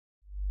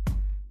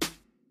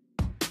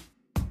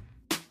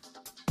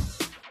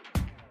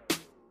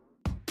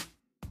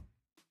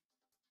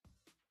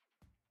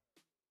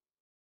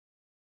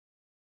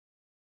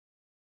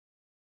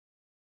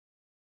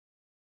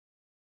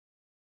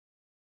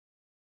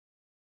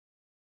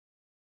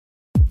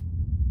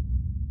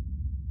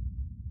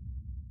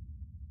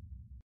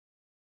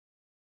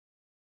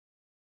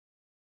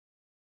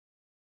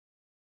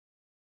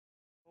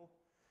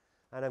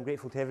And I'm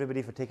grateful to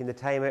everybody for taking the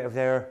time out of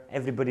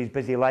everybody's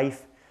busy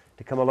life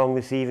to come along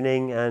this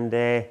evening and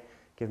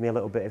give me a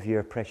little bit of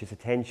your precious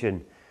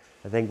attention.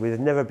 I think there's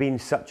never been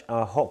such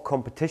a hot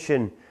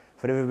competition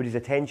for everybody's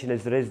attention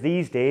as there is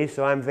these days,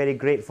 so I'm very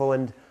grateful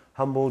and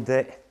humbled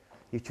that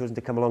you've chosen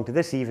to come along to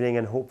this evening,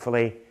 and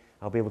hopefully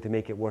I'll be able to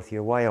make it worth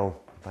your while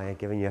by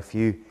giving you a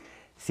few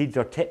seeds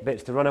or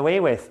tidbits to run away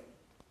with.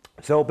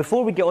 So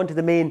before we get on to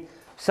the main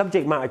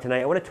subject matter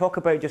tonight, I want to talk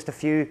about just a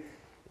few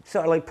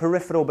sort of like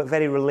peripheral but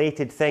very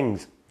related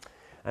things.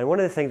 And one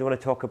of the things I want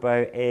to talk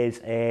about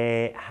is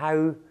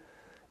how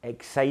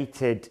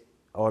excited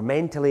or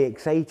mentally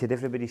excited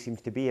everybody seems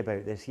to be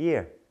about this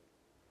year.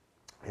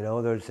 You know,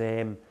 there's,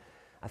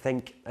 I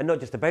think, and not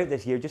just about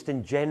this year, just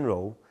in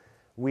general,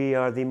 we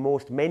are the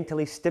most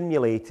mentally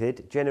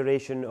stimulated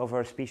generation of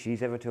our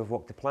species ever to have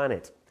walked the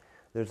planet.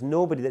 There's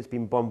nobody that's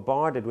been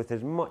bombarded with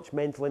as much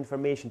mental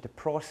information to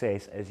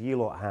process as you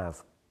lot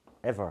have,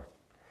 ever.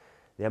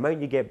 The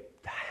amount you get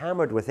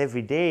hammered with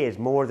every day is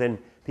more than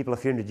people a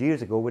few hundred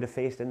years ago would have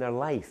faced in their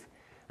life.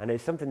 And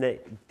it's something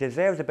that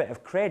deserves a bit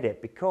of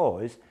credit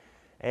because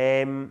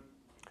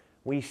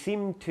we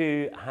seem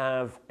to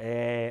have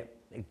kind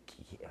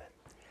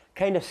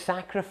of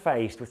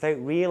sacrificed, without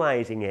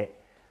realizing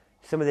it,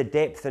 some of the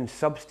depth and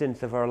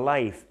substance of our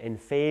life in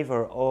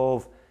favor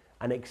of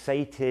an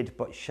excited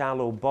but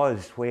shallow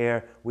buzz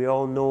where we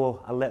all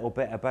know a little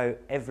bit about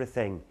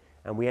everything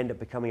and we end up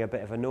becoming a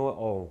bit of a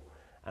know-it-all.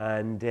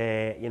 And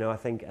you know, I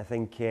think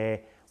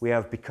we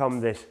have become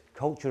this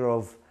culture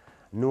of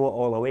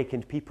know-it-all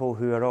awakened people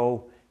who are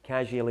all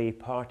casually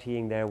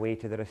partying their way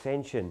to their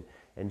ascension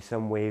in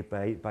some way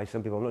by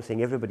some people. I'm not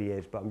saying everybody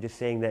is, but I'm just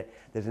saying that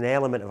there's an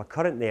element of a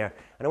current there.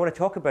 And I want to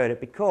talk about it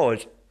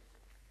because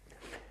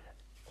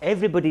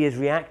everybody is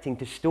reacting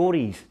to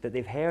stories that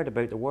they've heard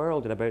about the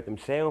world and about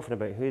themselves and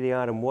about who they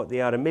are and what they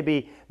are. And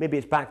maybe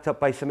it's backed up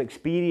by some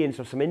experience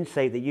or some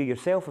insight that you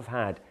yourself have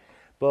had.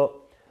 But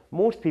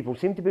most people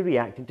seem to be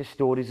reacting to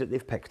stories that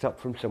they've picked up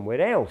from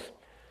somewhere else.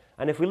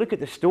 And if we look at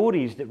the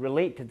stories that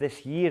relate to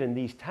this year and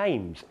these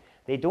times,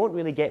 they don't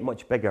really get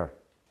much bigger.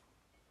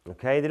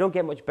 Okay? They don't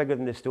get much bigger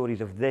than the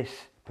stories of this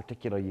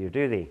particular year,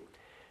 do they?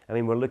 I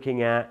mean, we're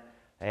looking at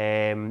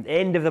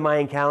end of the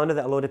Mayan calendar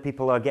that a lot of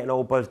people are getting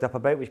all buzzed up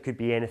about, which could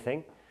be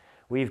anything.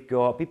 We've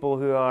got people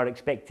who are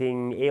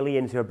expecting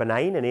aliens who are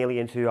benign and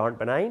aliens who aren't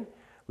benign.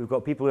 We've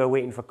got people who are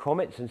waiting for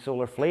comets and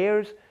solar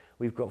flares.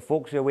 We've got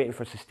folks who are waiting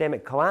for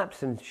systemic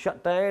collapse and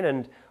shutdown,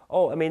 and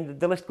I mean,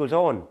 the list goes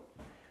on.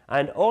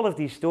 And all of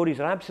these stories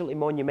are absolutely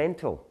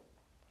monumental.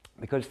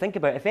 Because think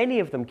about it, if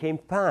any of them came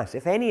to pass,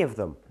 if any of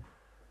them,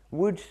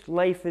 would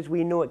life as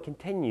we know it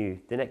continue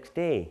the next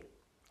day?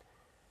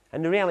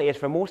 And the reality is,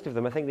 for most of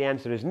them, I think the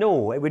answer is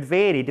no. It would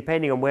vary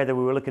depending on whether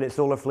we were looking at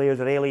solar flares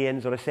or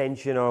aliens or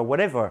ascension or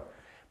whatever.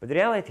 But the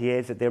reality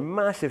is that they're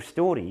massive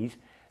stories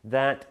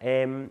that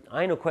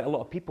I know quite a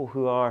lot of people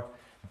who are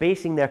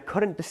basing their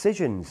current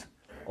decisions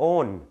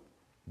on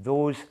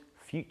those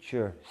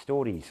future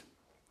stories.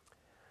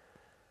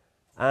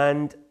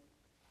 And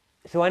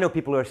so I know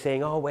people who are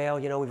saying, oh, well,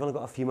 you know, we've only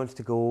got a few months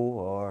to go,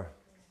 or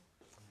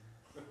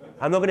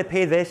I'm not going to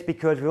pay this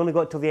because we've only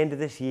got till the end of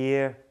this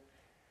year,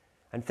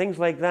 and things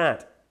like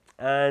that.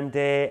 And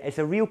it's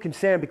a real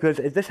concern because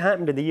this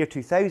happened in the year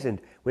 2000,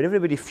 when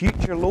everybody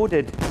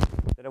future-loaded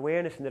their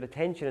awareness and their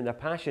attention and their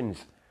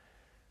passions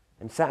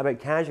and sat about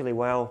casually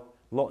while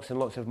lots and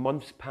lots of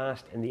months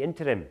passed in the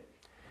interim.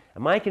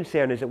 And my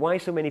concern is that why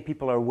so many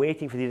people are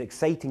waiting for these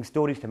exciting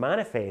stories to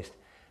manifest,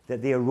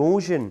 that the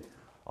erosion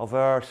of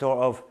our sort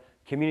of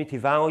community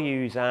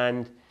values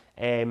and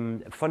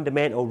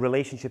fundamental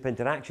relationship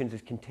interactions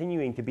is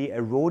continuing to be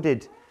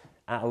eroded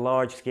at a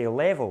large scale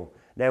level.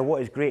 Now,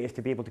 what is great is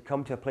to be able to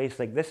come to a place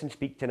like this and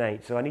speak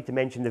tonight. So I need to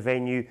mention the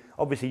venue.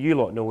 Obviously, you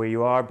lot know where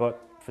you are,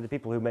 but for the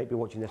people who might be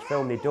watching this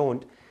film, they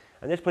don't.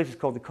 And this place is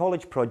called the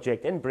College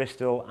Project in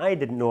Bristol. I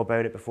didn't know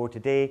about it before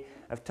today.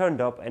 I've turned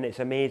up and it's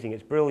amazing.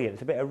 It's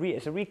brilliant.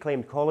 It's a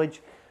reclaimed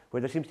college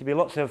where there seems to be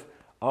lots of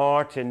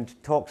art and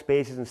talk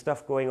spaces and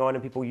stuff going on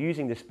and people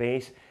using the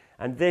space.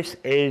 And this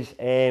is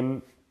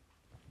an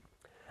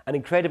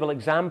incredible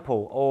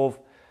example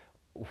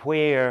of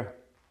where,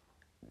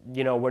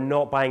 you know, we're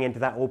not buying into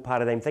that old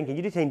paradigm thinking.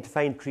 You do tend to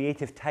find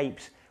creative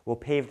types will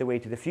pave the way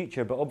to the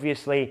future, but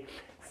obviously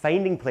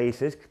finding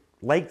places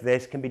like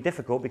this can be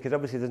difficult because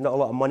obviously there's not a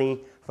lot of money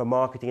for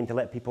marketing and to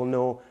let people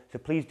know. So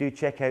please do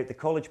check out the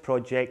College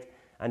Project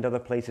and other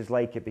places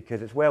like it,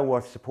 because it's well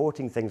worth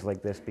supporting things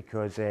like this,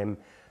 because they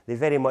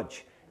very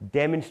much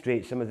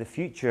demonstrate some of the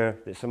future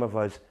that some of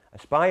us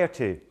aspire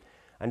to.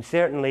 And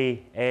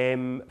certainly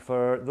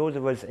for those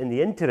of us in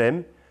the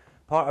interim,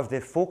 part of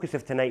the focus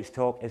of tonight's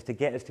talk is to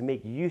get us to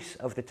make use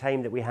of the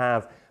time that we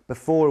have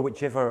before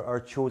whichever our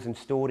chosen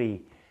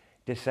story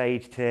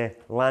decides to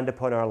land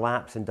upon our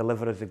laps and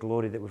deliver us the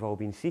glory that we've all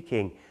been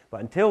seeking. But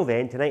until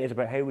then, tonight is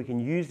about how we can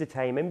use the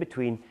time in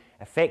between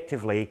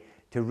effectively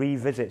to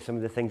revisit some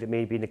of the things that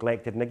may be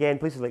neglected. And again,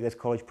 places like this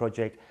College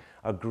Project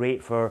are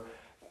great for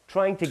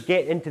trying to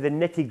get into the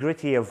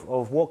nitty-gritty of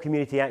what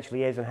community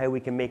actually is and how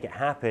we can make it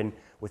happen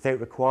without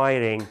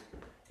requiring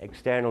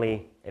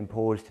externally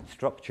imposed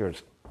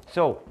structures.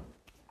 So,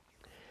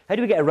 how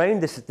do we get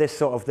around this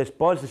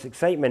buzz, this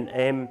excitement?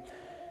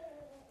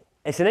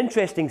 It's an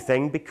interesting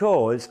thing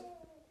because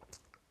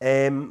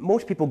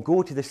most people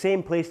go to the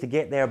same place to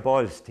get their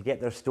buzz, to get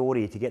their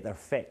story, to get their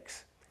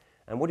fix.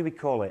 And what do we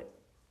call it?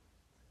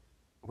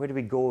 Where do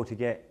we go to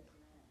get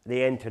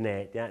the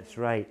internet? That's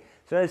right.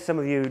 So as some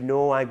of you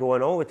know, I go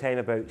on all the time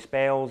about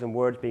spells and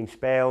words being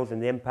spells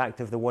and the impact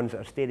of the ones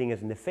that are staring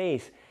us in the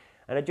face.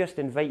 And I just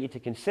invite you to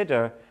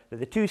consider that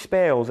the two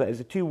spells, that is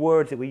the two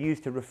words that we use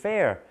to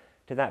refer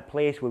to that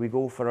place where we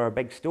go for our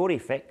big story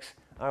fix,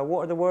 are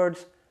what are the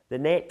words? The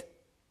net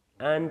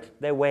and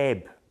the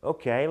web.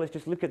 Okay, let's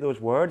just look at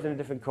those words in a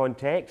different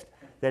context.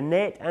 The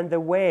net and the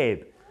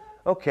web.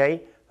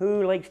 Okay,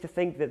 who likes to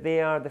think that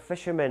they are the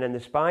fisherman and the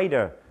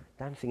spider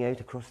dancing out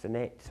across the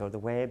net or the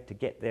web to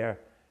get their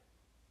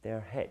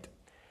hit?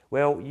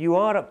 Well, you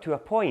are up to a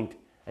point,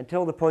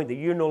 until the point that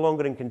you're no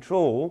longer in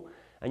control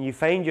and you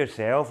find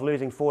yourself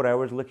losing 4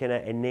 hours looking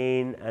at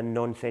inane and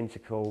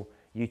nonsensical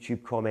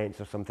YouTube comments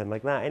or something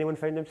like that. Anyone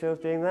found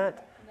themselves doing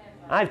that?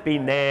 Never. I've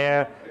been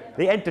there.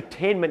 The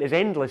entertainment is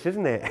endless,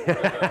 isn't it?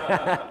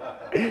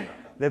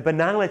 The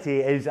banality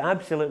is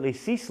absolutely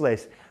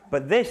ceaseless.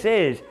 But this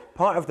is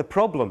part of the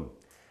problem.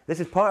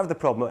 This is part of the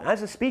problem.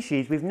 As a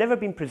species, we've never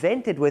been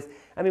presented with,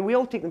 I mean, we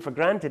all take them for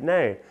granted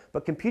now,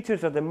 but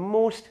computers are the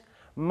most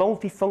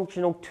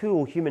multifunctional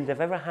tool humans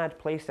have ever had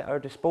placed at our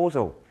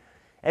disposal.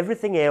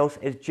 Everything else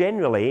is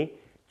generally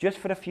just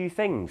for a few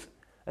things.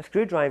 A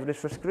screwdriver is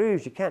for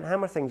screws. You can't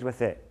hammer things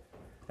with it.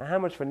 A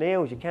hammer's for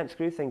nails. You can't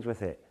screw things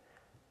with it.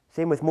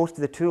 Same with most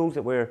of the tools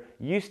that we're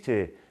used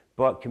to.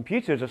 But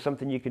computers are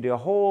something you can do a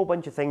whole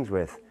bunch of things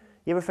with.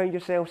 You ever find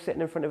yourself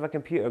sitting in front of a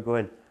computer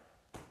going,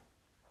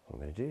 what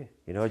am I going to do?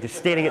 You know, just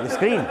staring at the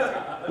screen.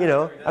 You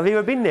know, have you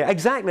ever been there?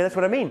 Exactly, that's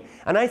what I mean.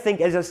 And I think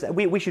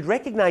we should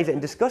recognize it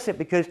and discuss it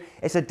because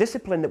it's a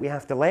discipline that we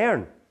have to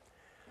learn.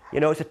 You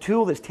know, it's a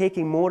tool that's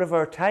taking more of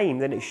our time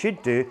than it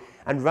should do.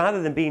 And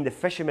rather than being the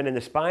fisherman and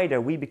the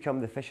spider, we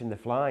become the fish and the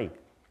fly.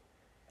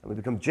 And we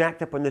become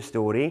jacked up on the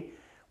story.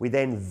 We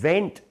then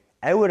vent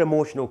our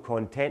emotional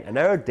content and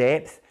our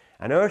depth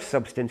and our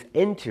substance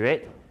into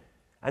it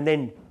and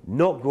then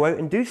not go out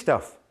and do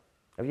stuff.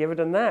 Have you ever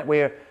done that?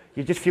 Where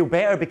you just feel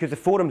better because the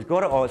forum's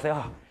got it all. It's like,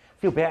 oh, I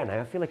feel better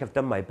now. I feel like I've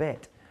done my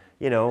bit.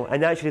 You know,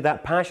 and actually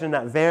that passion and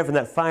that verve and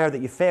that fire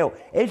that you felt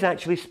is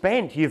actually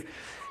spent. You've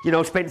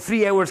spent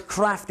 3 hours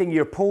crafting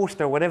your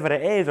post or whatever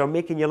it is, or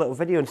making your little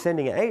video and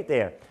sending it out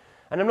there.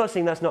 And I'm not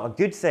saying that's not a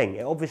good thing.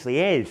 It obviously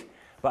is.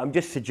 But I'm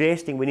just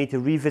suggesting we need to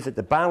revisit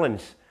the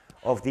balance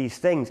of these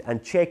things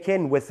and check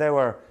in with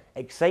our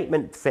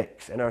excitement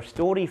fix and our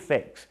story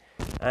fix.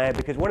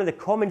 Because one of the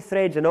common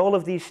threads in all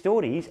of these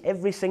stories,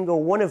 every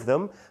single one of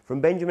them, from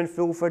Benjamin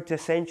Fulford to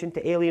Ascension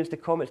to Aliens to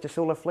Comets to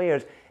Solar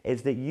Flares,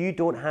 is that you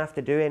don't have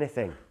to do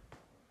anything.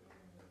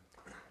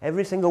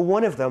 Every single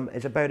one of them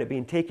is about it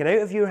being taken out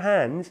of your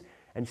hands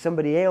and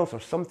somebody else or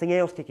something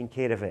else taking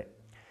care of it.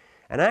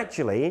 And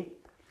actually,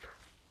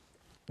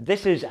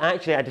 this is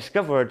actually, I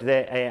discovered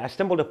that I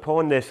stumbled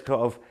upon this sort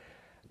of,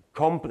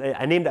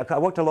 a name that I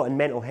worked a lot in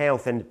mental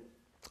health, and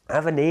I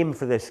have a name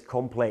for this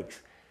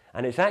complex,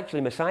 and it's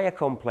actually Messiah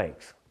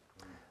complex.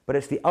 But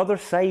it's the other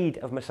side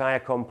of Messiah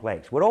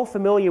complex. We're all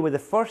familiar with the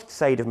first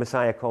side of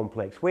Messiah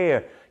complex,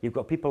 where you've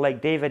got people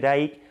like David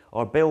Icke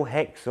or Bill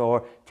Hicks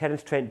or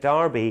Terence Trent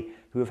D'Arby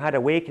who have had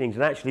awakenings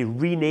and actually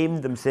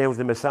renamed themselves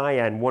the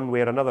Messiah in one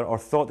way or another, or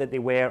thought that they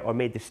were, or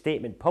made the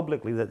statement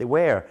publicly that they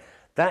were.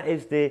 That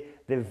is the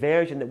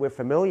version that we're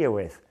familiar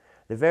with.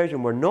 The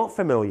version we're not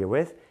familiar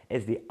with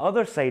is the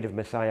other side of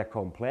Messiah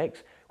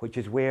complex, which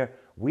is where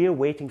we're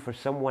waiting for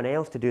someone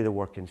else to do the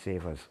work and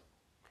save us.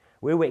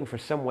 We're waiting for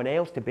someone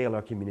else to bail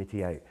our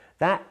community out.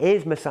 That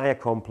is Messiah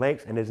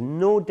complex and is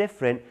no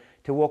different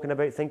to walking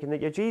about thinking that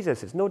you're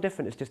Jesus. It's no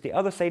different. It's just the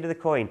other side of the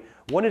coin.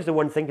 One is the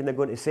one thinking they're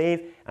going to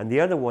save, and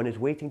the other one is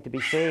waiting to be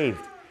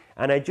saved.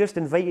 And I just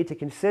invite you to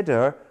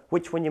consider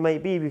which one you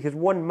might be, because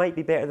one might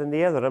be better than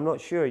the other. I'm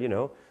not sure, you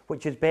know,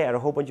 which is better, a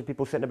whole bunch of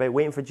people sitting about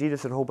waiting for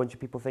Jesus or a whole bunch of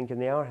people thinking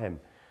they are him.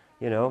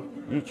 You know,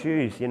 you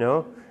choose, you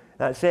know.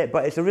 That's it.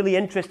 But it's a really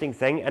interesting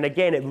thing. And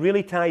again, it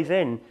really ties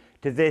in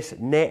to this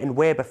net and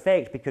web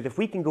effect, because if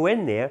we can go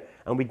in there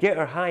and we get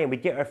our high and we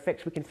get our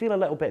fix, we can feel a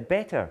little bit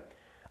better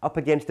up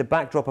against the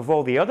backdrop of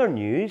all the other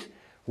news,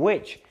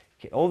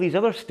 all these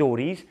other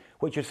stories,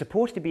 which are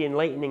supposed to be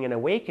enlightening and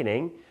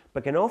awakening,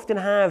 but can often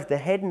have the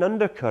hidden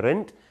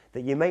undercurrent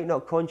that you might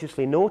not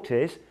consciously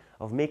notice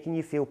of making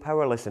you feel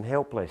powerless and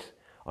helpless,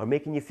 or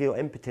making you feel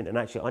impotent and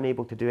actually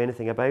unable to do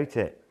anything about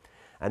it.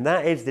 And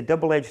that is the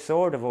double-edged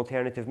sword of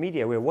alternative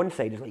media, where one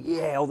side is like,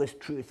 yeah, all this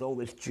truth, all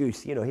this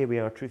juice, you know, here we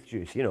are, truth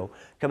juice, you know,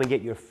 come and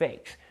get your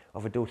fix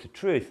of a dose of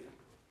truth.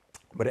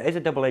 But it is a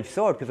double-edged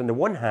sword, because on the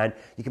one hand,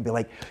 you can be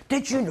like,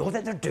 did you know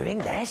that they're doing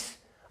this?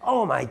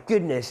 Oh my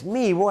goodness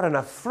me, what an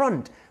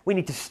affront. We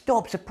need to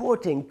stop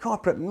supporting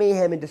corporate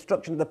mayhem and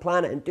destruction of the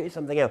planet and do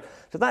something else.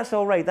 So that's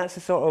all right. That's the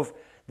sort of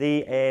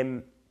the,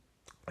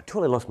 I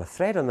totally lost my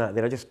thread on that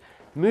there. I just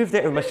moved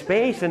out of my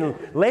space and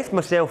left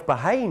myself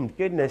behind.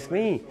 Goodness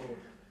me.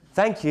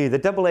 Thank you, the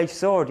double-edged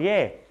sword,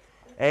 yeah.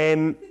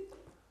 Yeah,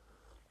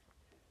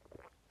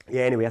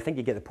 anyway, I think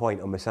you get the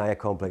point on Messiah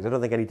complex. I don't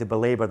think I need to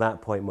belabor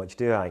that point much,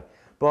 do I?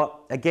 But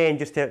again,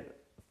 just to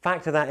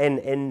factor that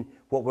in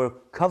what we're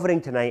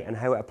covering tonight and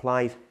how it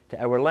applies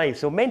to our lives.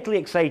 So mentally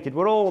excited,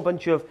 we're all a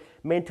bunch of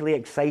mentally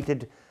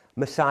excited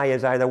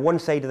messiahs, either one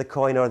side of the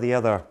coin or the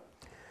other.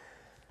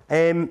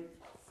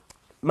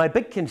 My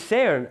big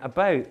concern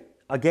about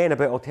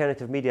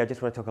alternative media, I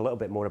just want to talk a little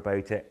bit more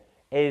about it,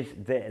 is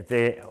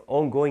the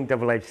ongoing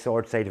double-edged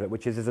sword side of it,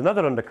 which is there's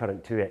another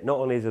undercurrent to it. Not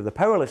only is there the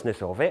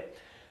powerlessness of it,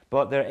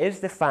 but there is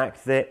the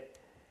fact that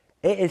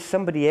it is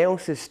somebody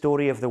else's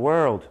story of the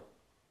world,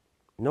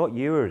 not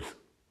yours.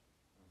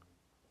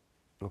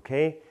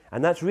 Okay?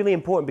 And that's really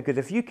important, because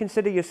if you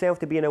consider yourself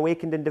to be an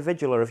awakened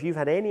individual, or if you've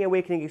had any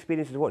awakening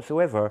experiences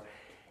whatsoever,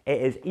 it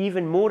is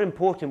even more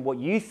important what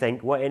you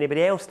think, what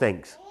anybody else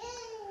thinks.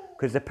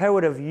 Because the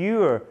power of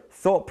your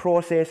thought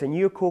process and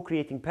your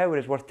co-creating power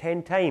is worth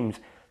 10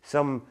 times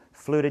some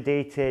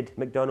fluoridated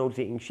McDonald's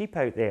eating sheep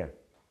out there.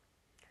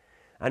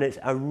 And it's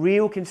a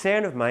real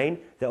concern of mine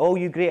that all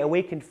you great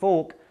awakened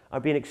folk are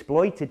being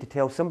exploited to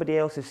tell somebody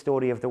else's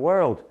story of the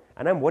world.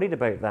 And I'm worried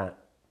about that.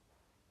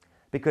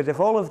 Because if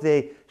all of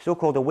the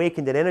so-called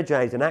awakened and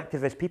energized and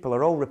activist people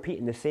are all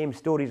repeating the same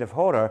stories of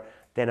horror,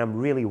 then I'm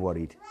really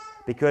worried.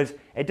 Because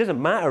it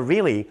doesn't matter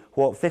really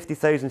what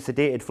 50,000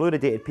 sedated,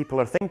 fluoridated people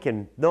are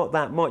thinking. Not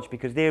that much,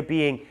 because they're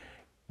being,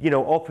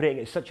 operating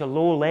at such a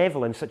low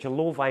level and such a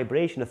low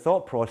vibration of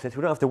thought process,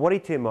 we don't have to worry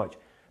too much.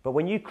 But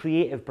when you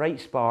creative bright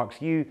sparks,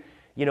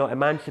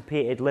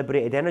 emancipated,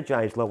 liberated,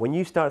 energized lot, when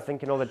you start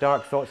thinking all the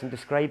dark thoughts and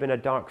describing a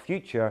dark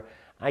future,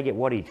 I get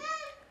worried.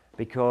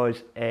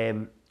 Because,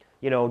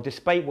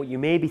 despite what you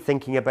may be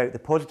thinking about the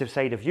positive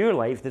side of your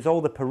life, there's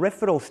all the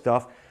peripheral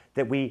stuff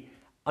that we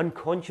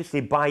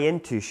unconsciously buy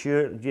into,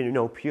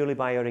 purely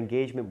by our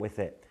engagement with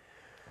it.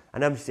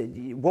 And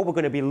what we're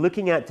going to be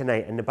looking at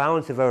tonight, and the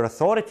balance of our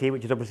authority,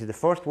 which is obviously the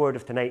first word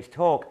of tonight's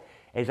talk,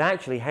 is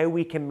actually how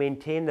we can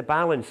maintain the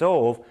balance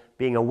of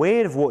being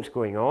aware of what's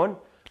going on,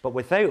 but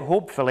without,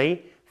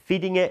 hopefully,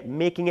 feeding it,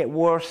 making it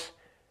worse,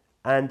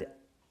 and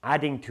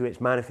adding to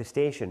its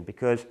manifestation.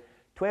 Because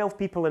 12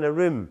 people in a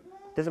room,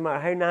 doesn't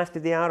matter how nasty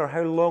they are or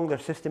how long their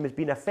system has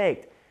been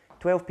affected,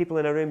 12 people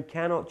in a room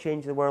cannot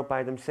change the world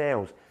by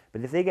themselves.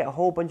 But if they get a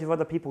whole bunch of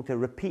other people to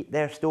repeat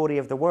their story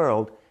of the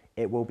world,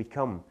 it will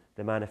become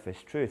the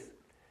manifest truth.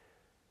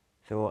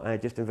 So I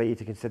just invite you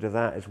to consider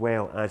that as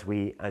well as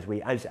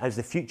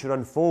the future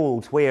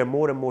unfolds, where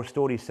more and more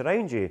stories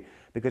surround you.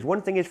 Because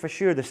one thing is for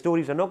sure, the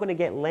stories are not going to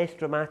get less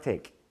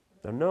dramatic.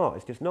 They're not.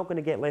 It's just not going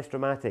to get less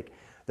dramatic.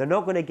 They're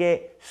not going to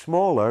get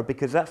smaller,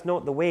 because that's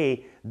not the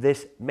way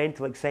this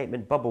mental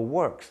excitement bubble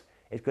works.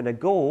 It's going to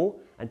go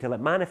until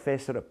it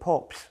manifests or it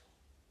pops.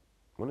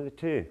 One of the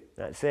two.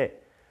 That's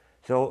it.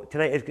 So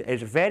tonight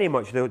is very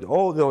much,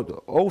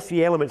 all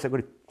three elements I'm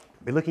going to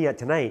be looking at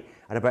tonight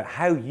are about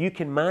how you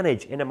can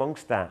manage in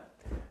amongst that.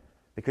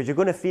 Because you're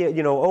going to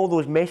feel, all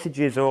those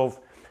messages of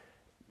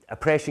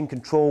oppression,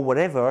 control,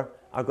 whatever,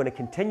 are going to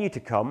continue to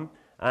come,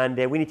 and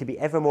we need to be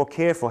ever more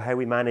careful how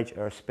we manage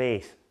our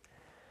space.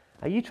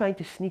 Are you trying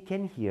to sneak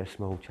in here,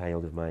 small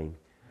child of mine?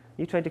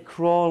 Are you trying to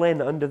crawl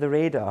in under the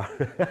radar?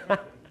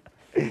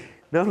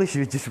 Normally she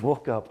would just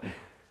walk up.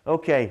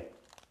 Okay.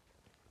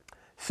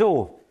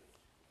 So,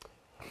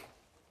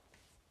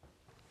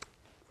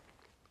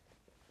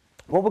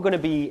 what we're going to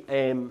be,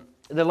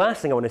 the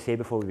last thing I want to say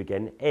before we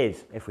begin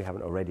is, if we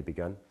haven't already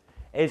begun,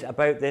 is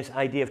about this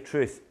idea of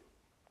truth.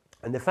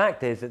 And the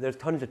fact is that there's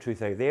tons of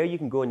truth out there. You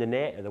can go on the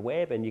net or the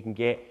web and you can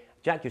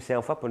jack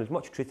yourself up on as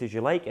much truth as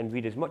you like and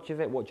read as much of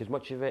it, watch as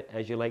much of it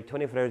as you like,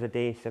 24 hours a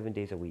day, 7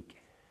 days a week.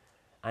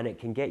 And it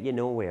can get you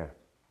nowhere.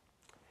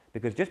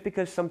 Because just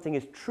because something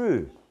is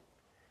true,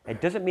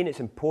 it doesn't mean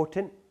it's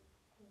important.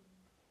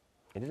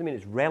 It doesn't mean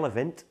it's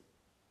relevant.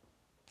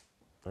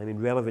 I mean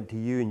relevant to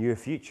you and your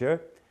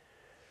future.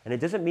 And it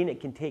doesn't mean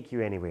it can take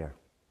you anywhere.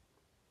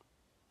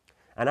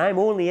 And I'm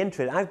only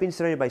interested, I've been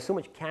surrounded by so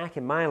much cack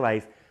in my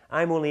life,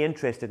 I'm only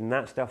interested in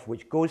that stuff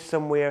which goes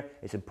somewhere,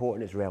 it's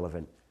important, it's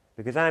relevant.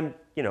 Because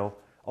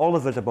all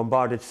of us are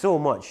bombarded so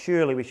much,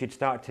 surely we should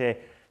start to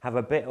have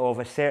a bit of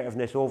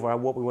assertiveness over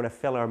what we want to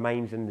fill our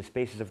minds and the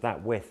spaces of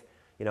that with,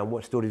 and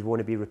what stories we want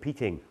to be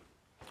repeating.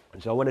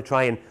 And so I want to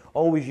try and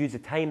always use the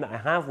time that I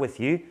have with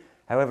you,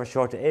 however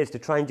short it is, to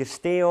try and just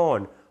stay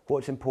on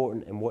what's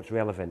important and what's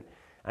relevant.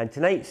 And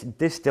tonight's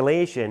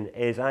distillation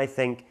is, I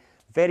think,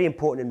 very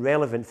important and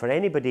relevant for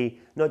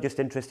anybody not just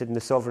interested in the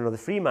sovereign or the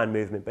freeman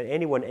movement, but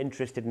anyone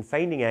interested in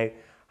finding out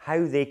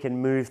how they can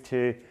move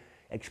to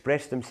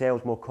express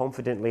themselves more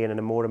confidently and in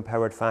a more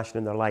empowered fashion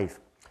in their life.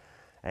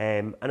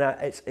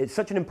 It's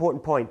such an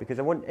important point, because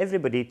I want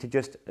everybody to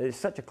just, it's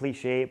such a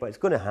cliche, but it's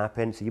going to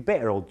happen, so you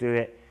better all do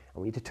it. I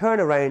want you to turn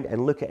around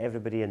and look at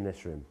everybody in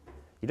this room.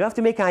 You don't have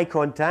to make eye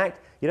contact,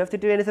 you don't have to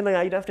do anything like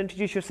that, you don't have to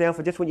introduce yourself,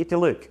 I just want you to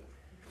look.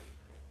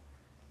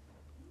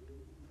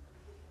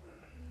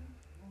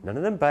 None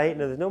of them bite,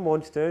 no, there's no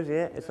monsters,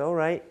 yeah, it's all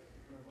right.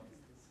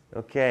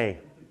 Okay.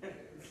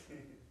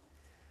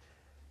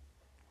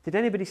 Did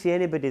anybody see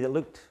anybody that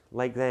looked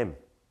like them?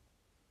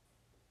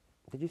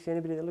 Did you see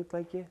anybody that looked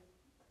like you?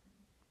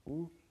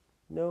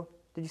 No?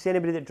 Did you see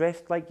anybody that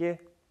dressed like you?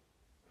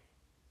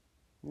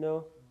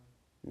 No?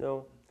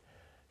 No.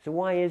 So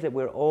why is it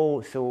we're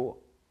all so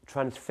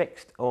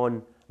transfixed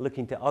on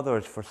looking to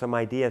others for some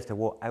idea as to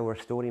what our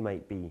story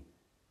might be,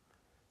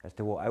 as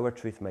to what our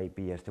truth might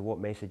be, as to what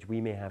message we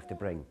may have to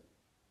bring?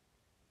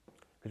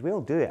 Because we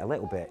all do it a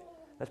little bit.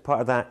 That's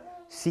part of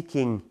that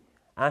seeking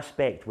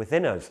aspect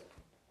within us.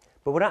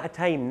 But we're at a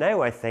time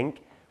now, I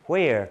think,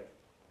 where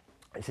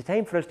it's a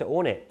time for us to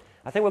own it.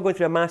 I think we're going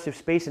through a massive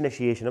space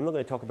initiation. I'm not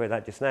going to talk about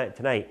that just now,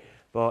 tonight,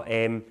 but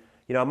you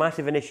know, a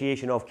massive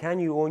initiation of, can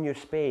you own your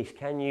space?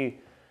 Can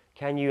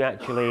you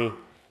actually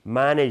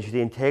manage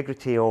the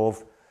integrity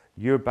of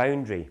your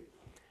boundary?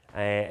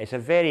 It's a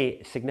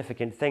very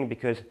significant thing,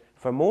 because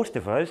for most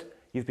of us,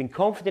 you've been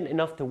confident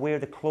enough to wear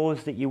the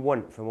clothes that you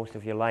want for most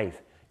of your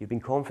life. You've been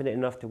confident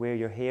enough to wear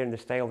your hair in the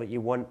style that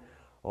you want,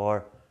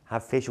 or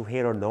have facial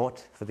hair or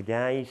not for the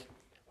guys,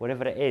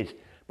 whatever it is.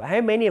 But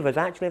how many of us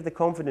actually have the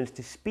confidence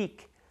to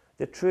speak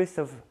the truth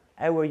of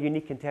our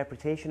unique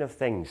interpretation of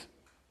things?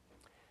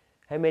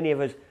 How many of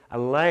us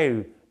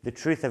allow the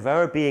truth of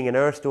our being and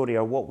our story,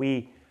 or what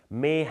we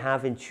may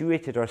have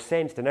intuited or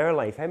sensed in our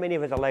life, how many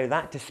of us allow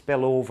that to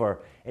spill over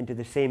into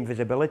the same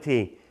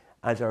visibility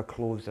as our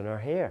clothes and our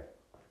hair?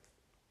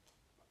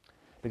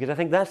 Because I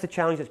think that's the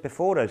challenge that's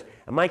before us.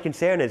 And my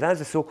concern is, as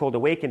the so-called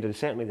awakened, and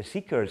certainly the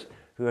seekers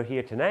who are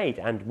here tonight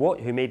and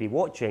who may be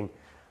watching,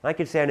 my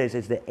concern is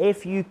that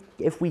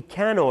if we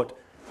cannot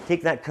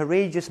take that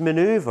courageous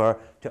maneuver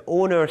to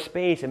own our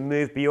space and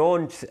move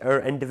beyond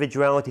our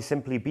individuality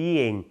simply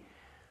being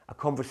a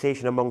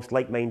conversation amongst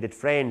like-minded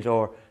friends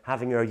or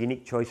having our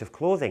unique choice of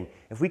clothing,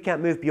 if we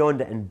can't move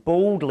beyond it and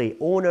boldly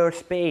own our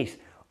space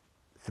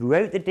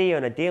throughout the day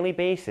on a daily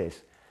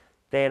basis,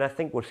 then I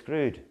think we're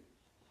screwed.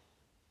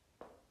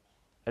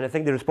 And I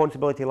think the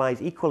responsibility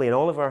lies equally in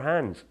all of our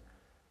hands.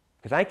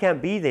 Because I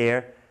can't be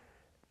there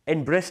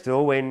in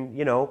Bristol when,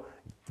 you know,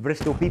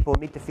 Bristol people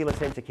need to feel a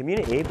sense of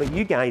community, but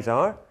you guys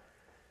are.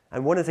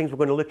 And one of the things we're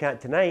going to look at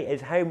tonight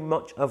is how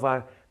much of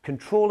a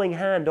controlling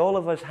hand all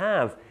of us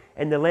have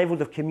in the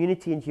levels of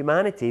community and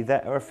humanity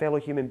that our fellow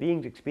human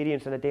beings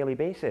experience on a daily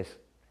basis.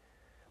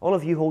 All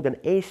of you hold an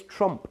ace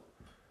trump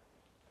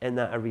in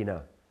that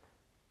arena.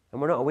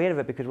 And we're not aware of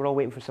it because we're all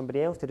waiting for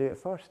somebody else to do it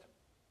first.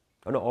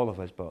 Or not all of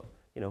us, but,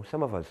 you know,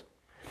 some of us.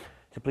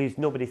 So please,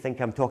 nobody think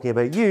I'm talking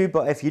about you,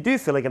 but if you do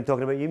feel like I'm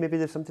talking about you, maybe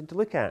there's something to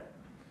look at.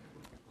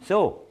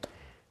 So,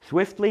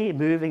 swiftly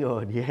moving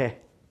on, yeah.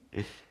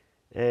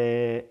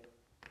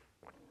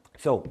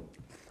 So,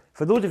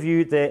 for those of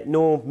you that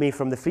know me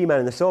from the Freeman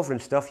and the Sovereign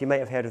stuff, you might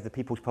have heard of the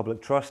People's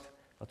Public Trust.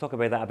 I'll talk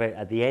about that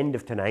at the end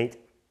of tonight.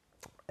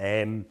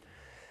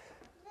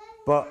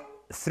 But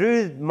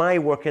through my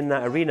work in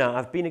that arena,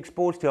 I've been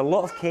exposed to a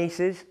lot of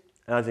cases,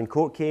 as in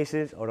court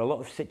cases, or a lot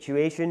of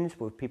situations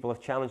where people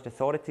have challenged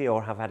authority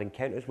or have had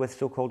encounters with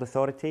so-called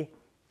authority.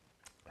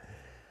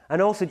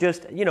 And also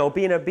just, you know,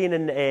 being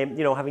in,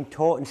 you know, having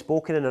taught and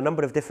spoken in a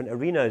number of different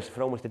arenas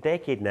for almost a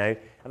decade now,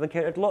 I've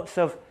encountered lots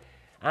of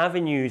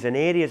avenues and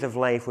areas of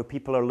life where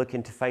people are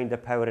looking to find their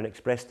power and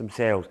express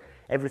themselves.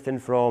 Everything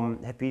from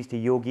hippies to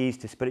yogis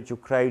to spiritual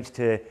crowds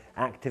to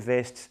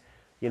activists.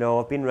 You know,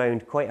 I've been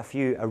around quite a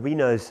few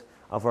arenas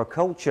of our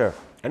culture,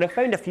 and I've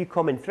found a few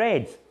common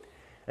threads.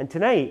 And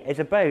tonight is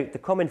about the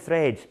common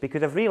threads,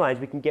 because I've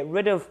realised we can get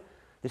rid of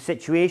the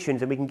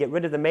situations and we can get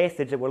rid of the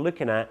methods that we're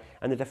looking at,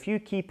 and there's a few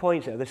key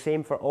points that are the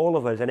same for all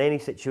of us in any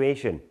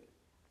situation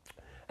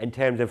in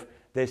terms of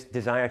this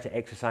desire to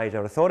exercise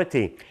our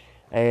authority.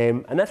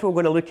 And that's what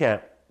we're going to look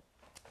at.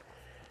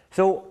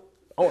 So,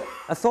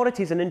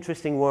 authority is an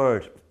interesting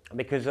word,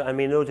 because, I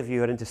mean, those of you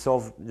who are into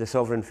the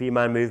sovereign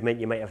freeman movement,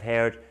 you might have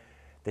heard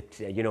that,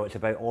 you know, it's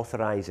about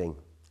authorizing.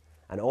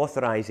 And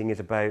authorizing is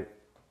about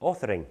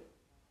authoring.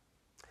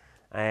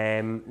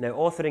 Now,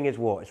 authoring is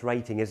what? It's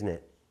writing, isn't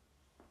it?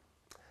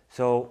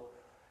 So,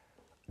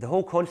 the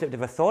whole concept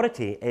of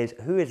authority is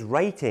who is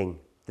writing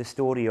the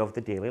story of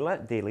the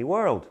daily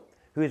world?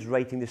 Who is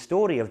writing the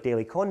story of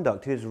daily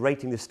conduct? Who is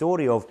writing the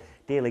story of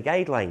daily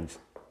guidelines?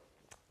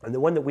 And the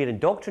one that we're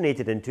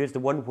indoctrinated into is the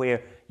one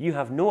where you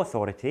have no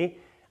authority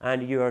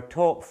and you are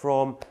taught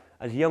from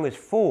as young as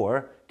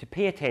 4 to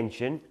pay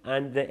attention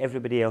and that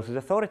everybody else is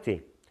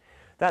authority.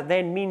 That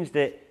then means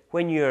that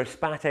when you're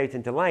spat out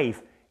into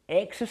life,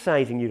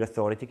 exercising your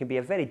authority can be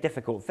a very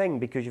difficult thing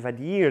because you've had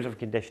years of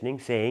conditioning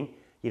saying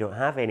you don't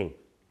have any.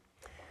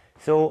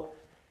 So,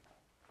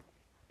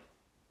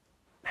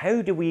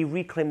 how do we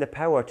reclaim the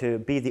power to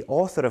be the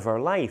author of our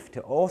life,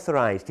 to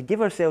authorize, to give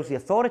ourselves the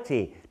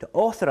authority to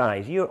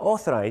authorize? You're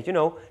authorized, you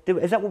know.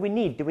 Is that what we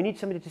need? Do we need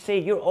somebody to say,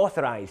 you're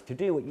authorized to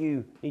do what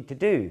you need to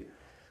do?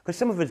 Because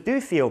some of us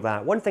do feel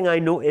that. One thing I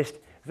noticed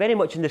very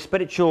much in the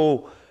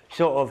spiritual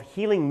sort of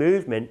healing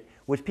movement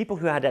was people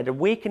who had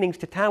awakenings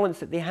to talents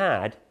that they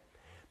had,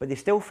 but they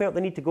still felt the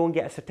need to go and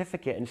get a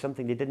certificate in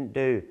something they didn't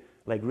do,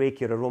 like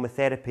Reiki or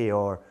aromatherapy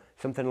or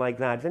something like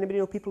that. Does anybody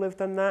know people who have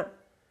done that?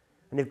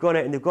 And they've gone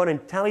out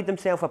and tallied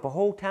themselves up a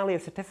whole tally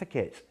of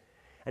certificates.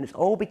 And it's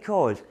all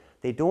because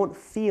they don't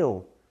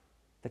feel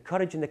the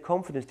courage and the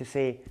confidence to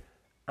say,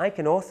 I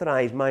can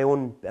authorize my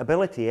own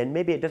ability, and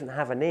maybe it doesn't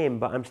have a name,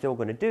 but I'm still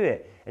going to do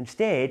it.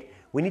 Instead,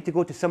 we need to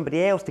go to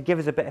somebody else to give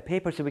us a bit of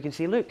paper so we can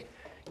say, look,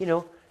 you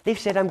know, they've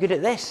said I'm good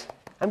at this.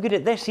 I'm good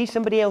at this. See,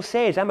 somebody else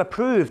says I'm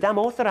approved, I'm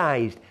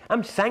authorized,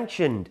 I'm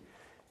sanctioned.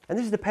 And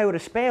this is the power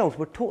of spells.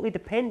 We're totally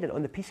dependent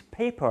on the piece of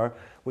paper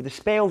with the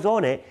spells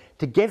on it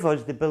to give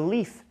us the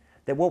belief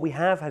that what we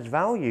have has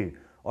value,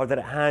 or that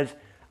it has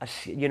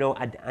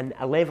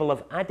a level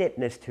of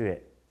adeptness to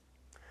it.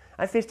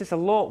 I faced this a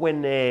lot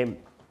when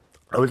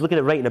I was looking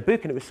at writing a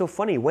book, and it was so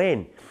funny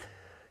when,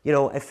 you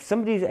know, if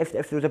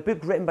there was a book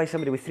written by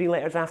somebody with 3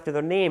 letters after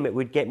their name, it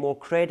would get more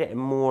credit and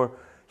more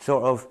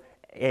sort of,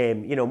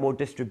 more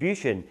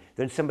distribution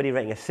than somebody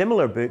writing a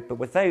similar book, but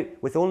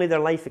with only their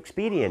life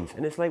experience.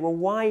 And it's like, well,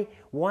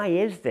 why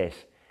is this?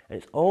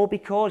 And it's all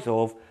because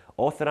of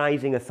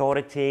authorizing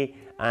authority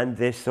and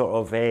this sort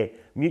of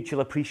mutual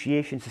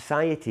appreciation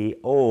society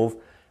of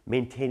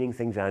maintaining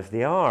things as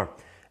they are.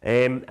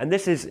 And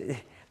this is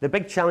the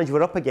big challenge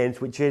we're up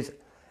against, which is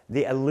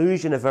the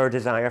illusion of our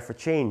desire for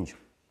change,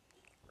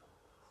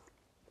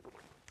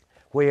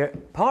 where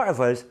part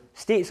of us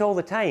states all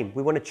the time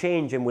we want to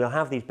change and we'll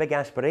have these big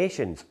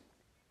aspirations.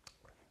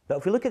 But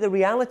if we look at the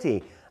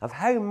reality of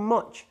how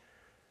much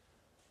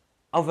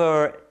of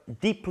our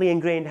deeply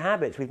ingrained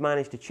habits we've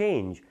managed to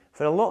change,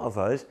 for a lot of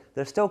us,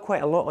 there's still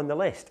quite a lot on the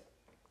list.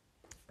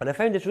 And I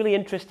found this really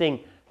interesting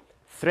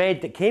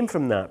thread that came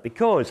from that,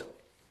 because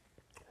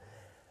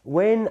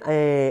when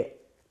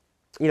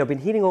I've been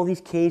hearing all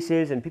these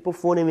cases and people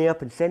phoning me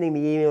up and sending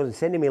me emails and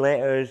sending me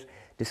letters,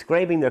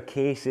 describing their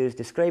cases,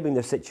 describing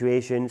their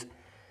situations.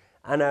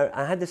 And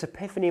I had this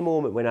epiphany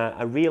moment when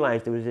I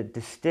realized there was a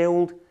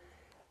distilled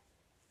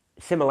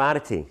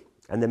similarity.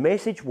 And the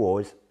message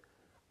was,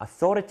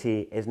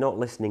 authority is not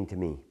listening to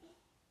me.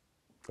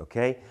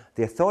 Okay?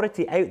 The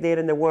authority out there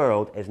in the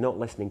world is not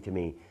listening to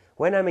me.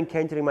 When I'm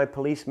encountering my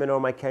policeman or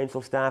my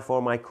council staff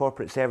or my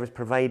corporate service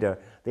provider,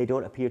 they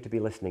don't appear to be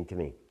listening to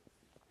me.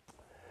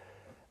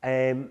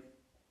 And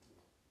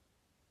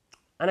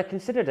I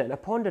considered it and I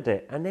pondered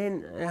it, and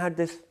then I had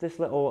this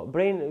little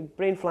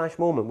brain flash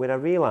moment where I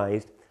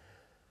realized,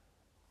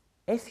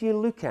 if you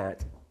look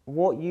at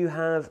what you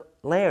have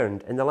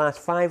learned in the last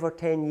 5 or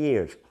 10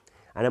 years,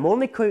 and I'm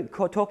only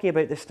talking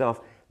about the stuff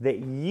that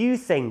you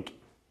think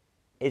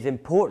is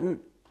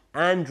important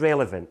and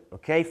relevant,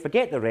 okay?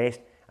 Forget the rest.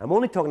 I'm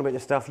only talking about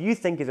the stuff you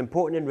think is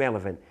important and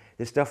relevant,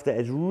 the stuff that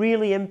has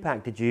really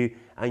impacted you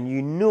and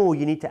you know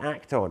you need to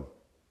act on.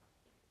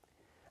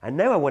 And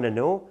now I want to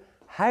know,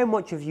 how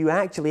much have you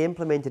actually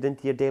implemented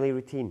into your daily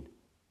routine?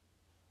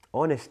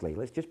 Honestly,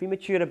 let's just be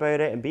mature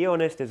about it and be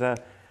honest. As a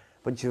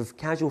bunch of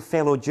casual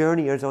fellow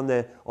journeyers on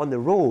the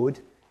road,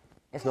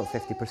 it's not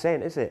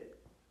 50%, is it?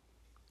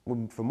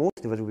 For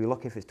most of us, we'll be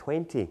lucky if it's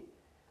 20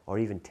 or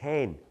even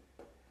 10.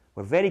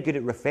 We're very good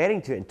at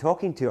referring to it and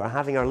talking to it or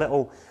having our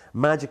little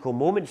magical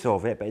moments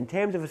of it, but in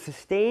terms of a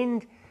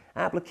sustained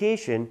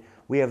application,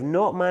 we have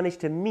not managed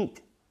to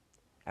meet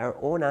our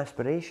own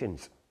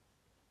aspirations.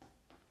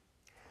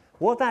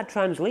 What that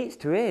translates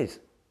to is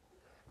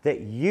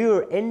that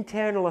your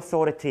internal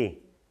authority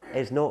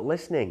is not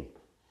listening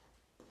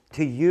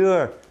to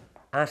your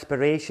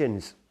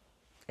aspirations,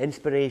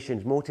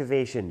 inspirations,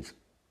 motivations.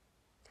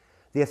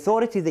 The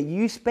authority that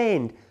you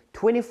spend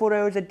 24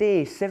 hours a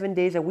day, 7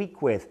 days a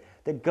week with,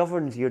 that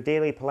governs your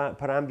daily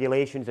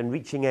perambulations and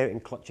reaching out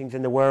and clutchings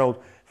in the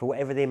world for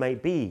whatever they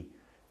might be,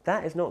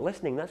 that is not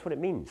listening. That's what it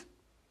means.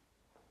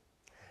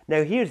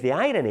 Now here's the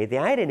irony. The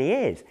irony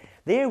is,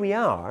 there we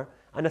are,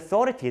 an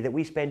authority that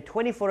we spend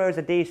 24 hours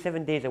a day,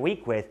 7 days a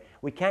week with,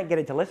 we can't get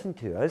it to listen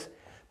to us,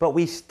 but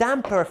we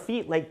stamp our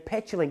feet like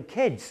petulant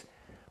kids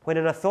when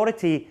an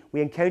authority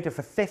we encounter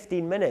for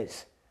 15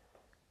 minutes,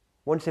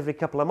 once every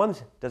couple of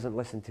months, doesn't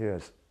listen to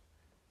us.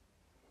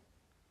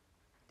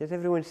 Does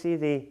everyone see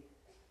the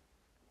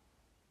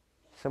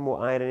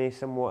somewhat irony,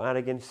 somewhat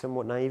arrogance,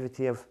 somewhat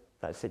naivety of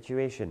that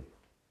situation?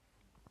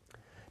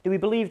 Do we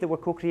believe that we're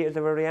co-creators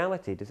of our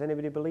reality? Does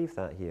anybody believe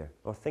that here,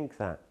 or think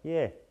that?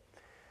 Yeah.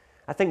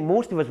 I think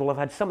most of us will have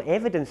had some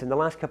evidence in the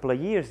last couple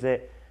of years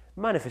that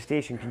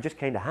manifestation can just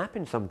kind of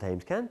happen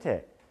sometimes, can't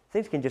it?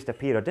 Things can just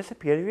appear or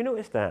disappear. Have you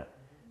noticed that?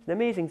 It's an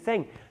amazing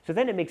thing. So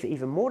then it makes it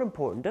even more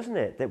important, doesn't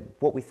it, that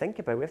what we think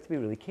about we have to be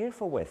really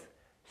careful with,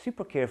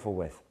 super careful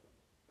with.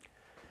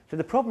 So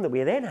the problem that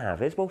we then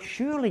have is, well,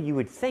 surely you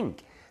would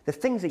think the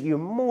things that you're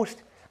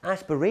most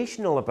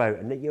aspirational about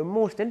and that you're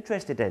most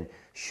interested in,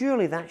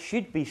 surely that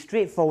should be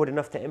straightforward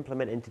enough to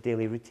implement into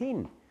daily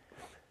routine.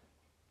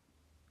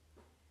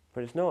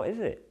 But it's not, is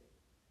it?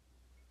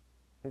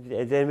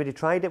 Has anybody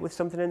tried it with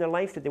something in their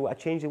life that a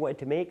change they wanted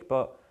to make,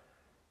 but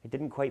it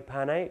didn't quite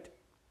pan out?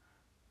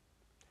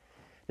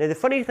 Now the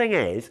funny thing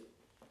is,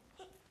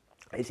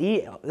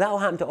 that'll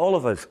happen to all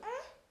of us.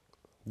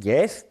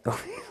 Yes?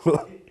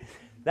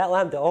 That'll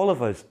happen to all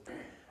of us.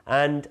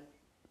 And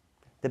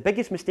the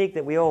biggest mistake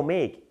that we all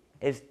make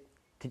is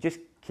to just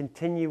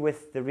continue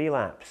with the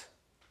relapse,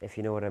 if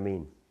you know what I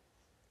mean.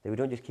 That we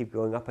don't just keep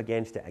going up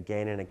against it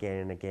again and again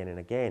and again and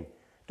again.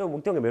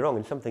 Don't get me wrong,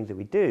 in some things that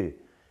we do,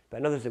 but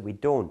in others that we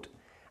don't.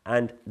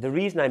 And the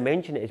reason I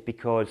mention it is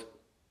because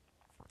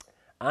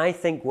I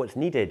think what's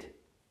needed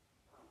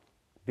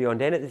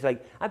beyond anything is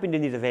like, I've been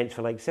doing these events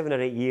for like 7 or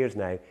 8 years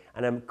now,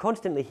 and I'm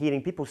constantly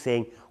hearing people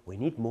saying, we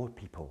need more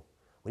people.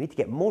 We need to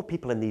get more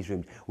people in these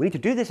rooms. We need to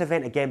do this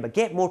event again, but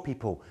get more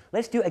people.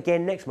 Let's do it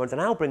again next month,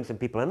 and I'll bring some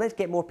people, and let's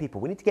get more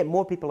people. We need to get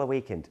more people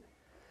awakened.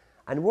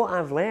 And what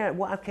I've learned,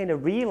 what I've kind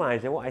of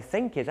realized, and what I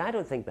think is, I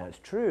don't think that's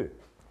true.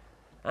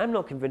 I'm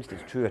not convinced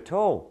it's true at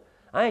all.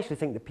 I actually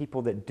think the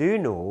people that do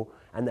know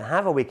and that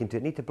have awakened to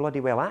it need to bloody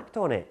well act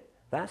on it.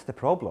 That's the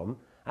problem.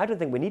 I don't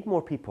think we need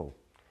more people.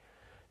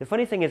 The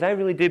funny thing is, I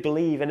really do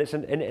believe, and it's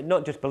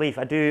not just belief,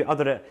 I do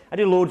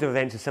loads of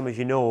events, as some of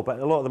you know, but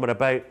a lot of them are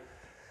about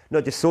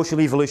not just social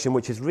evolution,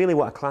 which is really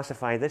what I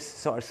classify this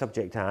sort of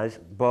subject as,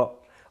 but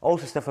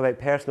also stuff about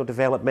personal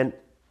development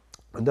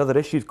and other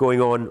issues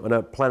going on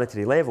a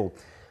planetary level.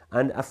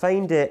 And I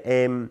find it,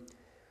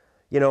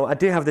 you know, I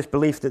do have this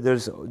belief that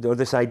or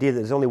this idea that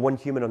there's only one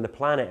human on the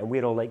planet, and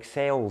we're all like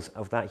cells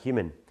of that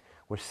human.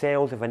 We're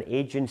cells of an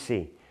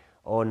agency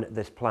on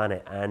this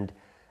planet, and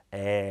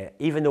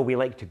even though we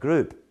like to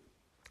group,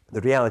 the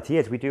reality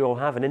is we do all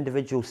have an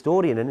individual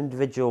story and an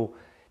individual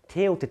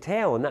tale to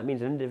tell, and that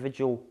means an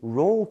individual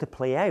role to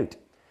play out.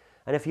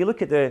 And if you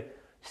look at the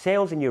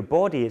cells in your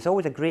body, it's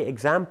always a great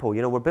example.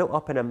 You know, we're built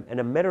up in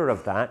a mirror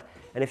of that,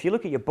 and if you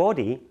look at your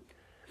body,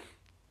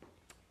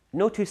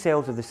 no two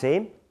cells are the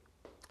same.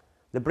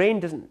 The brain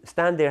doesn't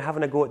stand there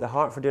having a go at the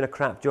heart for doing a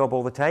crap job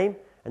all the time,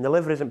 and the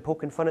liver isn't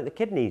poking fun at the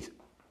kidneys.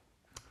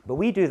 But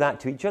we do that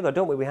to each other,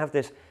 don't we? We have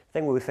this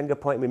thing where we finger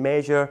point, we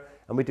measure,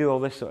 and we do all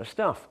this sort of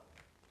stuff.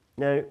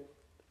 Now,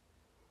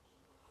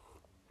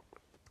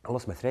 I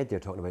lost my thread there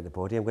talking about the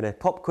body. I'm going to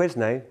pop quiz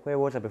now. Where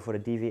was I before I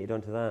deviated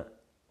onto that?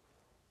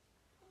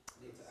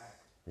 Need to act.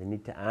 They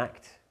need to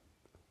act.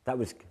 That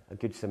was a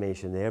good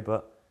summation there,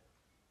 but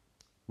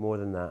more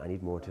than that, I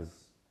need more to...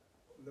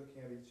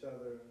 Looking at each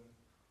other and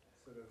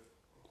sort of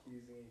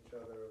accusing each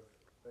other of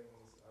things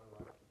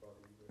unlike the body.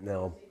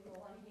 No.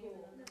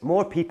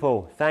 More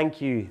people.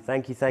 Thank you.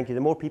 Thank you. Thank you.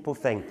 The more people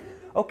thing.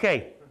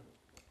 Okay.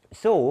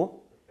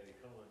 So,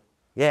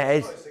 yeah,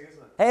 it is.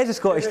 It is a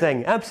Scottish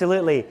thing.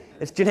 Absolutely.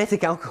 It's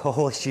genetic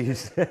alcohol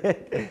issues.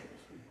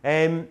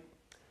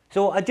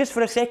 So just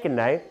for a second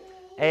now,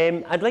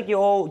 I'd like you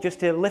all just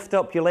to lift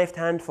up your left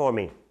hand for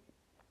me.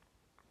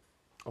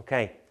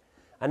 Okay.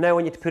 And now I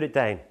want you to put it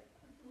down.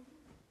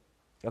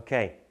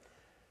 Okay.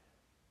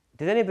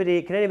 Can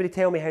anybody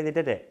tell me how they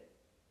did it?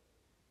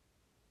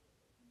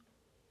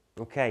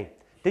 Okay.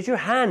 Does your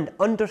hand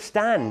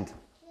understand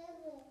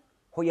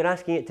what you're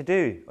asking it to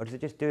do, or does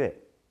it just do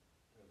it?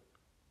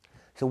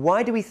 So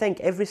why do we think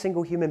every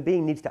single human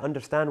being needs to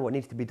understand what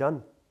needs to be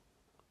done?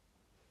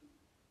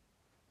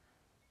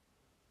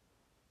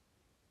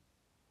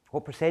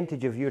 What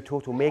percentage of your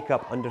total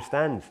makeup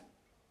understands?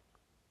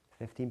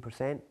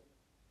 15%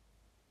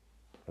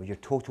 of your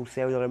total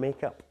cellular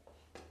makeup?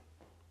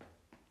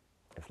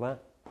 If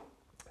that.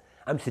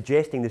 I'm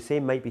suggesting the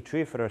same might be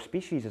true for our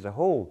species as a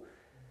whole.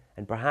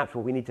 And perhaps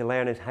what we need to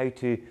learn is how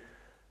to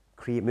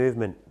create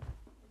movement.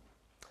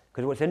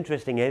 Because what's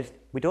interesting is,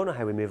 we don't know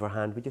how we move our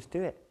hand, we just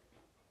do it.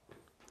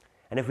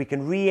 And if we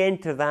can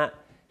re-enter that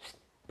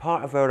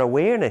part of our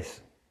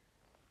awareness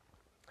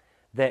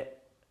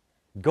that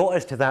got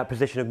us to that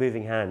position of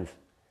moving hands,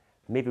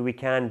 maybe we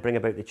can bring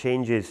about the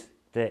changes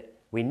that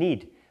we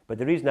need. But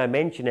the reason I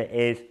mention it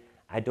is,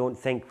 I don't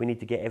think we need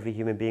to get every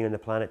human being on the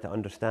planet to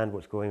understand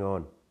what's going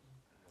on.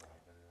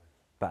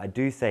 But I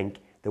do think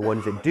the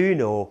ones that do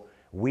know,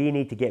 we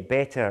need to get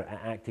better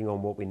at acting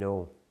on what we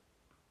know.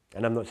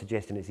 And I'm not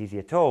suggesting it's easy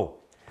at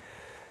all.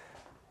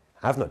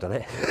 I've not done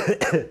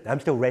it. I'm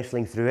still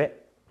wrestling through it.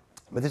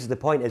 But this is the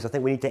point, is I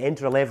think we need to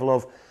enter a level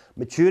of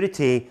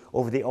maturity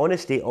over the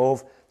honesty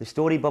of the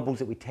story bubbles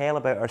that we tell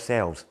about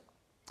ourselves.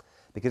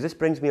 Because this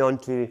brings me on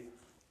to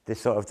the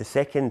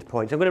second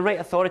point. So I'm going to write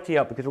authority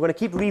up, because we're going to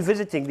keep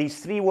revisiting these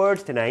 3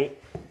 words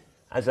tonight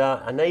as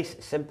a nice,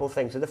 simple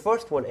thing. So the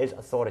first one is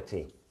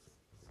authority.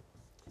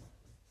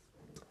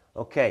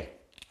 Okay.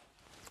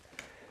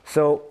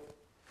 So,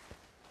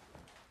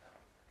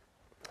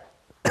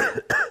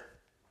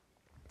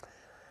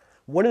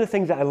 one of the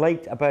things that I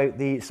liked about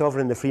the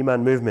sovereign and the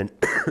freeman movement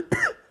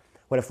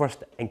when I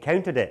first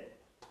encountered it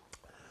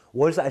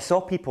was that I saw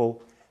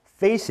people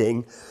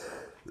facing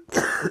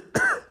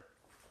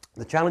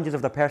the challenges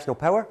of their personal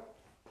power,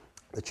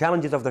 the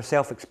challenges of their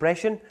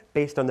self-expression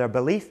based on their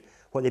belief,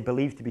 what they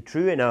believe to be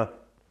true in a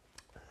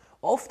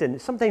often,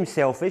 sometimes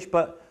selfish,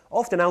 but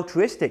often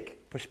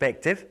altruistic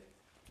perspective.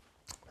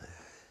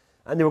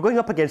 And they were going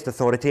up against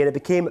authority, and it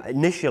became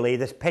initially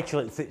this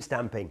petulant foot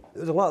stamping.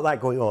 There was a lot of that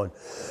going on,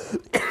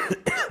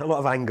 a lot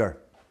of anger.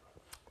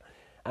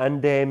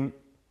 And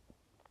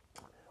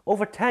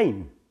over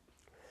time,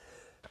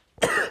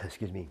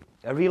 excuse me,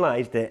 I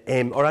realised that,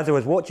 or as I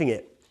was watching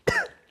it,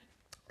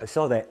 I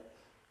saw that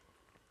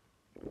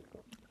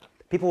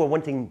people were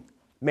wanting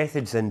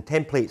methods and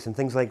templates and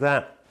things like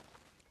that.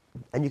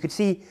 And you could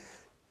see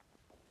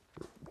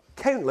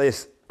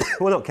countless,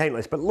 well not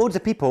countless, but loads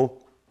of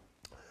people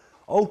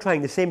all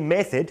trying the same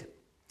method,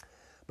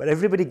 but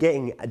everybody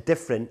getting a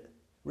different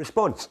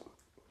response.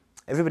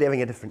 Everybody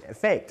having a different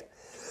effect.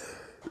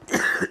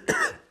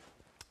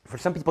 For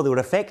some people they were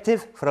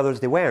effective, for others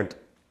they weren't.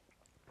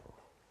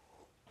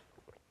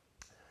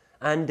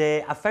 And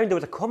I found there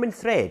was a common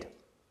thread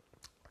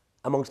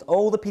amongst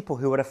all the people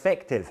who were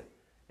effective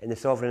in the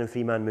sovereign and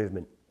free man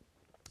movement.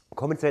 A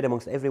common thread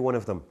amongst every one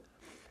of them.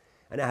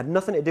 And it had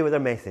nothing to do with their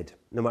method,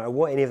 no matter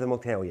what any of them will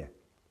tell you.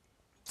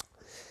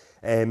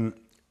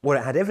 What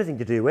it had everything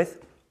to do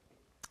with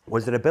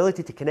was their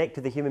ability to connect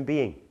to the human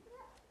being.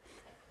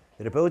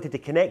 Their ability to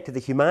connect to the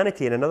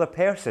humanity in another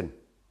person,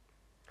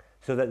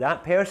 so that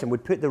that person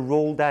would put the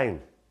role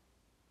down,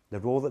 the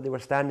role that they were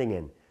standing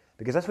in.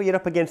 Because that's what you're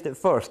up against at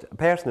first, a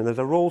person, and there's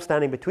a role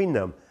standing between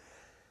them.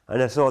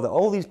 And I saw that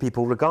all these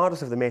people,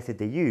 regardless of the method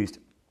they used,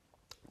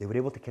 they were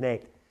able to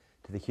connect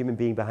to the human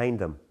being behind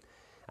them.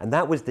 And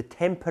that was the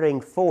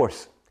tempering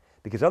force.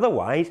 Because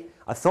otherwise,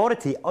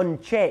 authority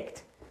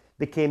unchecked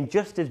became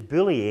just as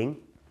bullying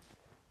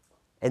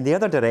in the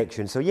other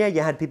direction. So yeah,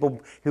 you had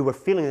people who were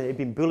feeling that they'd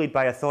been bullied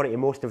by authority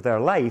most of their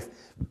life,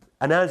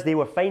 and as they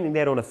were finding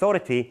their own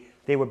authority,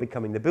 they were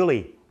becoming the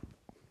bully.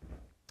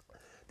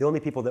 The only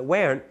people that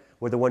weren't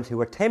were the ones who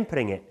were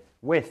tempering it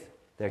with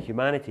their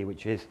humanity,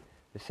 which is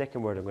the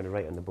second word I'm going to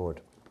write on the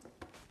board.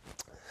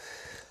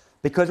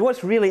 Because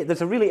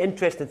there's a really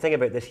interesting thing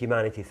about this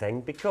humanity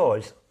thing,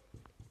 because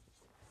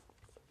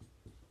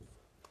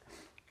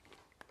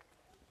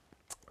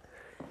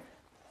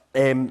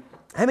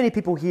how many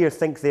people here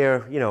think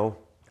they're,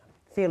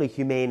 fairly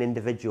humane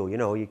individual?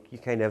 You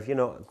kind of, you're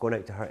not going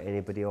out to hurt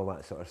anybody, all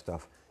that sort of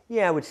stuff.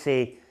 Yeah, I would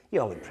say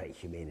you all look pretty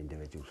humane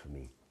individuals for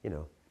me,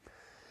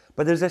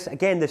 But there's this,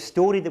 again, the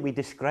story that we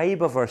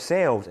describe of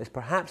ourselves is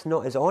perhaps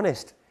not as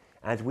honest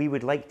as we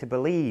would like to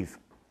believe.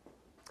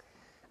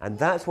 And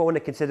that's what I want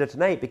to consider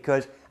tonight,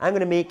 because I'm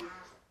going to make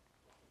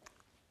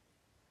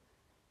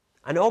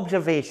an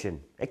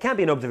observation. It can't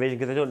be an observation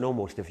because I don't know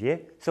most of you,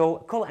 so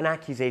call it an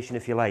accusation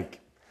if you like.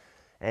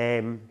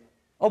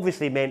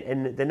 Obviously meant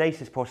in the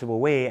nicest possible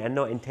way and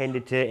not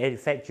intended to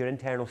affect your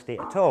internal state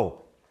at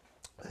all.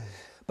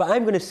 But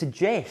I'm going to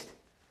suggest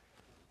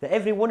that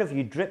every one of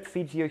you drip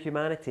feeds your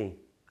humanity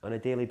on a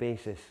daily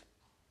basis.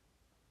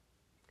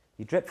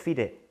 You drip feed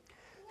it.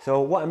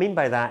 So what I mean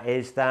by that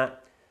is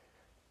that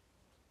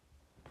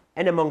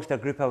in amongst a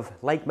group of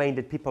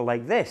like-minded people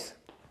like this,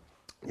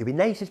 you'll be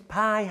nice as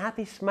pie,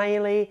 happy,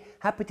 smiley,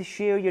 happy to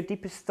share your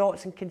deepest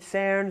thoughts and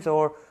concerns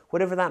or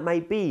whatever that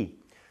might be.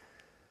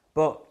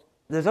 But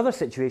there's other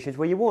situations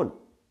where you won't.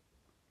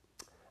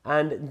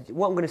 And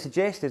what I'm going to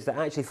suggest is that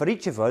actually for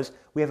each of us,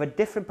 we have a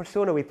different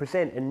persona we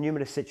present in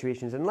numerous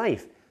situations in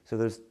life. So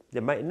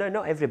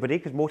not everybody,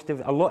 because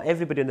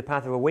everybody in the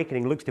path of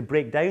awakening looks to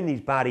break down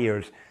these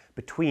barriers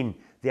between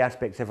the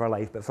aspects of our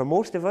life. But for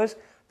most of us,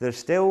 there's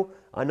still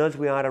an us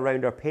we are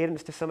around our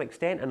parents to some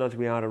extent, an us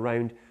we are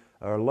around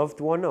our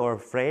loved one or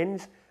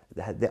friends,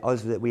 the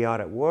us that we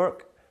are at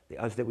work, the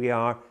us that we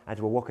are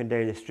as we're walking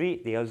down the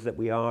street, the us that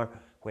we are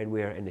when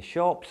we're in the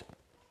shops,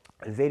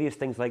 and various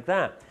things like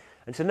that.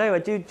 And so now I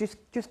do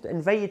just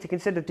invite you to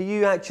consider, do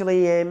you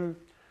actually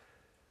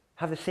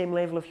have the same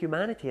level of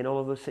humanity in all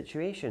of those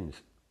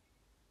situations?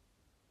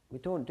 We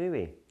don't, do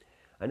we?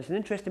 And it's an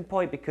interesting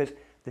point, because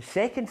the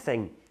second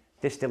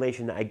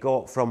distillation that I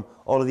got from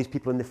all of these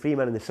people in the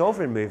Freeman and the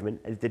Sovereign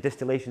movement, is the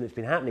distillation that's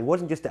been happening. It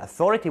wasn't just that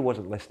authority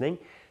wasn't listening.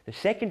 The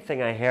second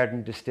thing I heard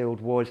and distilled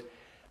was,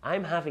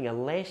 I'm having a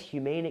less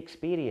humane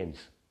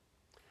experience.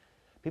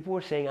 People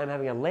were saying, I'm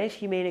having a less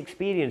humane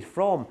experience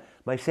from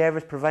my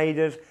service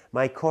providers,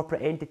 my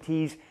corporate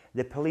entities,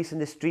 the police in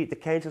the street, the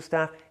council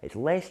staff. It's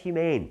less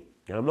humane,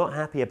 and I'm not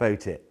happy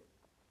about it.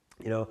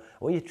 I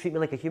want you to treat me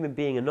like a human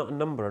being and not a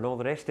number and all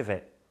the rest of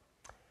it.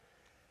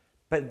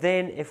 But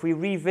then if we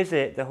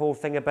revisit the whole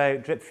thing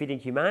about drip feeding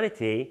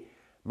humanity,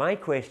 my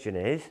question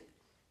is,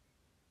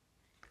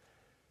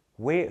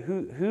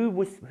 who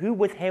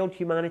withheld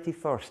humanity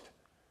first?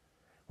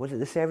 Was it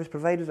the service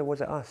providers or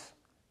was it us?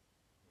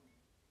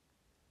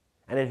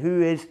 And then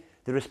who is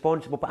the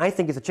responsible? But I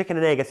think it's a chicken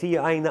and egg. I see you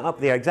eyeing that up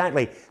there,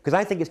 exactly, because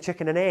I think it's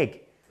chicken and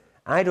egg.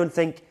 I don't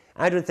think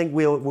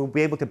we'll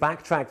be able to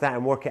backtrack that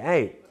and work it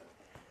out.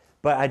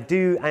 But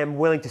I am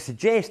willing to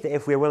suggest that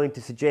if we're willing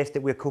to suggest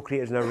that we're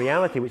co-creators in our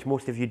reality, which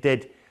most of you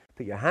did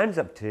put your hands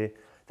up to,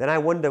 then I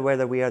wonder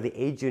whether we are the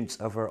agents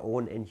of our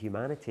own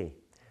inhumanity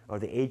or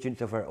the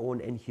agents of our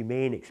own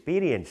inhumane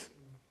experience.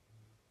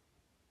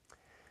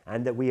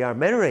 And that we are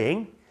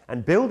mirroring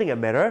and building a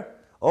mirror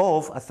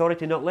of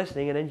authority not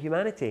listening and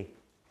inhumanity.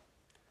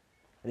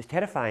 And it's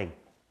terrifying,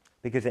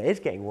 because it is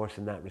getting worse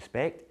in that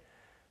respect.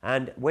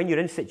 And when you're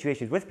in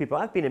situations with people,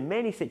 I've been in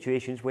many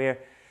situations where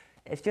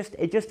it just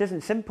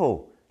isn't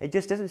simple. It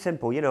just isn't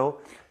simple, You've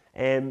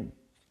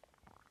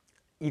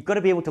got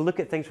to be able to look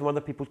at things from other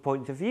people's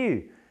points of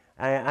view.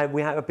 I've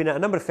been at a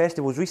number of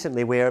festivals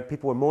recently where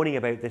people were moaning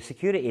about the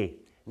security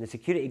and the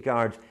security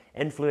guards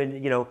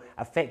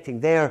affecting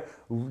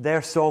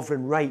their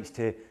sovereign rights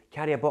to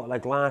carry a bottle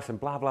of glass and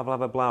blah, blah, blah,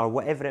 blah, blah, or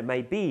whatever it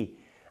might be,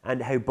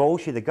 and how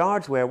bolshy the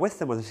guards were with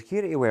them or the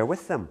security were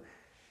with them.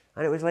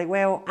 And it was like,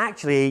 well,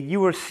 actually, you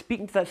were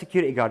speaking to that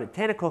security guard at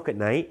 10 o'clock at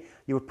night.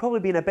 You were probably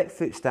being a bit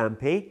foot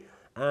stampy.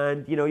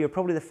 And, you know, you're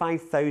probably the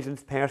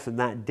 5,000th person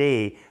that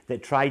day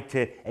that tried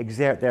to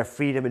exert their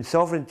freedom and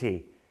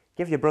sovereignty.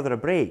 Give your brother a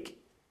break,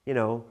 you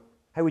know.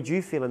 How would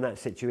you feel in that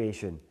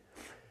situation?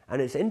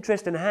 And it's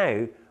interesting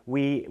how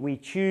we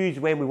choose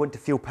when we want to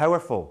feel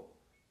powerful.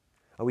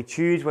 Or we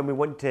choose when we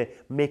want to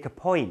make a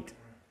point.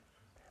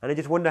 And I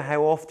just wonder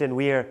how often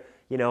we're,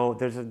 you know,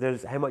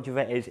 there's how much of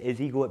it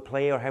is ego at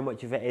play, or how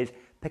much of it is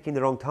picking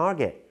the wrong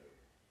target.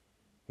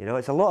 You know,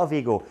 it's a lot of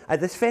ego. At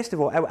this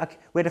festival,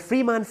 we had a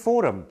Freeman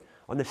forum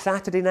on the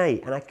Saturday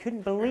night, and I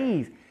couldn't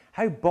believe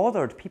how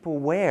bothered people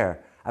were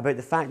about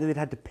the fact that they'd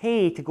had to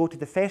pay to go to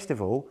the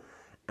festival,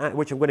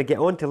 which I'm going to get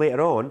on to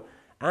later on,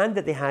 and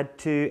that they had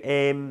to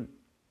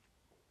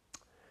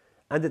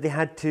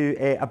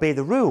obey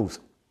the rules.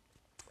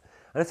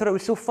 And I thought it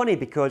was so funny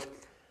because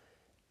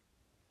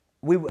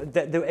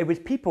it was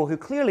people who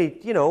clearly,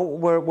 you know,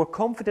 were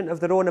confident of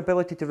their own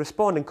ability to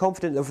respond and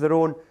confident of their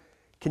own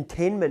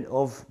containment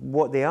of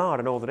what they are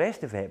and all the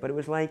rest of it. But it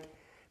was like,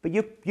 but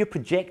you're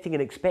projecting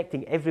and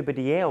expecting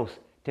everybody else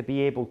to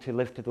be able to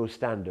live to those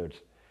standards.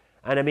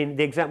 And I mean,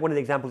 one of the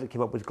examples that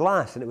came up was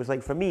glass. And it was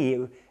like, for me,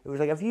 it was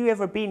like, have you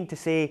ever been to,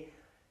 say,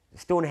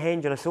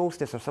 Stonehenge on a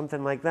solstice or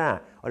something like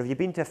that? Or have you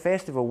been to a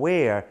festival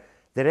where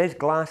there is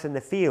glass in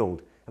the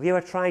field? Have you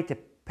ever tried to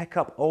pick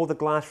up all the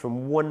glass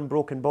from one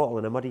broken bottle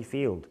in a muddy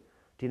field?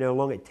 Do you know how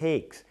long it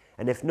takes?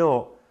 And if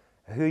not,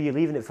 who are you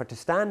leaving it for to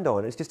stand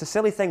on? It's just a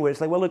silly thing where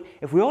it's like, well, look,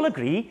 if we all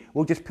agree,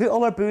 we'll just put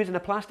all our booze in a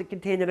plastic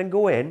container and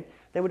go in,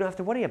 then we don't have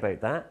to worry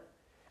about that.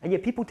 And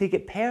yet people take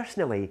it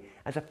personally,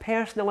 as a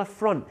personal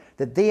affront,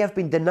 that they have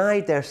been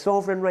denied their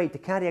sovereign right to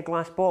carry a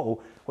glass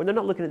bottle when they're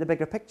not looking at the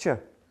bigger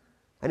picture.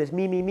 And it's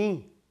me, me,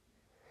 me.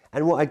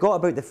 And what I got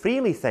about the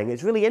Freely thing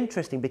is really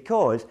interesting,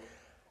 because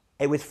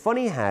it was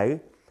funny how,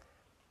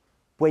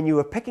 when you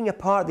were picking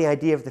apart the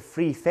idea of the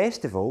free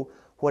festival,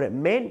 what it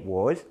meant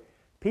was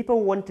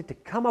people wanted to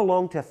come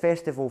along to a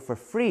festival for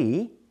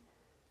free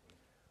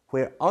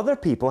where other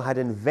people had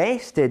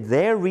invested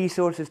their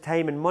resources,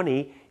 time and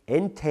money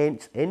in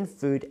tents, in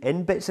food,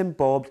 in bits and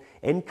bobs,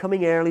 in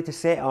coming early to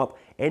set up,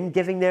 in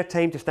giving their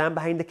time to stand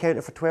behind the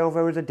counter for 12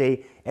 hours a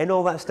day, in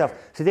all that stuff.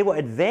 So they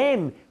wanted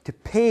them to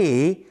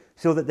pay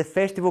so that the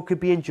festival could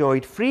be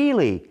enjoyed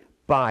freely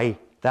by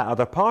that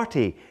other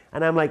party.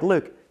 And I'm like,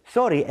 look,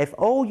 sorry, if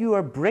all you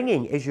are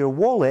bringing is your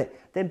wallet,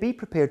 then be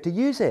prepared to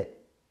use it.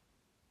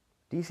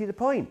 Do you see the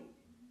point?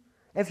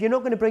 If you're not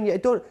going to bring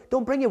it,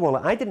 don't bring your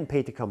wallet. I didn't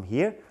pay to come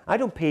here. I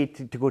don't pay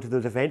to go to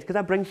those events because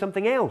I bring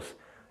something else.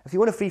 If you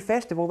want a free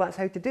festival, that's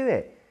how to do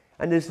it.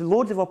 And there's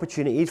loads of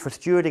opportunities for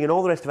stewarding and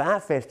all the rest of it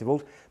at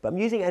festivals, but I'm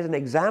using it as an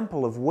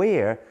example of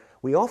where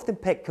we often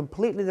pick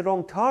completely the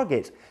wrong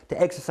targets to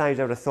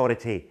exercise our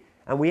authority.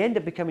 And we end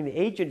up becoming the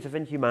agents of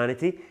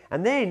inhumanity,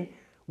 and then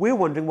we're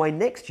wondering why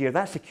next year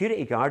that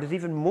security guard is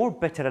even more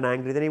bitter and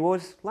angry than he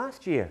was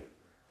last year.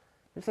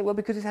 It's like, well,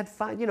 because he's had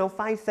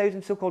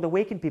 5,000 so-called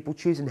awakened people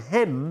choosing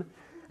him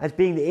as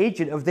being the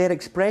agent of their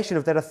expression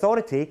of their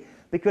authority,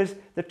 because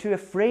they're too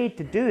afraid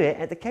to do it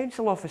at the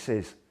council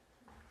offices,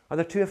 or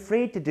they're too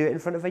afraid to do it in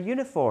front of a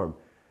uniform.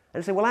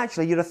 And say, well,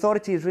 actually, your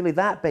authority is really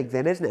that big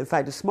then, isn't it? In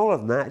fact, it's smaller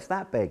than that. It's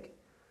that big.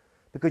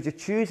 Because you're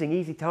choosing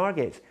easy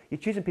targets. You're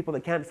choosing people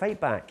that can't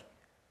fight back.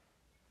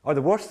 Or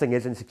the worst thing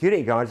is in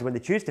security guards, when they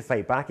choose to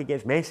fight back, it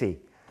gets messy.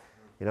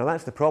 You know,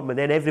 that's the problem. And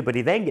then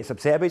everybody then gets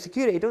upset about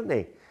security, don't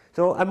they?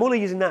 So I'm only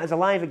using that as a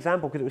live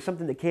example because it was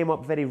something that came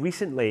up very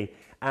recently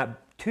at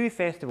 2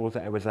 festivals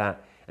that I was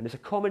at. And it's a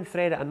common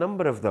thread at a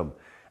number of them.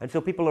 And so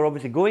people are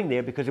obviously going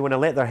there because they want to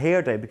let their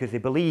hair down, because they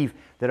believe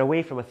they're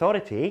away from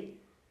authority.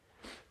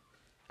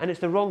 And it's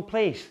the wrong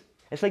place.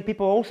 It's like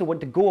people also want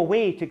to go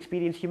away to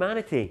experience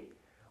humanity.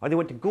 Or they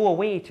want to go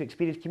away to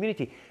experience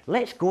community.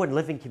 Let's go and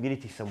live in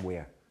community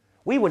somewhere.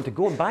 We want to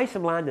go and buy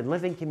some land and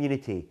live in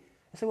community.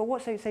 I say, well,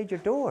 what's outside your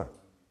door?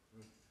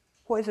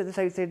 What is it that's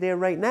outside there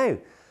right now?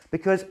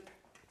 Because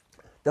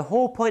the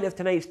whole point of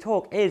tonight's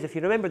talk is, if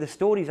you remember the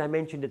stories I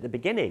mentioned at the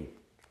beginning,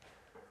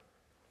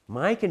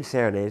 my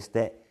concern is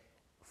that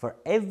for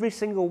every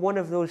single one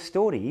of those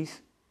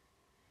stories,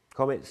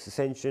 comets,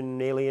 ascension,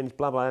 aliens,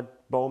 blah, blah,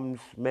 bombs,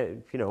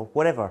 you know,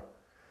 whatever,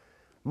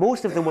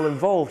 most of them will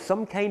involve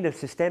some kind of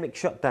systemic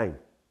shutdown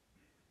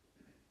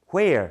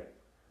where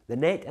the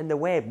net and the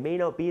web may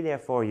not be there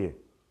for you.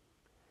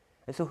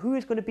 And so who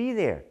is going to be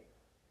there?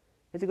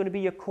 Is it going to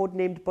be your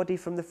codenamed buddy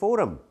from the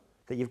forum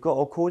that you've got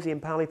all cozy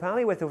and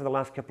pally-pally with over the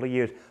last couple of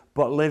years,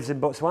 but lives in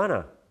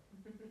Botswana?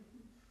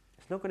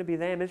 It's not going to be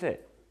them, is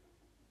it?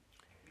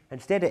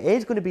 Instead, it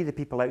is going to be the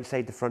people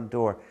outside the front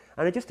door.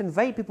 And I just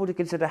invite people to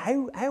consider,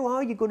 how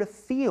are you going to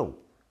feel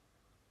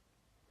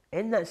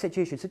in that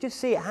situation? So just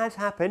say it has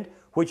happened,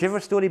 whichever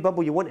story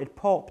bubble you wanted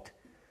popped.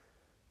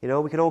 You know,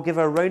 we can all give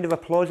a round of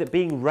applause at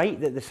being right,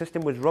 that the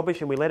system was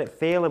rubbish and we let it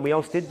fail and we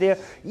all stood there.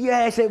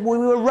 Yes, we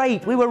were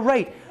right, we were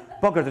right.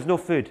 Bugger, there's no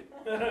food.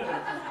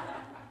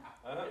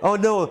 Oh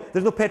no,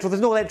 there's no petrol,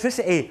 there's no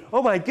electricity.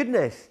 Oh my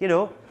goodness, you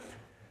know.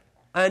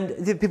 And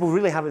the people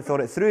really haven't thought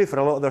it through for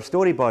a lot of their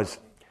story buzz.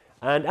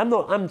 And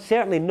I'm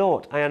certainly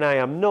not, and I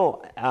am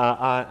not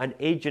an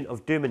agent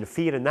of doom and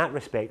fear in that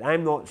respect.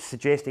 I'm not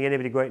suggesting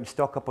anybody go out and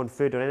stock up on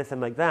food or anything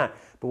like that.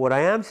 But what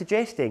I am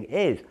suggesting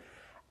is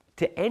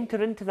to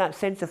enter into that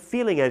sense of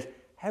feeling as,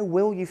 how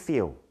will you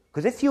feel?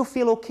 Because if you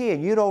feel okay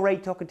and you're all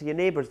right talking to your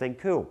neighbours, then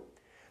cool.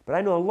 But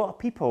I know a lot of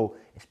people,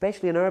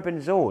 especially in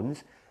urban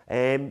zones,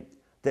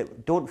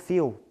 that don't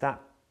feel that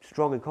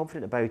strong and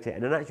confident about it.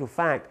 And in actual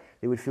fact,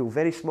 they would feel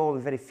very small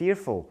and very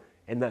fearful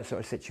in that sort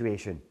of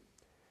situation.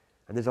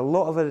 And there's a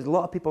lot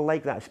of people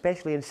like that,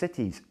 especially in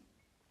cities.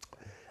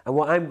 And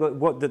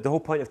what the whole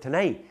point of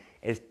tonight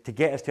is to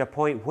get us to a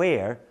point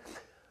where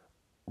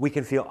we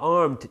can feel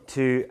armed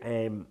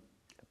to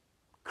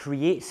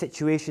create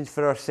situations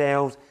for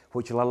ourselves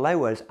which will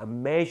allow us a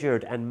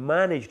measured and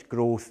managed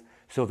growth,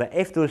 so that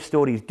if those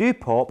stories do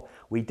pop,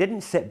 we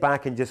didn't sit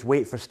back and just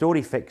wait for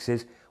story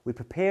fixes. We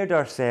prepared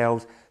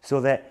ourselves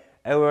so that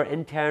our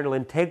internal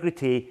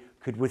integrity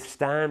could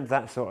withstand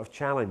that sort of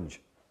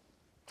challenge.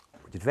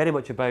 Which is very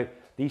much about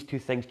these two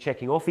things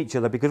checking off each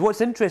other, because what's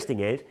interesting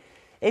is,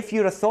 if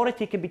your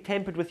authority can be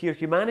tempered with your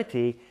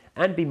humanity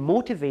and be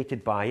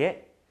motivated by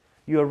it,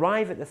 you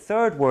arrive at the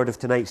third word of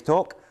tonight's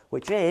talk,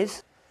 which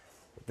is,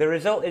 the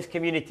result is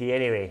community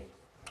anyway.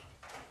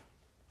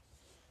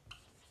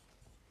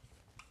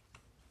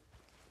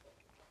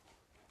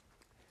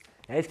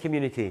 It is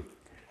community.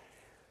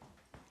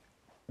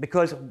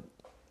 Because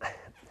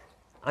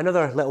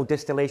another little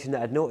distillation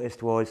that I'd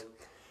noticed was,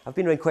 I've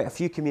been around quite a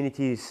few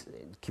communities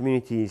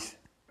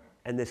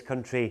in this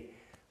country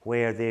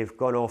where they've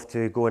gone off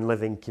to go and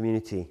live in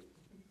community.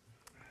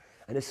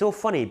 And it's so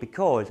funny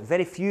because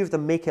very few of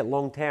them make it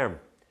long term.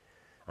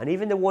 And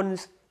even the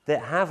ones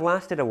that have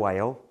lasted a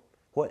while,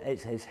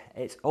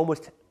 it's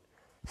almost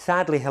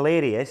sadly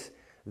hilarious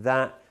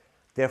that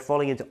they're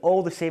falling into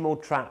all the same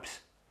old traps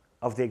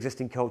of the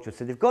existing culture.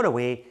 So they've gone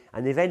away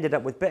and they've ended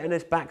up with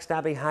bitterness,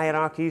 backstabbing,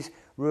 hierarchies,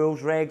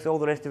 rules, regs, all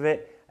the rest of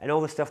it, and all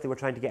the stuff they were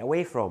trying to get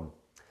away from.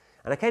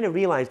 And I kind of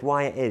realised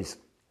why it is.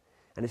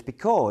 And it's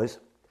because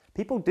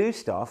people do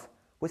stuff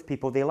with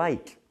people they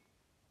like.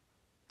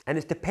 And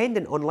it's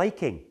dependent on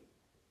liking.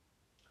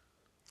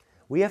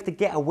 We have to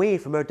get away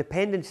from our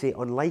dependency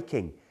on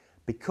liking,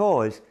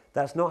 because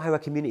that's not how a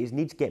community's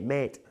needs get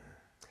met.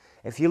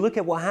 If you look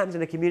at what happens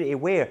in a community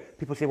where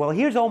people say, well,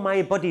 here's all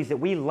my buddies that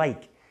we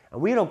like,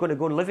 and we're all going to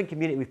go and live in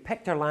community, we've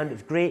picked our land,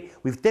 it's great,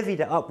 we've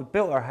divvied it up, we've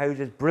built our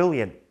houses,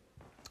 brilliant.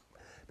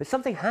 But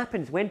something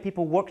happens when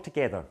people work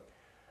together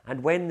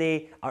and when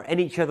they are in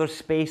each other's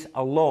space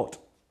a lot.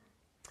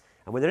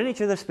 And when they're in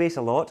each other's space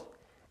a lot,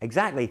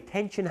 exactly,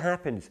 tension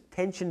happens,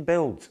 tension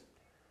builds.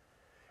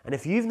 And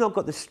if you've not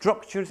got the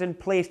structures in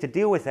place to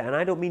deal with it, and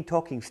I don't mean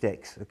talking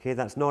sticks, okay,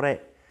 that's not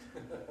it.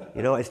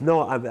 You know, it's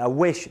not, I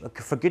wish,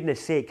 for goodness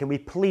sake, can we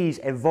please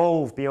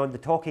evolve beyond the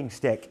talking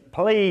stick?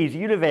 Please,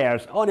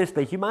 universe,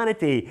 honestly,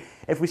 humanity,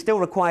 if we still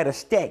require a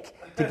stick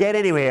to get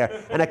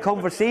anywhere and a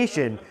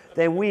conversation,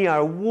 then we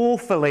are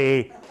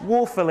woefully,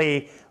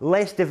 woefully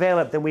less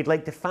developed than we'd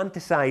like to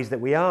fantasize that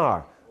we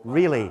are,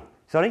 really.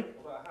 Sorry?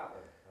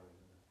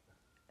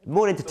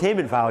 More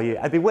entertainment value.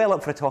 I'd be well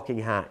up for a talking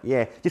hat,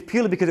 yeah. Just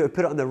purely because it would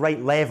put it on the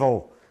right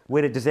level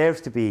where it deserves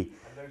to be.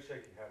 And no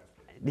shaking hands,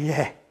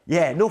 please.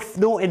 Yeah,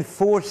 no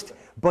enforced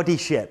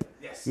buddyship.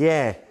 Yes.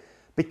 Yeah,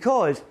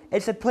 because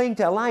it's playing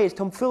to a lie, it's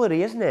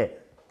tomfoolery, isn't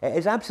it? It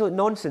is absolute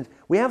nonsense.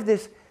 We have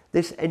there's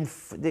this,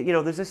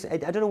 I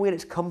don't know where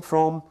it's come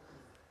from,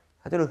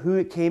 I don't know who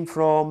it came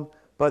from,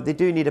 but they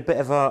do need a bit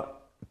of a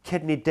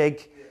kidney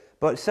dig.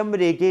 But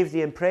somebody gave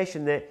the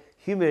impression that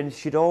humans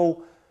should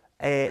all,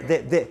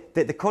 that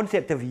the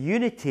concept of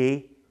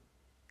unity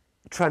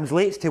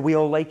translates to we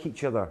all like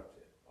each other.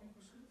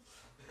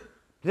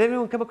 Does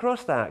anyone come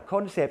across that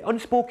concept?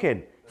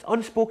 Unspoken. It's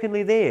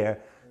unspokenly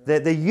there.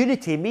 The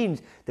unity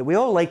means that we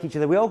all like each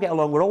other, we all get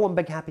along, we're all one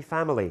big happy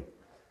family.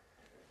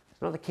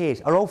 It's not the case.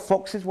 Are all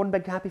foxes one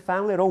big happy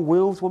family? Are all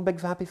wolves one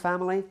big happy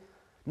family?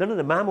 None of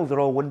the mammals are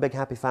all one big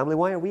happy family.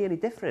 Why are we any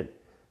different?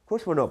 Of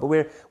course we're not, but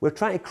we're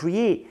trying to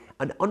create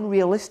an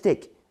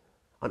unrealistic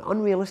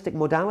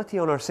modality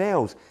on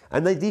ourselves.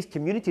 And these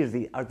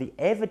communities are the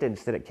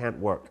evidence that it can't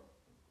work.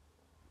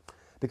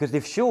 Because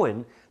they've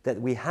shown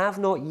that we have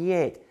not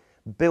yet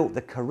built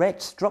the correct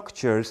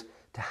structures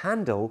to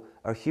handle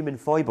our human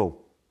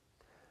foible.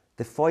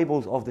 The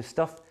foibles of the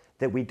stuff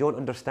that we don't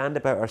understand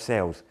about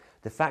ourselves.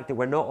 The fact that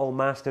we're not all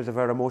masters of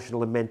our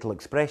emotional and mental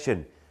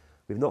expression.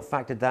 We've not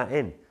factored that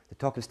in. The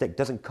talking stick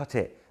doesn't cut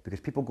it, because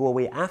people go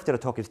away after a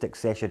talking stick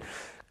session.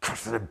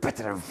 Cursing and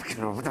bitter and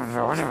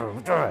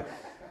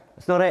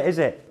that's not it, is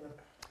it?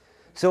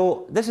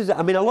 So this is,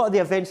 I mean, a lot of the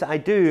events that I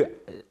do,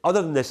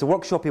 other than this, the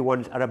workshopy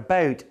ones, are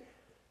about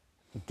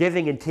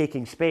giving and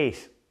taking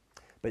space.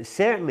 But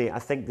certainly, I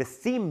think the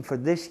theme for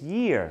this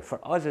year, for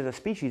us as a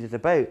species, is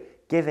about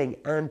giving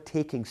and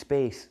taking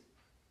space.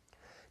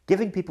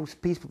 Giving people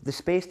the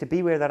space to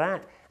be where they're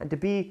at and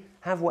to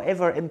have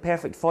whatever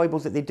imperfect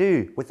foibles that they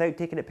do without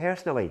taking it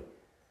personally.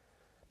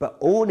 But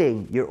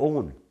owning your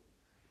own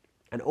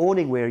and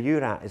owning where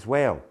you're at as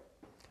well.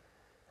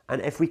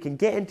 And if we can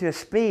get into a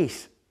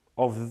space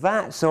of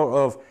that sort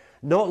of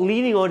not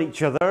leaning on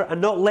each other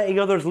and not letting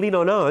others lean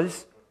on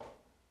us,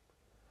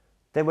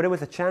 then we're in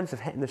with a chance of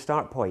hitting the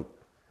start point.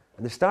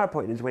 And the start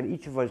point is when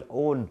each of us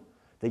own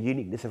the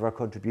uniqueness of our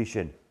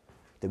contribution,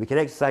 that we can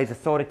exercise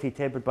authority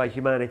tempered by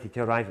humanity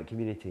to arrive at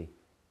community.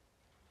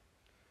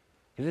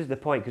 Because this is the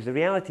point, because the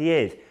reality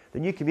is, the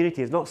new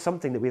community is not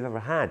something that we've ever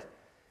had.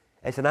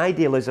 It's an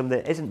idealism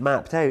that isn't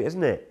mapped out,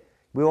 isn't it?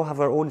 We all have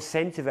our own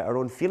sense of it, our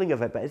own feeling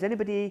of it, but has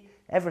anybody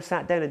ever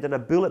sat down and done a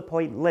bullet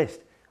point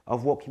list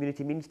of what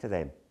community means to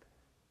them?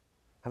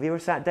 Have you ever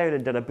sat down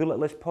and done a bullet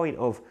list point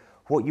of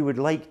what you would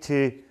like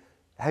to,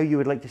 how you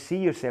would like to see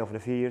yourself in a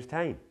few years'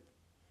 time?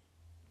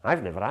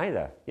 I've never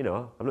either, you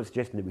know. I'm not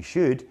suggesting that we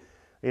should,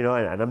 you know,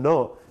 and I'm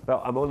not,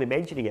 but I'm only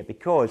mentioning it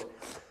because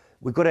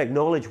we've got to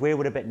acknowledge where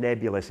we're a bit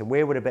nebulous and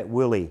where we're a bit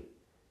woolly.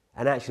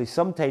 And actually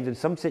sometimes in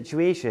some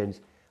situations,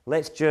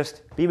 let's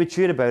just be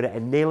mature about it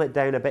and nail it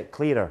down a bit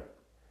clearer.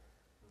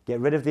 Get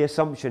rid of the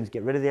assumptions,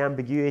 get rid of the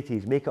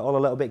ambiguities, make it all a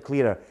little bit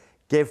clearer.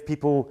 Give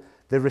people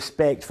the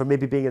respect for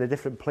maybe being in a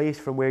different place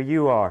from where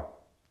you are.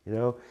 You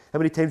know, how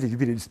many times have you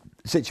been in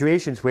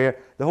situations where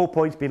the whole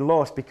point's been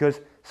lost because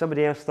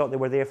somebody else thought they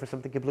were there for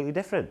something completely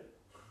different?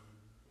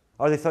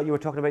 Or they thought you were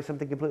talking about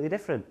something completely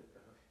different?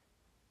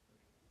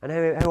 And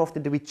how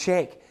often do we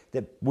check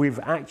that we've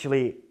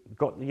actually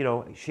got, you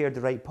know, shared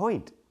the right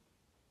point?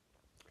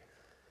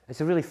 It's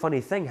a really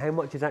funny thing how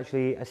much is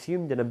actually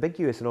assumed and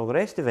ambiguous and all the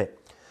rest of it.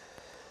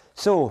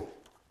 So,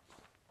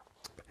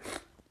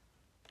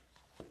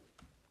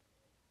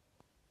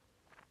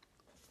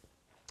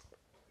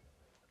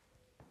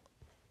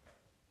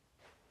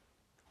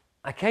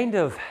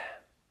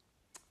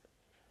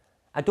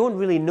 I don't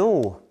really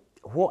know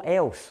what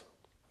else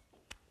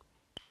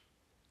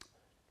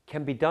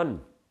can be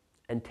done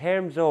in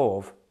terms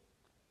of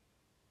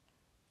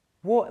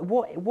what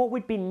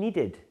would be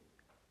needed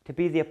to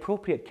be the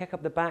appropriate kick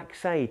up the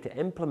backside to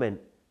implement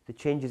the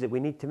changes that we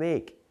need to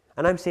make.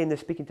 And I'm saying this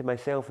speaking to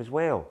myself as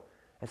well.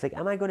 It's like,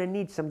 am I going to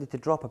need somebody to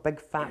drop a big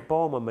fat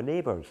bomb on my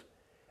neighbours?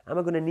 Am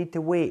I going to need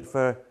to wait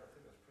for...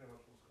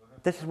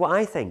 This is what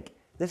I think.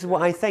 This is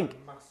what I think.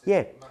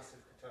 Yeah.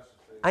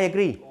 I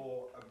agree.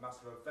 Or a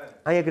massive event.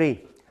 I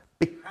agree.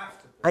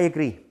 I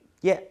agree.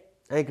 Yeah,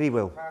 I agree,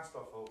 Will. Past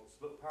our faults,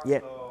 look past Yeah.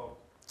 our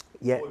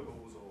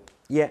foibles or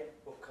Yeah.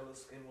 what colour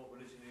skin, what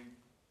religion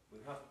we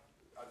have.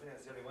 I think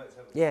that's the only way it's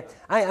ever. Yeah,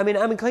 I mean,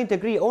 I'm inclined to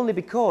agree only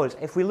because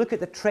if we look at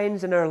the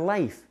trends in our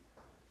life,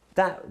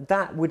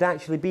 that would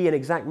actually be an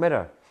exact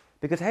mirror.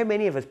 Because how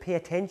many of us pay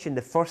attention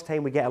the first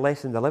time we get a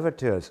lesson delivered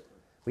to us?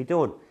 We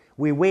don't.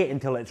 We wait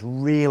until it's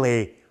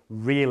really,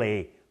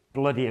 really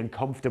bloody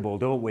uncomfortable,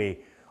 don't we?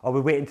 Or we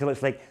wait until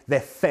it's like the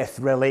fifth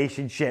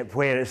relationship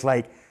where it's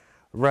like,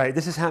 right,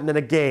 this is happening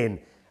again.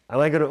 Am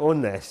I going to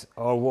own this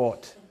or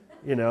what?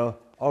 You know,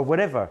 or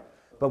whatever.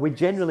 But we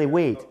generally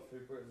wait.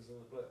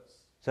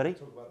 Sorry?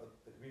 Talk about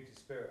the community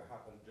spirit that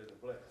happened during the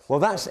Blitz. Well,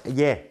 that's,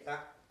 yeah.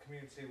 That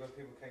community where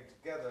people came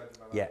together,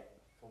 no matter Yeah.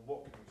 from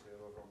what community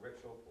they were from, rich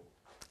or poor.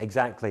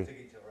 Exactly.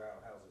 Dig each other out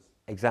of houses.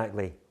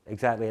 Exactly.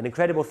 Exactly. An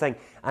incredible thing.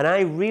 And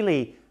I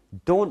really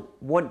don't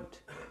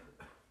want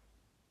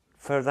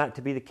for that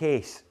to be the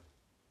case.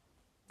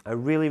 I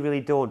really,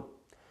 really don't.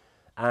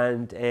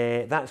 And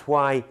that's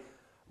why,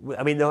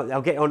 I mean,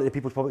 I'll get on to the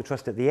People's Public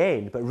Trust at the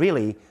end, but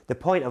really, the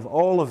point of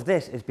all of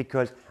this is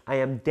because I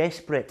am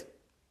desperate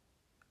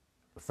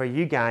for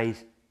you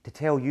guys to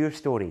tell your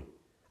story.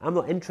 I'm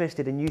not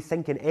interested in you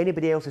thinking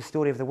anybody else's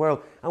story of the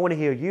world. I want to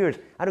hear yours.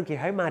 I don't care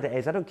how mad it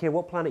is. I don't care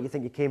what planet you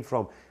think you came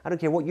from. I don't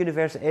care what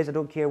universe it is. I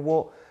don't care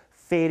what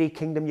fairy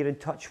kingdom you're in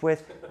touch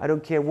with. I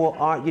don't care what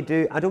art you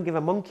do. I don't give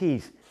a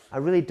monkeys. I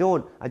really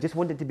don't. I just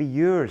want it to be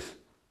yours.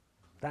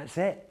 That's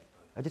it.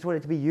 I just want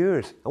it to be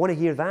yours. I want to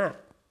hear that.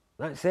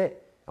 That's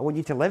it. I want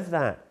you to live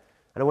that.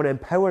 And I want to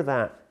empower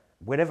that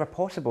wherever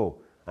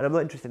possible. And I'm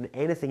not interested in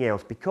anything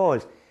else,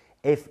 because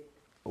if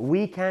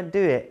we can't do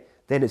it,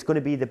 then it's going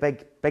to be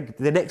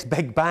the next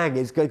big bang,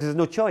 because there's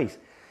no choice.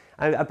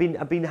 I've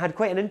had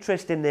quite an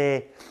interest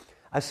in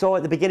I saw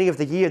at the beginning of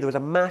the year there was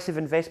a massive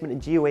investment in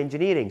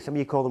geoengineering. Some of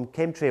you call them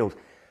chemtrails.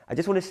 I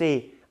just want to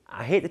say,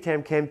 I hate the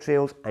term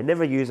chemtrails. I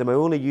never use them. I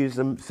only use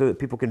them so that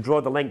people can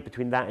draw the link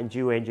between that and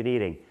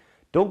geoengineering.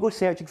 Don't go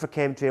searching for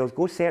chemtrails.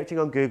 Go searching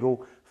on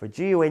Google for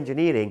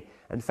geoengineering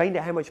and find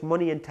out how much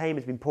money and time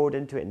has been poured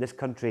into it in this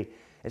country.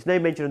 It's now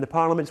mentioned on the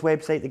Parliament's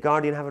website. The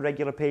Guardian have a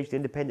regular page. The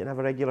Independent have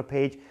a regular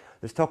page.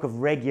 There's talk of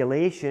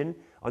regulation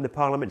on the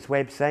Parliament's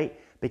website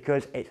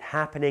because it's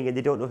happening and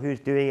they don't know who's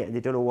doing it and they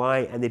don't know why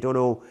and they don't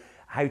know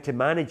how to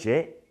manage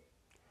it.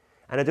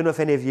 And I don't know if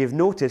any of you have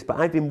noticed, but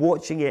I've been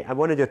watching it. I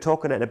want to do a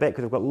talk on it in a bit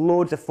because I've got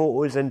loads of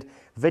photos and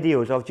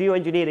videos of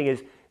geoengineering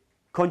is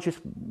conscious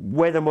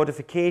weather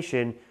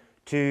modification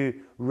to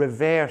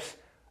reverse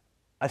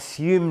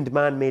assumed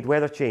man-made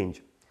weather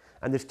change.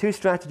 And there's two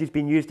strategies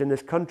being used in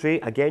this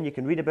country. Again, you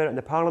can read about it on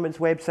the Parliament's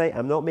website.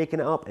 I'm not making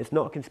it up. It's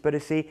not a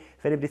conspiracy.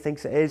 If anybody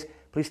thinks it is,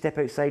 please step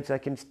outside so I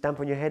can stamp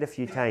on your head a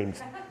few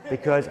times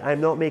because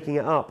I'm not making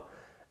it up.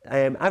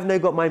 I've now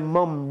got my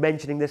mum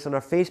mentioning this on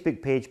her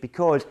Facebook page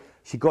because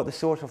she got the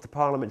source off the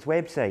Parliament's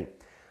website.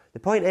 The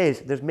point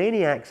is, there's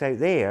maniacs out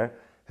there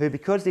who,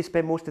 because they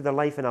spend most of their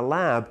life in a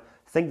lab,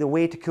 think the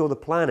way to cool the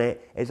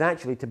planet is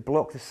actually to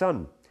block the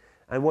sun.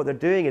 And what they're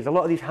doing is a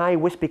lot of these high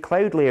wispy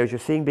cloud layers you're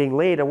seeing being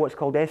laid are what's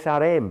called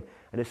SRM,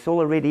 and it's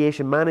solar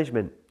radiation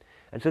management.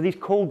 And so these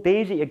cold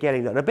days that you're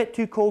getting that are a bit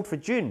too cold for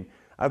June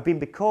have been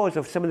because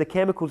of some of the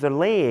chemicals they're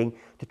laying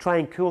to try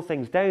and cool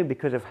things down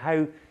because of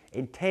how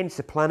intense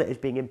the planet is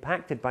being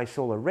impacted by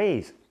solar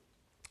rays.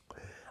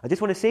 I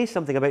just want to say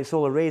something about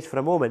solar rays for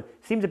a moment.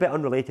 Seems a bit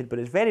unrelated, but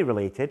it's very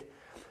related.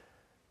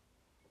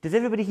 Does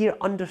everybody here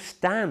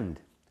understand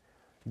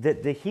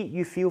that the heat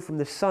you feel from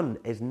the sun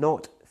is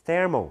not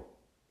thermal?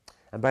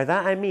 And by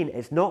that I mean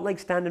it's not like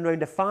standing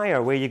around a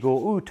fire where you go,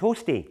 ooh,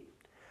 toasty.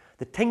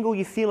 The tingle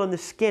you feel on the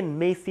skin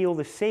may feel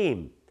the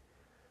same,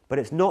 but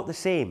it's not the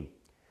same.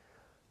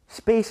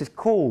 Space is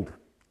cold.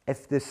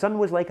 If the sun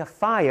was like a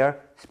fire,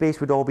 space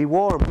would all be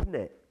warm, wouldn't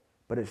it?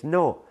 But it's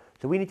not.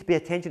 So we need to pay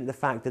attention to the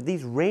fact that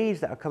these rays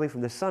that are coming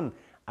from the sun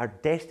are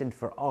destined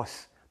for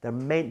us. They're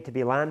meant to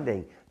be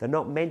landing. They're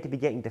not meant to be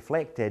getting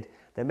deflected.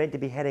 They're meant to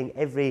be hitting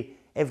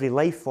every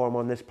life form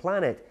on this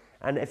planet.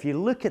 And if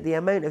you look at the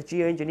amount of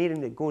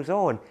geoengineering that goes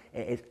on,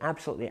 it is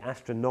absolutely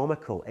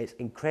astronomical. It's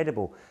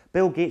incredible.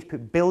 Bill Gates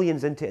put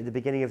billions into it at the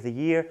beginning of the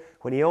year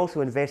when he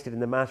also invested in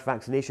the mass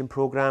vaccination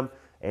program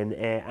in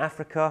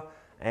Africa.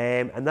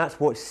 And that's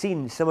what's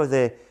seen some of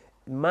the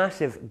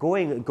massive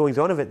goings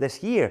on of it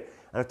this year.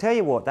 And I'll tell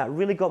you what, that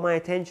really got my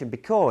attention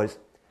because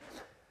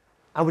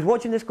I was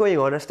watching this going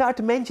on. I started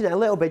to mention it a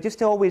little bit just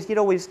to always,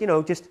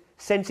 just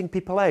sensing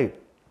people out.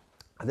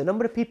 And the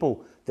number of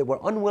people that were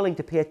unwilling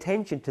to pay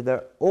attention to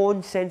their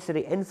own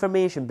sensory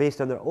information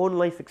based on their own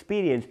life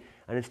experience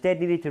and instead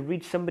needed to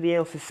read somebody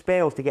else's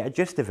spells to get a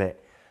gist of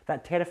it,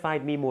 that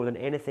terrified me more than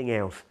anything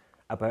else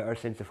about our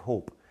sense of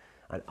hope.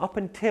 And up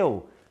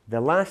until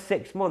the last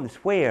 6 months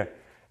where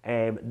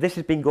this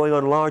has been going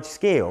on large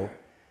scale,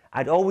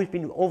 I'd always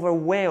been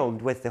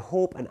overwhelmed with the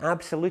hope and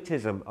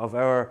absolutism of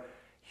our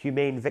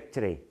humane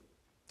victory.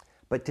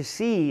 But to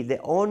see the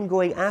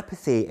ongoing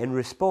apathy in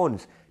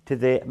response to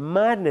the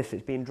madness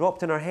that's being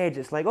dropped on our heads,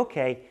 it's like,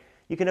 okay,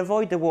 you can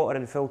avoid the water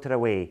and filter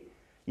away.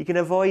 You can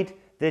avoid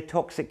the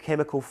toxic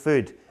chemical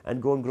food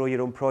and go and grow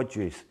your own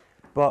produce.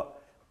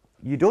 But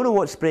you don't know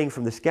what's spraying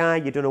from the sky,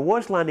 you don't know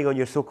what's landing on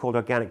your so-called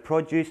organic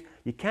produce,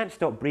 you can't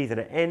stop breathing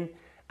it in,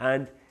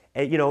 and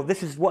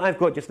this is what I've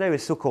got just now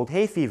is so-called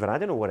hay fever. I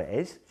don't know what it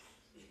is.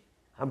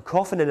 I'm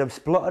coughing and I'm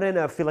spluttering,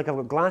 I feel like I've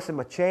got glass in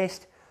my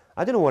chest.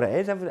 I don't know what it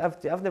is.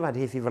 I've never had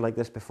hay fever like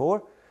this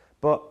before,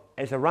 but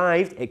it's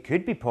arrived. It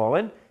could be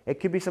pollen, it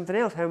could be something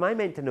else. How am I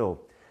meant to know?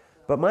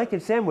 But my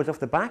concern was off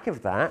the back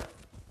of that,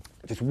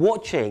 just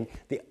watching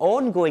the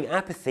ongoing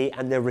apathy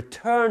and the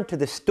return to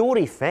the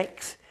story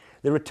fix,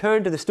 the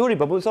return to the story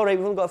bubble. It's all right,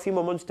 we've only got a few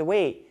more months to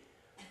wait.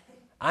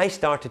 I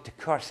started to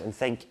curse and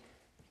think,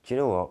 do you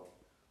know what?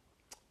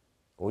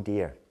 Oh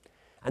dear.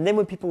 And then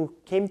when people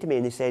came to me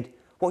and they said,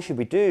 what should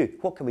we do?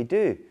 What can we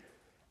do?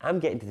 I'm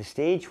getting to the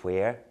stage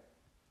where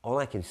all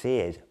I can say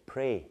is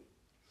pray.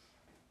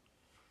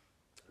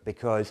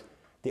 Because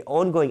the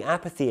ongoing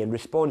apathy in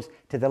response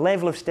to the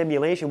level of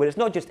stimulation where it's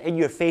not just in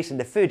your face in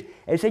the food,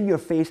 it's in your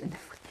face in the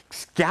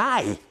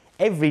sky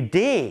every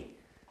day.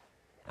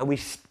 And we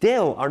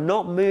still are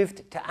not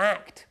moved to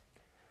act.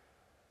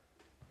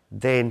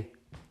 Then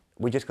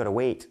we just got to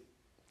wait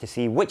to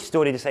see which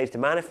story decides to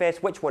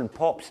manifest, which one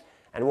pops,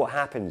 and what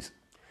happens.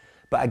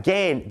 But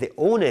again, the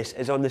onus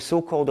is on the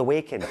so-called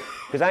awakened,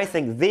 because I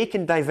think they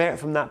can divert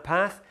from that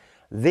path.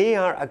 They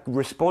are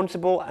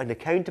responsible and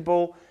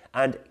accountable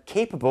and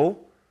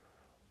capable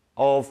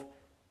of,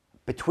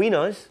 between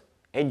us,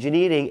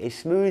 engineering a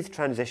smooth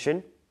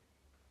transition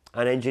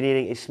and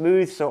engineering a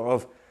smooth sort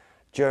of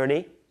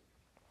journey,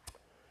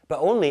 but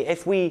only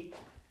if we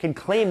can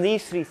claim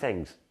these three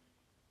things.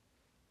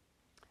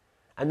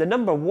 And the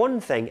number one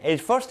thing is,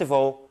 first of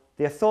all,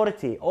 the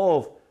authority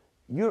of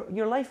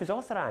your life is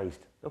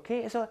authorized.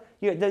 Okay, so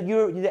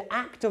the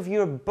act of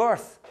your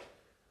birth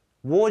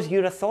was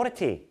your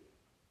authority.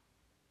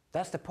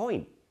 That's the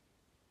point.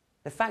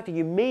 The fact that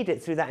you made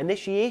it through that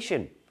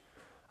initiation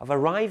of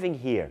arriving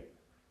here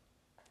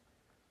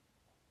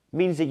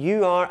means that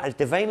you are as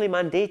divinely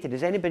mandated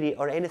as anybody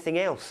or anything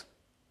else.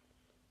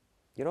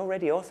 You're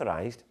already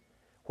authorized.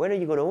 When are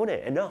you going to own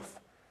it? Enough.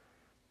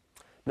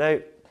 Now,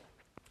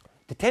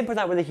 to temper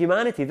that with the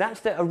humanity,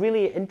 that's a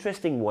really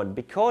interesting one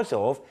because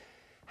of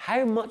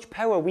how much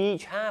power we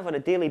each have on a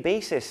daily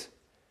basis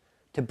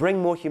to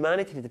bring more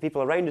humanity to the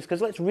people around us.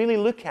 Because let's really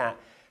look at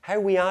how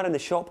we are in the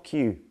shop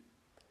queue,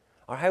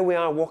 or how we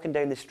are walking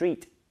down the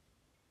street,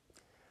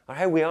 or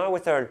how we are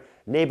with our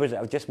neighbours that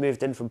have just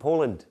moved in from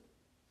Poland.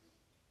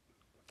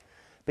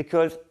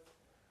 Because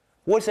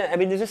there's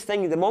this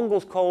thing, the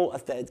Mongols call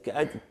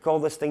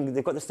this thing,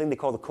 they've got this thing they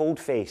call the cold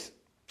face.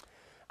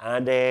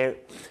 And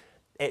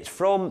it's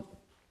from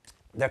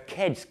their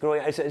kids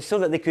growing up, so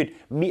that they could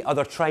meet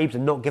other tribes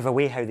and not give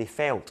away how they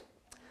felt.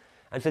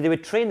 And so they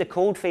would train the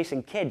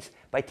cold-facing kids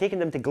by taking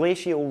them to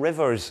glacial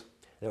rivers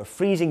that were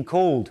freezing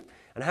cold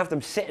and have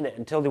them sit in it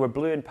until they were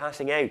blue and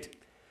passing out.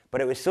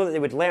 But it was so that they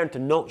would learn to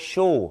not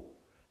show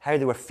how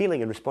they were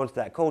feeling in response to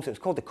that cold. So it's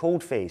called the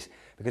cold phase,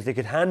 because they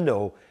could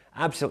handle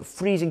absolute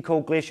freezing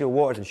cold glacial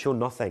waters and show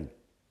nothing.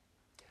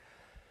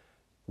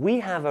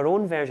 We have our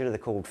own version of the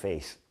cold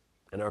phase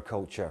in our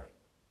culture,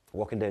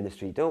 walking down the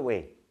street, don't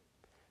we?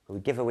 We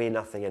give away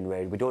nothing and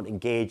we don't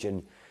engage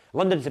in...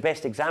 London's the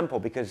best example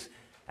because,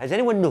 has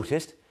anyone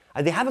noticed,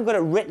 and they haven't got it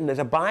written as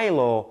a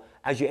bylaw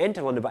as you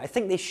enter London, but I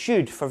think they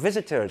should for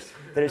visitors,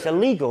 that it's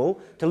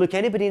illegal to look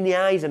anybody in the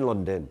eyes in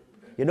London.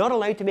 You're not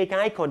allowed to make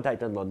eye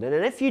contact in London,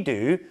 and if you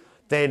do,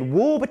 then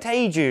woe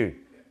betide you.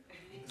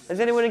 Has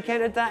anyone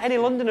encountered that? Any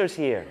Londoners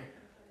here?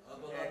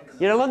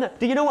 You're a Londoner.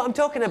 Do you know what I'm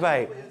talking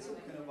about?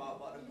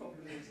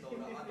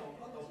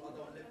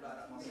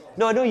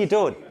 No, I know you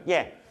don't.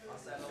 Yeah.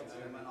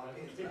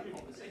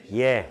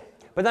 Yeah.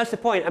 But that's the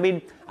point. I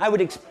mean, I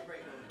would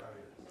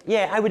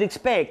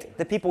expect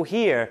the people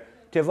here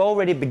to have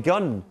already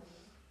begun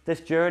this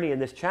journey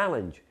and this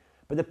challenge.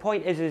 But the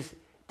point is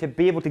to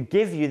be able to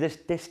give you this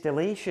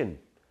distillation,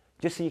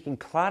 just so you can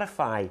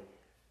clarify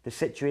the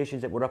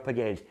situations that we're up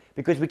against.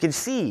 Because we can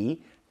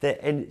see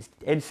that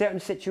in certain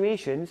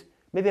situations,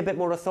 maybe a bit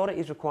more authority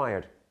is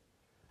required.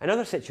 In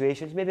other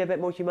situations, maybe a bit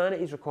more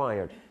humanity is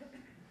required.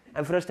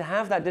 And for us to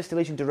have that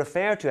distillation to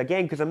refer to,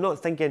 again, because I'm not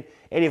thinking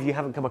any of you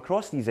haven't come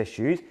across these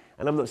issues,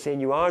 and I'm not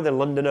saying you are the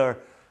Londoner,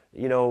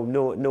 you know,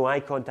 no eye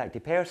contacty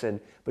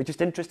person, but it's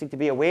just interesting to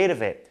be aware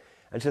of it.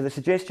 And so the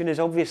suggestion is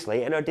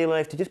obviously in our daily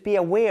life to just be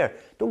aware.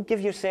 Don't give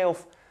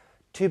yourself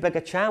too big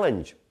a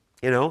challenge,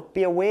 you know.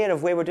 Be aware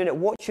of where we're doing it.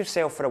 Watch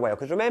yourself for a while,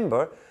 because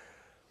remember,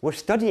 we're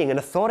studying an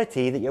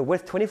authority that you're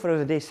with 24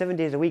 hours a day, 7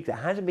 days a week, that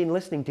hasn't been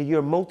listening to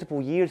your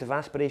multiple years of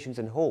aspirations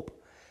and hope.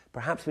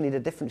 Perhaps we need a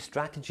different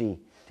strategy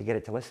to get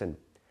it to listen.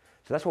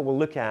 So that's what we'll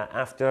look at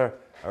after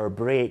our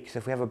break. So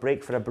if we have a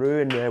break for a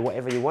brew and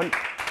whatever you want.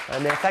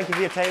 And thank you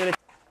for your time.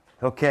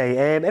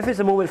 Okay, if it's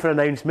a moment for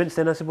announcements,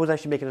 then I suppose I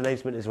should make an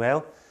announcement as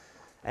well.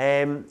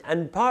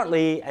 And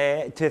partly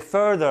to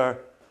further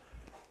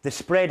the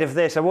spread of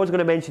this, I was going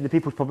to mention the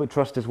People's Public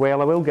Trust as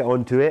well. I will get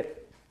on to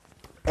it.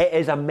 It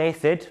is a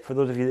method, for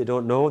those of you that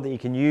don't know, that you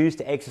can use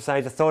to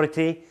exercise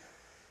authority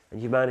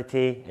and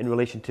humanity in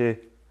relation to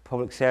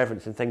public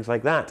servants and things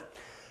like that.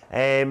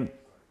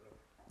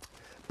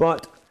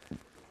 But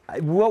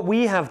what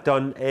we have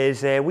done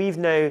is we've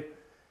now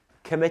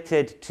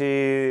committed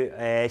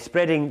to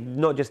spreading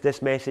not just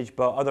this message,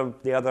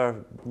 but the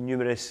other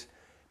numerous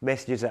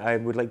messages that I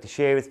would like to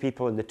share with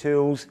people and the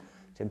tools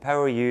to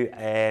empower you.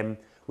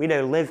 We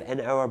now live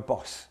in our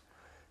bus.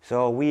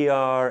 So we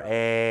are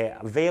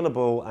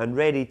available and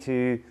ready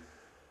to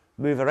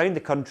move around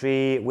the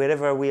country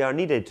wherever we are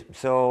needed.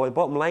 So the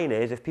bottom line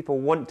is, if people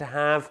want to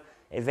have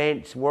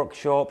events,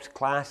 workshops,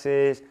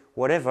 classes,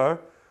 whatever,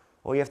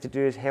 all you have to do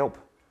is help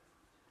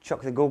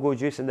chuck the go-go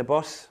juice in the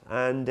bus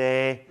and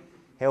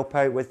help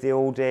out with the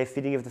old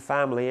feeding of the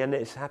family, and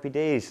it's happy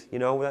days. You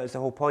know, that's the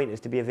whole point, is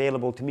to be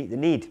available to meet the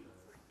need.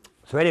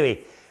 So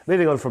anyway,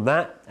 moving on from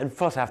that, and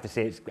first I have to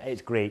say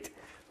it's great,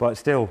 but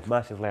still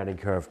massive learning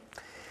curve.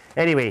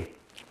 Anyway,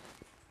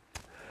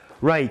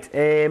 right,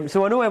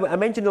 so I know I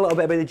mentioned a little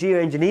bit about the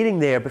geoengineering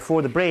there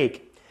before the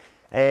break,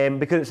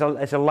 because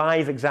it's a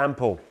live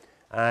example.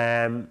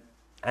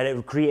 And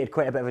it created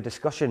quite a bit of a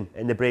discussion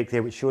in the break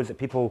there, which shows that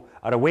people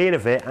are aware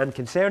of it and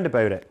concerned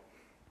about it.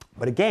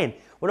 But again,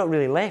 we're not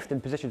really left in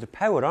positions of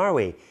power, are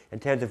we, in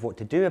terms of what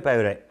to do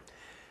about it?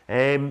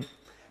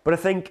 But I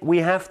think we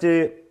have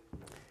to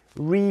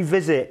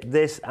revisit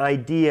this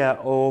idea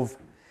of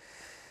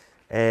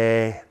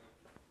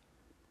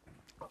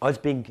us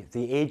being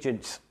the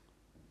agents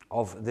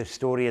of the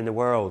story in the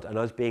world, and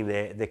us being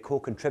the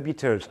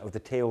co-contributors of the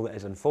tale that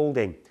is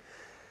unfolding.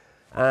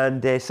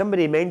 And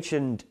somebody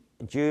mentioned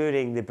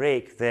during the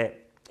break that,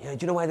 you know,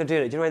 do you know why they're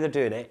doing it? Do you know why they're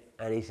doing it?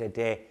 And he said,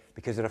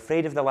 because they're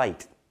afraid of the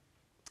light.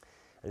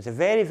 And it's a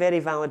very, very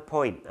valid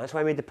point. That's why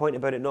I made the point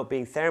about it not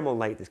being thermal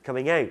light that's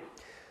coming out.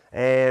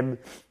 And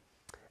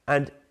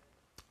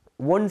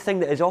one thing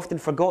that is often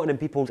forgotten in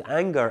people's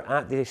anger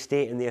at the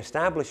estate and the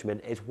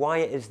establishment is why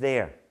it is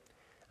there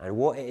and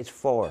what it is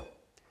for.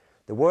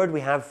 The word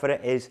we have for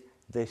it is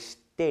the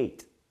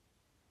state.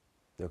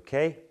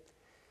 Okay?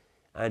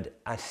 And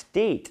a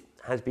state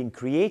has been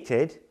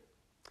created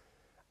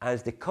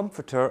as the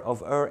comforter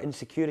of our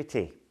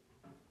insecurity.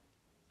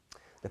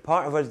 The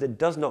part of us that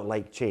does not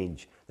like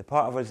change, the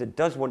part of us that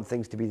does want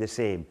things to be the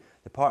same,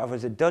 the part of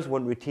us that does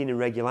want routine and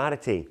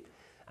regularity.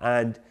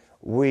 And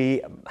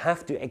we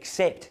have to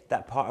accept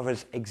that part of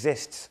us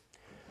exists.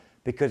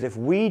 Because if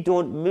we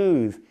don't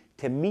move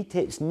to meet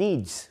its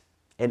needs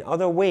in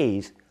other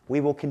ways,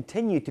 we will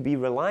continue to be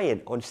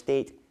reliant on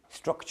state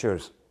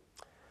structures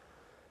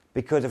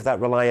because of that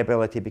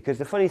reliability. Because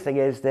the funny thing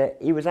is that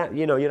you're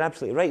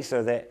absolutely right,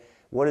 sir, that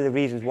one of the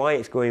reasons why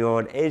it's going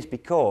on is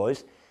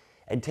because,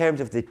 in terms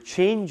of the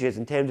changes,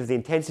 in terms of the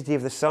intensity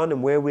of the sun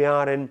and where we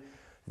are in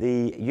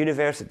the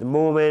universe at the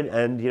moment,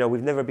 and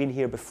we've never been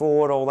here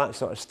before, all that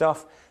sort of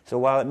stuff. So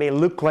while it may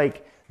look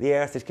like the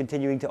Earth is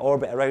continuing to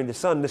orbit around the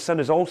sun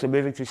is also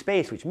moving through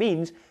space, which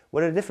means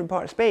we're in a different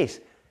part of space.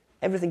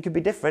 Everything could be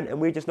different, and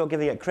we're just not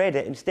giving it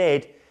credit.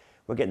 Instead,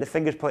 We're getting the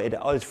fingers pointed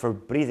at us for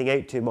breathing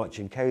out too much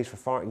and cows for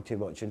farting too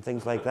much and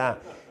things like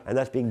that. And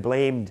that's being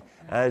blamed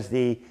as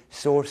the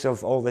source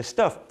of all this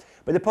stuff.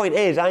 But the point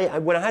is,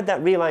 when I had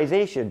that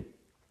realization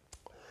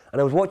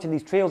and I was watching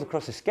these trails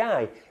across the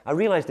sky, I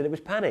realized that it was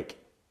panic.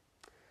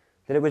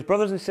 That it was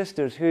brothers and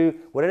sisters who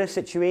were in a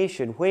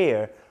situation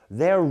where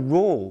their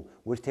role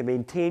was to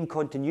maintain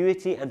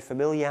continuity and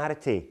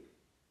familiarity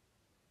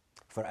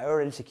for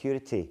our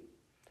insecurity.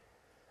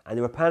 And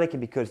they were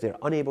panicking because they're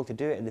unable to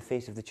do it in the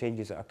face of the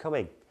changes that are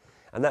coming.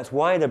 And that's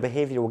why their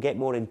behavior will get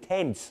more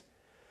intense.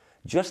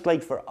 Just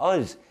like for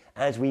us,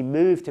 as we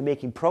move to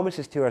making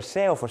promises to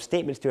ourselves or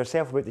statements to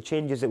ourselves about the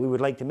changes that we would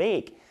like to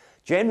make,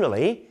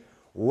 generally,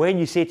 when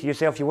you say to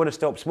yourself you want to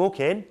stop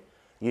smoking,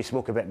 you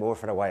smoke a bit more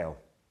for a while.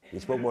 You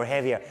smoke more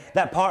heavier.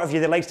 That part of you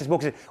that likes to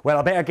smoke says, well,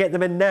 I better get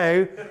them in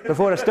now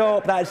before I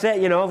stop. That's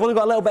it, you know. I've only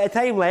got a little bit of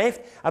time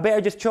left. I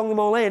better just chong them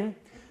all in.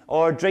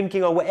 Or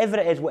drinking, or whatever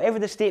it is, whatever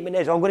the statement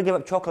is. Oh, I'm going to give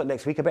up chocolate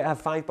next week. I better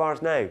have 5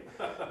 bars now.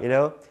 You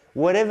know,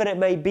 whatever it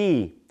might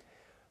be,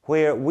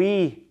 where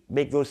we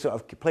make those sort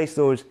of place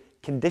those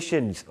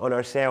conditions on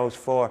ourselves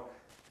for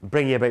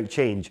bringing about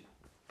change.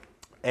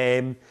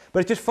 But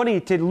it's just funny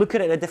to look at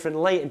it in a different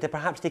light and to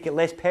perhaps take it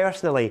less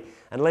personally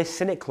and less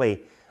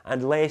cynically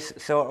and less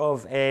sort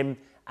of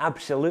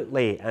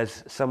absolutely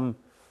as some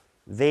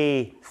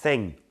they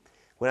thing.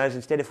 Whereas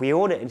instead, if we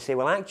own it and say,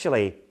 well,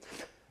 actually,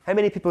 how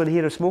many people in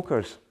here are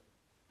smokers?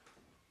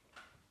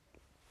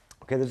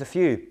 Okay, there's a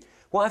few.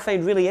 What I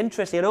find really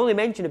interesting, and I only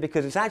mention it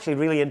because it's actually a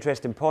really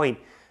interesting point,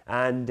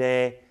 and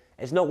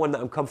it's not one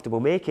that I'm comfortable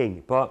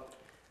making, but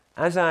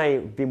as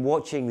I've been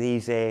watching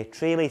these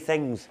traily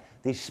things,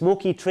 these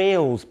smoky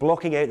trails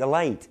blocking out the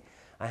light,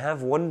 I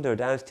have wondered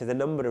as to the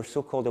number of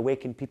so-called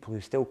awakened people who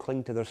still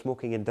cling to their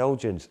smoking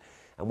indulgence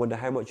and wonder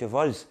how much of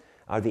us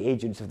are the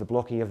agents of the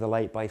blocking of the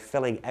light by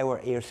filling our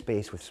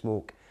airspace with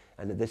smoke,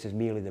 and that this is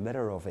merely the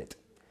mirror of it.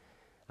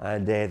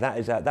 And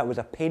that was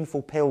a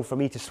painful pill for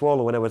me to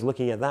swallow when I was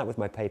looking at that with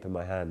my pipe in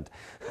my hand.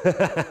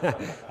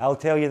 I'll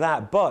tell you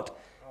that. But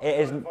it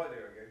is.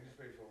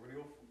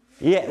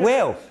 Yeah,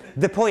 well,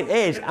 the point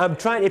is, I'm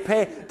trying to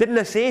pay. Didn't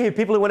I say who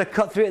people who want to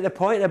cut through at the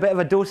point, a bit of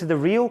a dose of the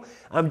real?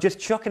 I'm just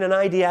chucking an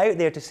idea out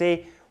there to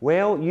say,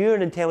 well, you're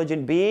an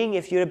intelligent being.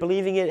 If you're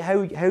believing it,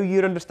 how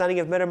your understanding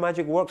of mirror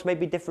magic works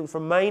might be different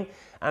from mine.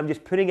 I'm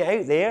just putting it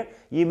out there.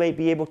 You might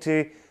be able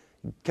to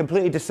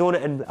completely disown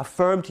it and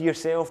affirm to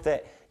yourself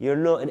that you're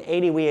not in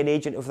any way an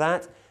agent of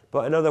that.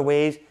 But in other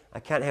ways, I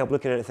can't help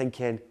looking at it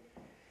thinking,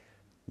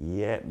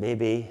 yeah,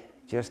 maybe,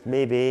 just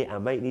maybe, I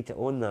might need to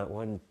own that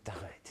one. Damn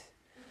it.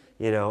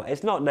 You know,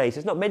 it's not nice.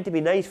 It's not meant to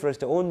be nice for us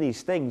to own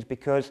these things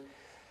because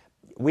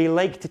we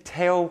like to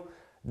tell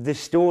the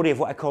story of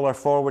what I call our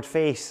forward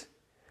face.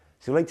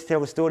 So we like to tell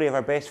the story of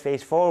our best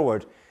face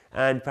forward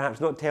and perhaps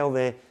not tell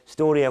the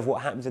story of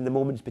what happens in the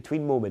moments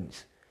between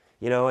moments.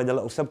 You know, in the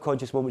little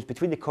subconscious moments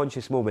between the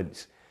conscious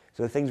moments.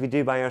 So the things we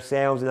do by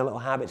ourselves and the little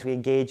habits we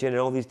engage in and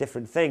all these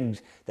different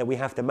things that we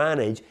have to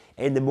manage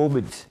in the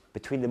moments,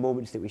 between the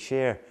moments that we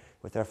share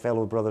with our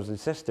fellow brothers and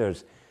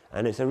sisters.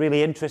 And it's a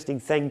really interesting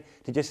thing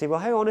to just say, well,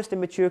 how honest and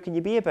mature can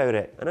you be about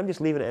it? And I'm just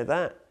leaving it at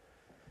that.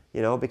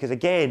 You know, because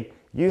again,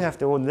 you have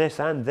to own this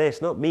and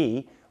this, not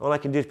me. All I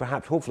can do is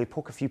perhaps hopefully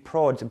poke a few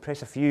prods and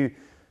press a few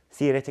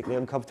theoretically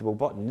uncomfortable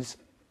buttons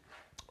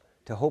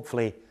to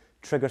hopefully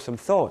trigger some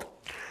thought.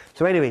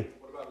 So anyway.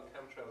 What about the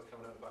chemtrails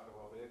coming out the back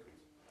of our vehicles?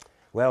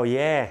 Well,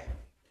 yeah.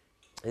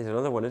 There's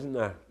another one, isn't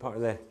there? Part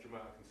of the...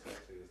 Dramatic and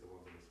sexy as the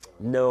ones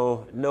in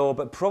the sky. No,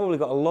 but probably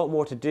got a lot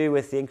more to do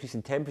with the increase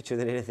in temperature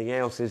than anything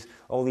else is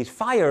all these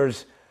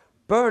fires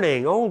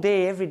burning all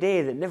day, every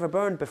day that never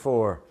burned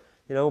before.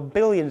 You know,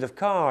 billions of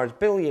cars,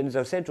 billions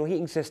of central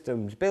heating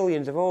systems,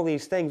 billions of all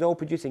these things all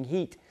producing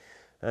heat.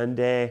 And,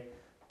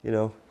 you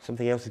know,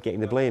 something else is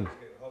getting the blame.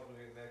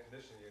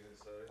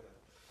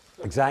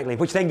 Exactly,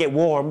 which then get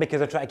warm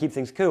because I try to keep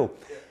things cool.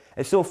 Yeah.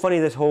 It's so funny,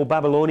 this whole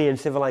Babylonian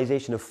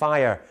civilization of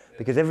fire,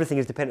 because everything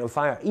is dependent on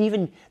fire.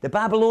 Even the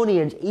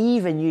Babylonians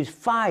even use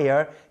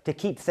fire to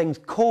keep things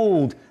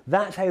cold.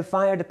 That's how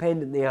fire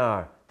dependent they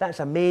are. That's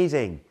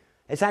amazing.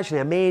 It's actually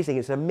amazing.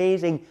 It's an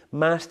amazing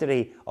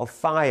mastery of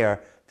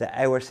fire that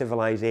our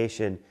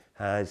civilization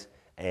has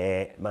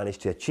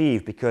managed to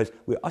achieve because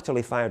we're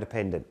utterly fire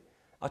dependent.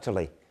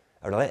 Utterly.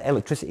 Our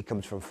electricity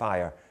comes from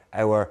fire.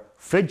 Our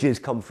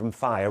fridges come from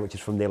fire, which is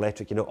from the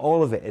electric. You know,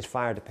 all of it is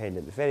fire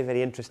dependent. It's a very,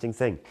 very interesting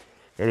thing.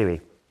 Anyway,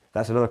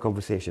 that's another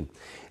conversation.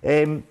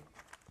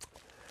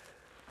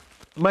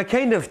 My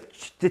kind of,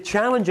 the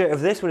challenge out of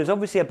this one is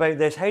obviously about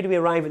this. How do we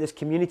arrive at this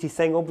community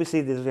thing?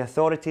 Obviously, there's the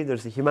authority,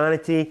 there's the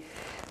humanity,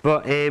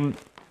 but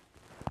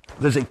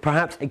there's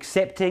perhaps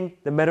accepting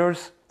the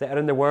mirrors that are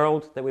in the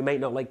world that we might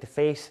not like to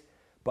face,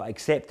 but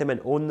accept them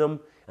and own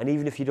them. And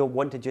even if you don't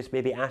want to just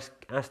maybe ask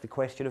the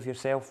question of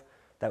yourself,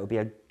 that would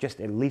be just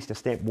at least a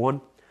step one.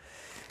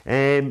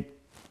 And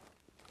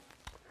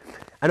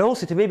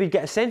also to maybe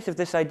get a sense of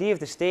this idea of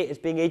the state as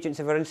being agents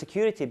of our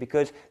insecurity,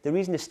 because the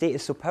reason the state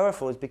is so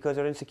powerful is because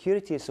our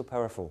insecurity is so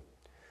powerful.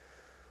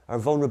 Our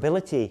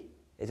vulnerability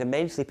is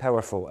immensely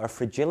powerful. Our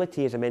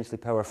fragility is immensely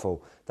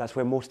powerful. That's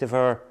where most of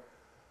our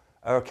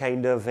our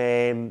kind of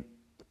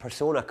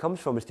persona comes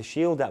from, is to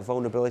shield that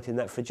vulnerability and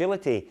that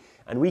fragility.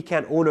 And we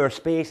can't own our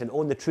space and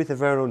own the truth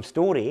of our own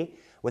story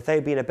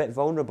without being a bit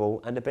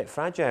vulnerable and a bit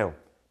fragile,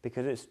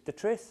 because it's the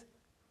truth.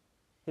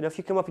 You know, if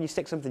you come up and you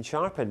stick something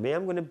sharp in me,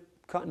 I'm going to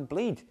cut and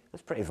bleed.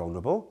 That's pretty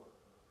vulnerable.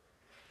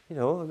 You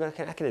know, I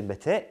can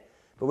admit it.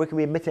 But where can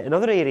we admit it in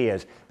other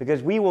areas?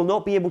 Because we will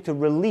not be able to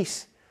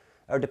release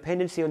our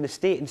dependency on the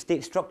state and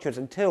state structures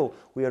until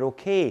we are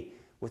okay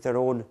with our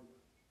own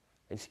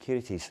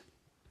insecurities.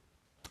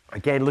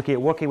 Again, looking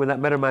at working with that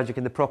mirror magic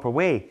in the proper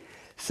way.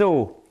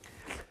 So,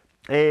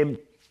 there's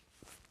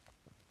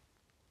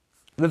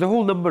a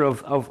whole number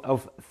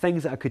of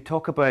things that I could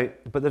talk about,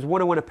 but there's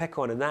one I want to pick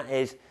on, and that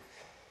is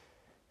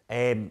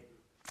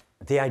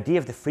the idea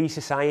of the free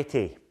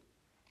society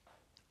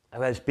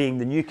as being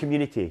the new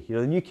community. You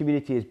know, the new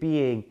community as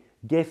being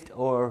gift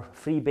or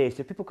free based.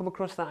 Have people come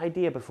across that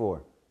idea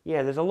before?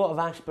 Yeah, there's a lot of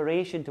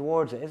aspiration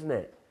towards it, isn't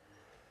it?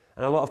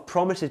 And a lot of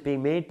promises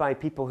being made by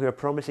people who are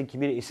promising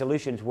community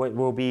solutions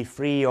will be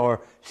free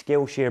or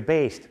Skillshare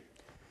based.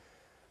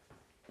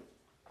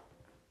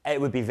 It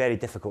would be very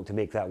difficult to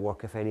make that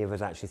work if any of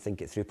us actually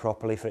think it through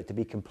properly, for it to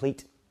be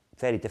complete.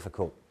 Very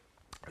difficult.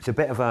 It's a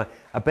bit of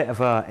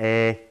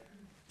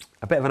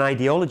an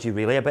ideology,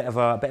 really, a bit of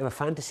a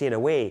fantasy in a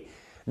way.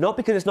 Not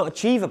because it's not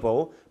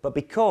achievable, but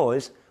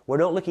because we're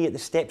not looking at the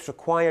steps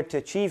required to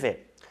achieve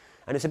it.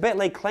 And it's a bit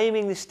like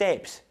climbing the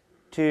stairs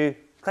to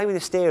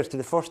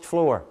the first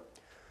floor.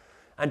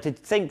 And to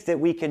think that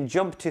we can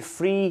jump to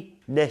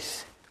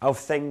freeness of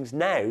things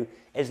now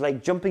is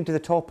like jumping to the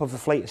top of a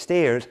flight of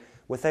stairs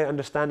without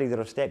understanding there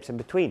are steps in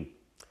between.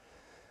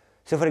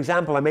 So, for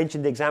example, I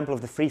mentioned the example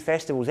of the free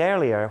festivals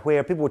earlier,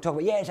 where people would talk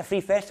about, yeah, it's a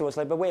free festival. It's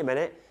like, but wait a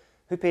minute,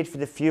 who paid for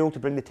the fuel to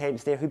bring the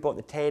tents there? Who bought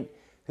the tent?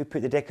 Who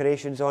put the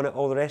decorations on it?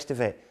 All the rest of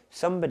it.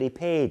 Somebody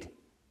paid.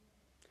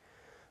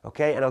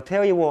 Okay, and I'll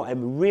tell you what,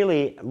 I'm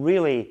really,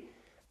 really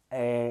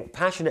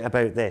passionate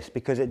about this,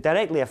 because it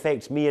directly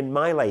affects me and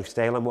my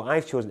lifestyle and what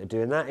I've chosen to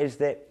do, and that is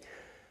that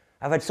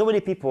I've had so many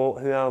people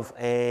who have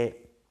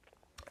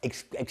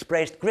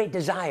expressed great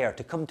desire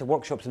to come to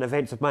workshops and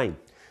events of mine,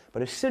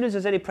 but as soon as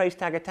there's any price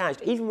tag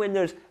attached, even when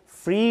there's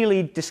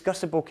freely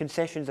discussable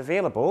concessions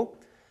available,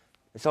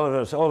 it's all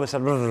of a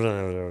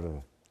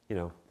sudden, you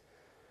know,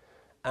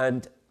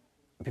 and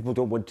people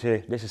don't want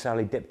to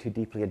necessarily dip too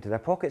deeply into their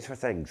pockets for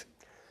things.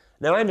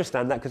 Now, I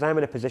understand that because I'm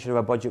in a position of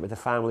a budget with a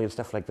family and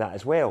stuff like that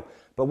as well.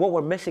 But what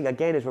we're missing,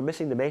 again, is we're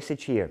missing the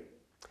message here.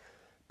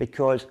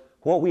 Because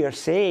what we are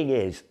saying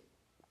is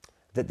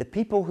that the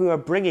people who are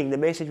bringing the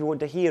message we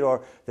want to hear,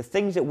 or the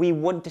things that we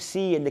want to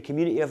see in the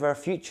community of our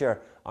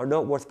future, are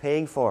not worth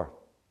paying for.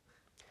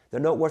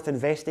 They're not worth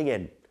investing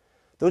in.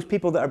 Those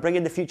people that are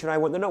bringing the future I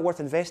want, they're not worth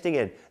investing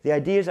in. The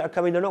ideas that are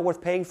coming, they're not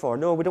worth paying for.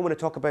 No, we don't want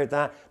to talk about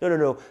that.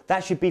 No.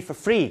 That should be for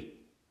free.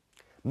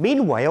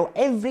 Meanwhile,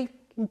 every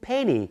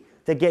penny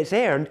that gets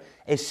earned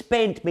is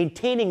spent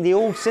maintaining the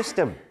old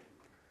system.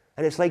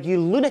 And it's like, you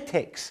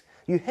lunatics,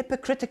 you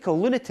hypocritical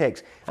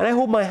lunatics. And I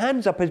hold my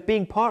hands up as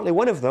being partly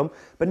one of them,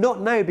 but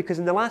not now, because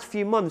in the last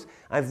few months,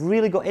 I've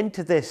really got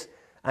into this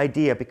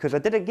idea, because I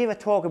gave a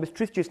talk, it was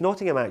Truthjuice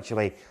Nottingham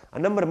actually, a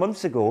number of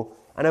months ago,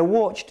 and I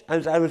watched,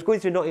 as I was going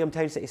through Nottingham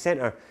Town City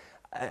Centre,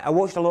 I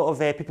watched a lot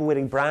of people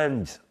wearing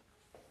brands,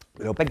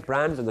 you know, big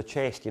brands on their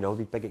chest, you know,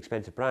 these big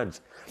expensive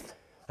brands. And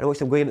I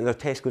watched them going into their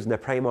Tesco's and their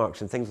Primarks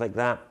and things like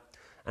that.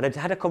 And I'd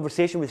had a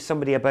conversation with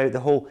somebody about the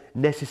whole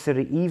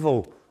necessary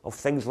evil of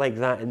things like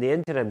that in the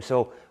interim.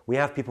 So we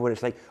have people where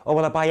it's like, oh,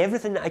 well, I buy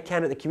everything that I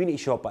can at the community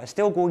shop, but I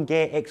still go and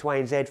get X, Y,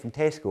 and Z from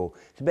Tesco.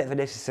 It's a bit of a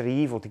necessary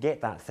evil to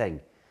get that thing.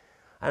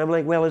 And I'm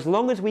like, well, as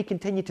long as we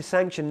continue to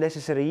sanction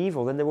necessary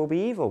evil, then there will be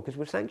evil, because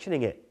we're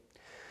sanctioning it.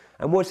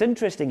 And what's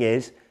interesting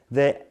is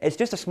that it's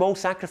just a small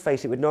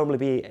sacrifice that would normally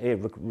be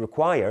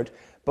required,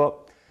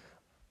 but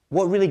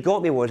what really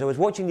got me was I was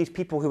watching these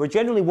people who were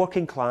generally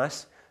working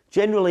class,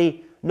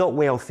 generally not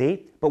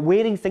wealthy, but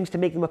wearing things to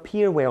make them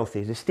appear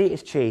wealthy, the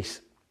status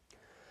chase.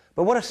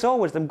 But what I saw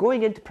was them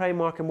going into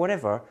Primark and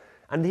whatever,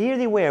 and here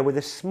they were with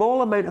a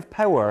small amount of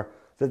power,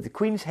 the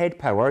Queen's head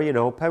power, you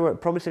know, power,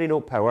 promissory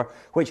note power,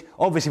 which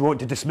obviously we want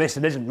to dismiss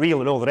and isn't real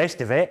and all the rest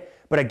of it,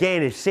 but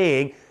again is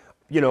saying,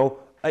 you know,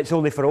 it's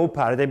only for old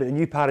paradigm, but the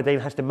new paradigm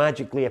has to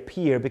magically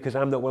appear because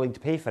I'm not willing to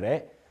pay for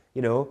it,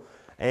 you know.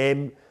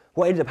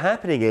 What ends up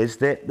happening is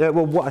that,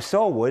 well, what I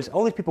saw was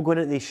all these people going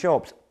into these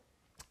shops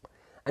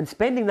and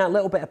spending that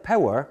little bit of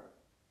power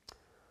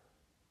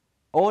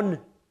on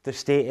the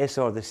status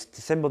or the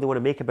symbol they want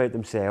to make about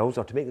themselves,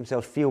 or to make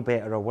themselves feel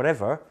better or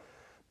whatever.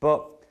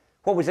 But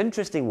what was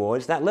interesting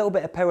was that little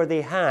bit of power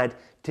they had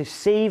to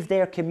save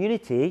their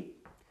community,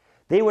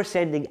 they were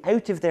sending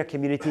out of their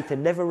community to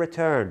never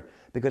return.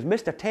 Because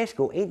Mr.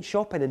 Tesco ain't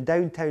shopping in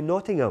downtown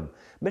Nottingham.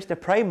 Mr.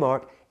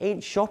 Primark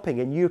ain't shopping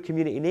in your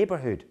community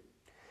neighbourhood.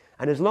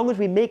 And as long as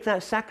we make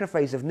that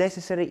sacrifice of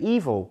necessary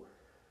evil,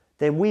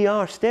 then we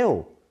are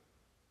still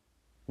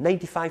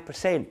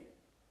 95%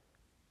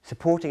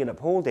 supporting and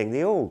upholding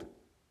the old.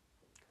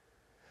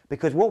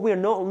 Because what we're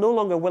no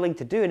longer willing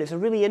to do, and it's a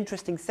really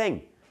interesting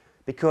thing,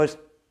 because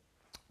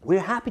we're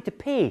happy to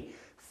pay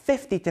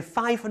 50 to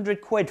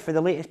 500 quid for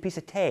the latest piece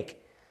of tech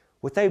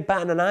without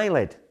batting an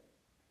eyelid.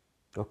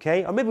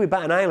 Okay? Or maybe we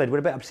bat an eyelid, we're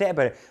a bit upset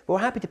about it, but we're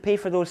happy to pay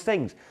for those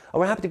things.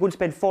 Or we're happy to go and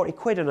spend 40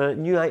 quid on a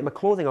new item of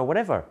clothing or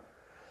whatever.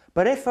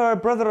 But if our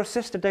brother or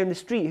sister down the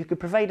street who could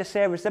provide a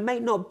service that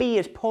might not be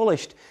as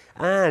polished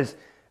as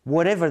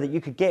whatever that you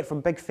could get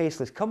from big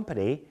faceless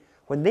company,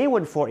 when they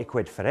want 40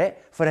 quid for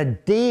it, for a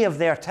day of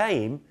their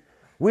time,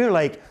 we're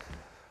like,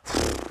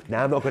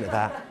 nah, I'm not going to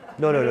that.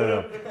 No.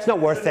 It's not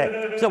worth it.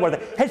 It's not worth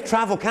it. His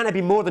travel can't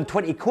be more than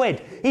 20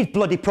 quid. He's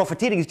bloody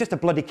profiteering. He's just a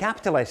bloody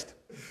capitalist.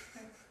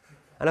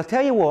 And I'll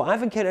tell you what,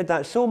 I've encountered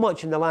that so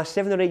much in the last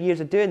 7 or 8 years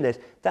of doing this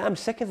that I'm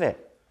sick of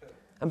it.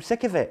 I'm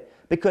sick of it.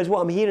 Because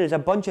what I'm hearing is a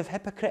bunch of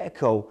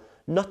hypocritical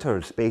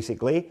nutters,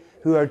 basically,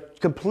 who are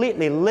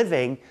completely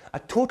living a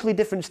totally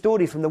different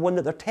story from the one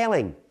that they're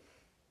telling.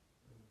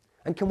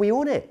 And can we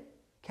own it?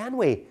 Can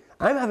we?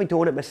 I'm having to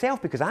own it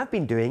myself because I've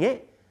been doing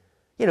it.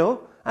 You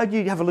know,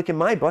 you have a look in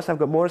my bus. I've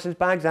got Morrison's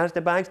bags,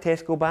 Asda bags,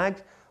 Tesco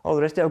bags, all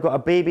the rest of it. I've got a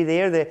baby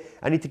there that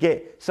I need to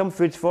get some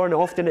foods for, and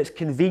often it's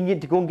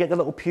convenient to go and get the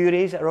little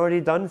purees that are already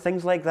done,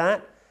 things like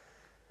that.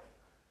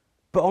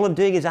 But all I'm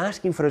doing is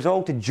asking for us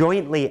all to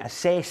jointly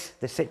assess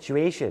the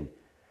situation.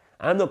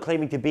 I'm not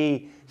claiming to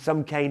be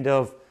some kind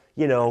of,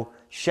 you know,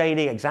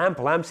 shining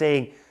example. I'm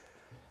saying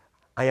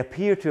I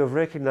appear to have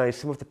recognised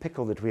some of the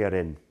pickle that we are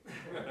in.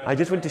 I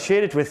just want to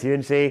share it with you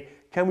and say,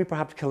 can we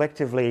perhaps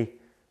collectively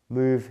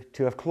move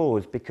to a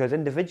close? Because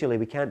individually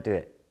we can't do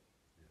it.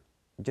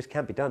 It just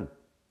can't be done.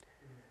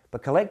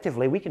 But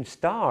collectively we can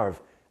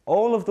starve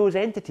all of those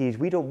entities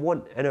we don't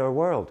want in our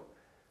world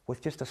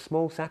with just a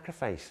small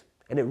sacrifice.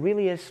 And it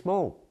really is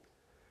small.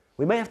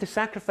 We might have to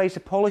sacrifice the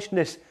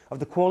polishedness of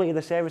the quality of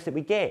the service that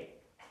we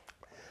get.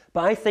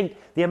 But I think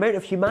the amount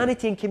of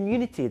humanity and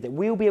community that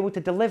we'll be able to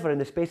deliver in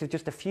the space of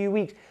just a few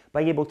weeks,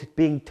 by able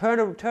to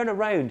turn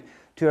around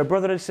to a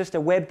brother and sister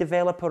web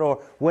developer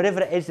or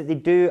whatever it is that they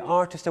do,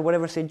 artist or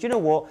whatever, saying, do you know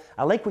what,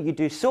 I like what you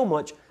do so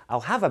much,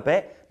 I'll have a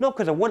bit, not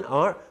because I want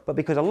art, but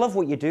because I love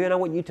what you do and I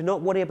want you to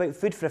not worry about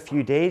food for a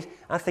few days.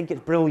 I think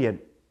it's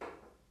brilliant.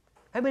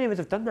 How many of us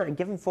have done that and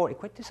given 40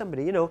 quid to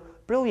somebody? You know,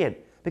 brilliant.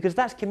 Because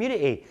that's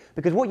community.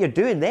 Because what you're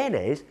doing then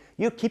is,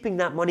 you're keeping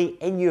that money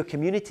in your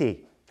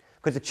community.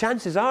 Because the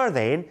chances are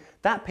then,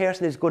 that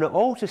person is going to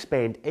also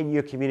spend in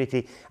your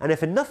community. And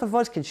if enough of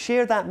us can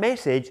share that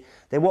message,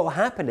 then what will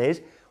happen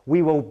is,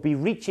 we will be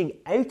reaching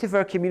out of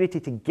our community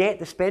to get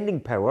the spending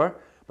power,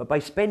 but by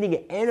spending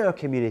it in our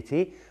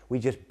community, we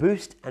just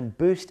boost and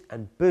boost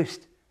and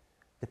boost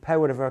the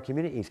power of our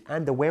communities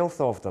and the wealth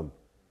of them.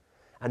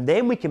 And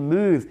then we can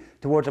move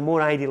towards a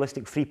more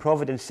idealistic free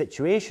providence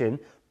situation,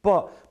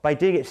 but by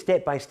doing it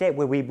step by step,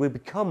 where we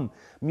become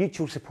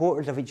mutual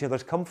supporters of each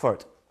other's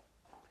comfort.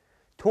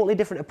 Totally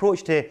different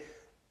approach to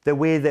the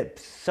way that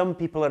some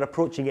people are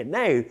approaching it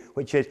now,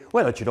 which is,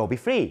 well, it should all be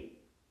free.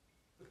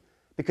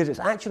 Because it's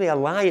actually a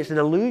lie, it's an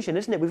illusion,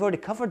 isn't it? We've already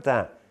covered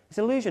that. It's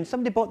an illusion.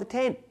 Somebody bought the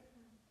tent,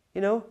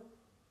 you know?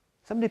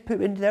 Somebody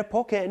put it into their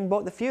pocket and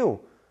bought the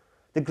fuel.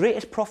 The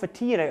greatest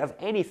profiteer out of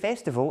any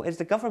festival is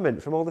the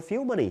government from all the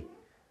fuel money.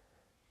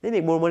 They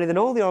make more money than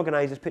all the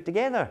organisers put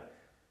together.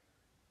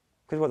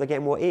 Because what, they're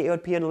getting, what, 80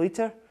 odd p on a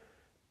litre?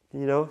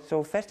 You know,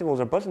 so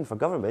festivals are buzzing for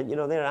government, you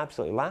know, they're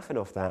absolutely laughing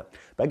off that.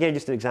 But again,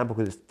 just an example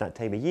because it's that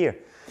time of year.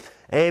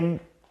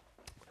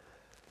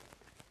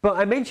 But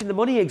I mentioned the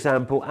money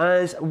example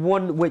as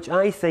one which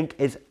I think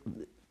is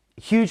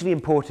hugely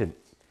important.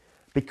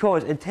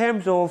 Because in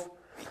terms of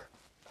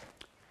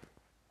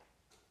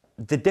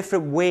the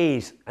different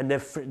ways and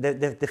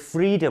the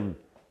freedom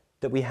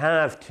that we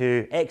have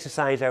to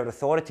exercise our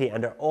authority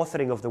and our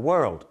authoring of the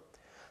world,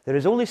 there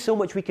is only so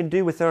much we can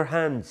do with our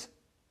hands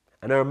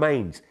and our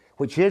minds,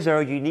 which is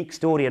our unique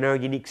story and our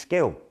unique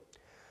skill.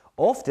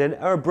 Often,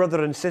 our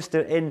brother and sister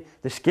in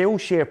the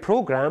Skillshare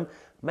program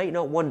might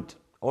not want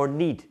or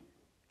need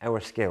our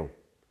skill.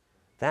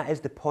 That is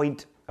the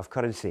point of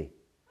currency.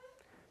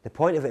 The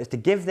point of it is to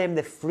give them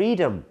the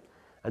freedom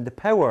and the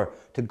power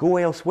to go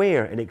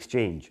elsewhere in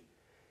exchange.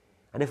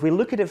 And if we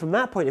look at it from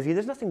that point of view,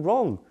 there's nothing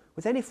wrong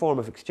with any form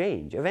of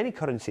exchange, of any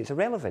currency. It's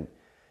irrelevant.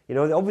 You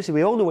know, obviously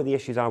we all know what the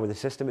issues are with the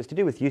system. It's to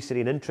do with usury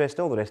and interest,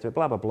 all the rest of it,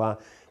 blah, blah, blah.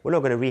 We're not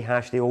going to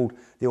rehash the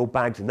old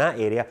bags in that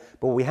area.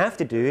 But what we have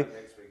to do...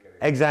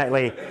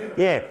 Exactly.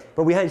 Yeah.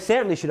 But we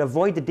certainly should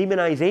avoid the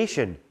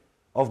demonisation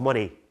of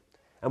money.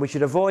 And we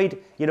should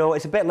avoid, you know,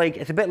 it's a bit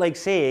like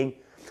saying,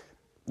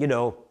 you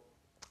know,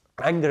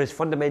 anger is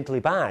fundamentally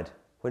bad,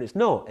 when it's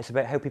not. It's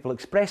about how people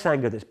express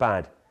anger that's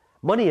bad.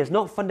 Money is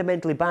not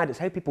fundamentally bad, it's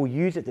how people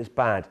use it that's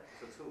bad.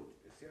 It's a tool.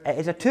 It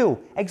is a tool.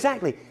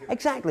 Exactly.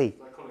 Exactly. It's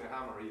like calling a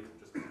hammer evil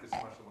just because you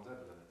smash someone's head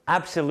with it.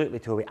 Absolutely,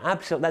 Toby.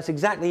 Absolutely. That's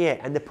exactly it.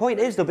 And the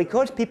point is, though,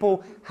 because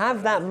people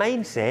have that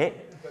mindset...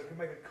 But it can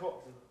make a cot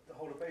to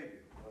hold a baby.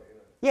 Like, you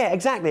know. Yeah,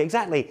 exactly,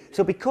 exactly.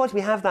 So because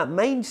we have that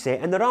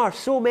mindset, and there are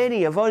so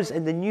many of us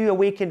in the new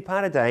awakened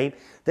paradigm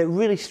that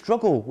really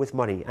struggle with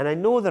money, and I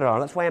know there are,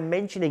 that's why I'm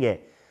mentioning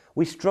it.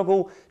 We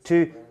struggle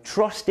to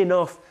trust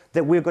enough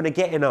that we're going to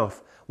get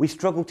enough. We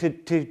struggle to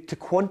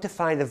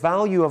quantify the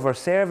value of our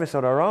service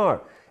or our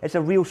art It's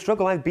a real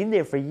struggle. I've been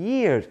there for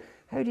years.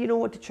 How do you know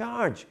what to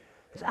charge?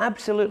 It's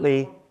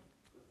absolutely...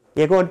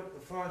 Yeah, go on.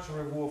 The financial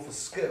reward for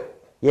skill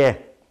Yeah.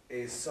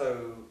 is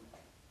so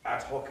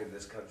ad hoc in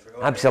this country.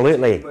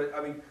 Absolutely. But,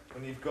 I mean,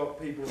 when you've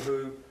got people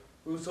who...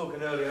 We were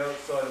talking earlier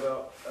outside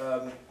about...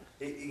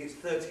 he gets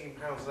 £13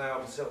 an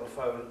hour to sit on the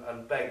phone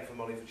and beg for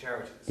money for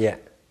charities. Yeah.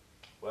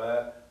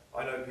 Where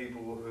I know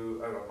people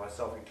who,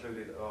 myself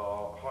included,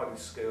 are highly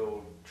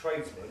skilled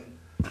tradesmen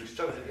who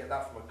struggle to get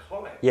that from a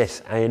client.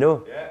 Yes, I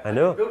know. Yeah. I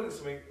know. You're building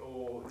something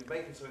or you're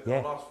making something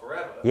that will last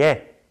forever. Yeah.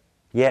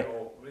 Yeah.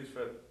 Or at least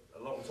for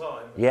a long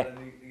time. Yeah. And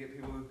then you get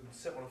people who can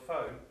sit on a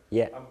phone.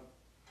 Yeah.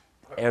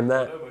 I Earn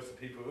that. know most of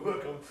the people who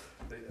work on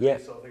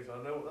these sort of things.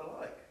 I know what they're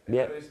like.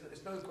 Yeah.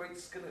 There's no great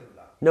skill in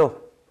that. No.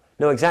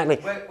 No, exactly.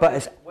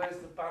 Where's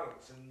the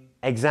balance in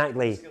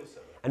exactly. the skill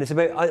set? And it's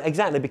about,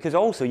 exactly, because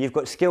also you've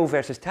got skill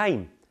versus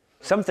time.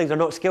 Some things are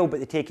not skilled, but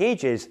they take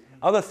ages.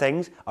 Other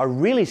things are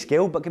really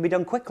skilled, but can be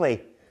done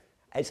quickly.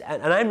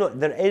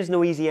 There is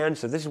no easy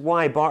answer. This is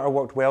why barter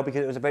worked well,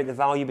 because it was about the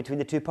value between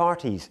the two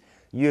parties.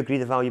 You agree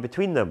the value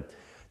between them.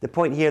 The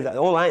point here that the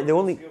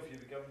only... The skillful you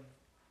become,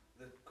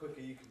 the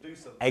quicker you can do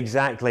something.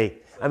 Exactly.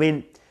 I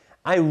mean,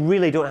 I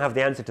really don't have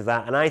the answer to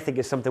that, and I think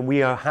it's something we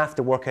have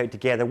to work out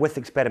together with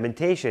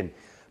experimentation.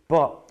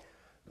 But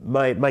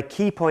my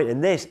key point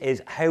in this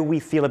is how we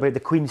feel about the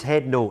Queen's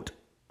Head note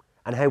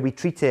and how we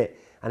treat it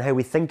and how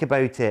we think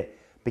about it,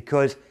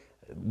 because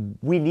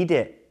we need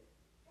it.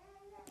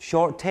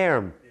 Short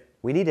term,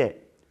 we need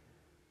it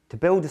to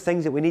build the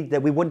things that we need,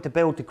 that we want to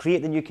build to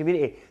create the new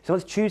community. So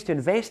let's choose to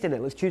invest in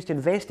it. Let's choose to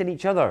invest in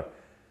each other.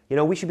 You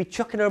know, we should be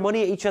chucking our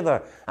money at each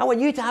other. I want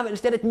you to have it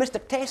instead of Mr.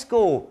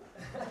 Tesco.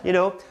 You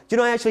know, do you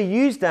know I actually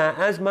used that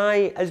as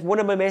one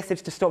of my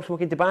methods to stop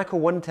smoking tobacco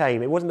one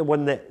time. It wasn't the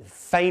one that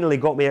finally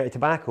got me out of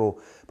tobacco,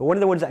 but one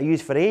of the ones that I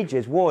used for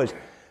ages was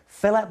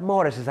Philip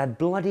Morris has had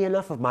bloody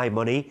enough of my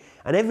money,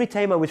 and every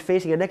time I was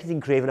facing a nicotine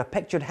craving, I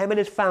pictured him and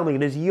his family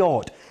in his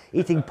yacht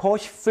eating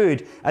posh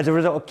food as a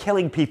result of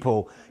killing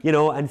people, you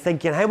know, and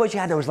thinking how much he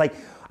had. I was like,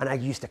 and I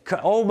used to cut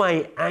all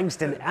my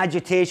angst and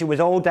agitation was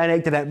all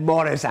directed at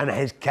Morris and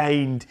his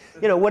kind,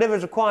 you know,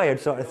 whatever's required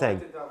sort of thing.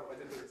 I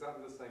did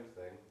exactly the same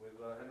thing with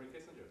Henry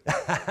Kissinger.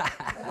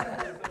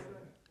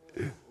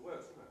 It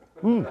works,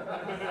 doesn't it?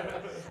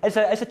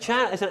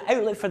 It's an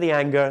outlet for the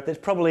anger that's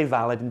probably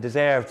valid and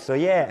deserved. So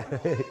yeah.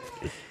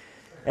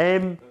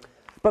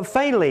 But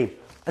finally,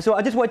 so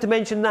I just wanted to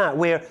mention that,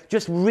 where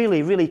just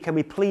really, can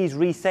we please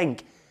rethink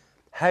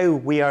how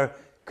we are,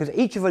 because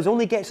each of us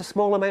only gets a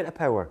small amount of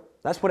power.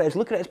 That's what it is.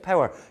 Look at it as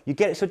power. You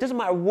get it. So it doesn't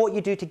matter what you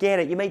do to get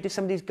it. You might do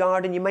somebody's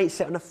garden. You might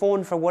sit on a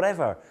phone for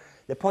whatever.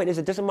 The point is,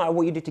 it doesn't matter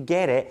what you do to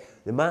get it.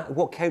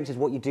 What counts is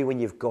what you do when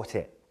you've got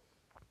it.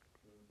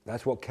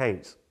 That's what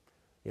counts.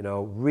 You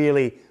know,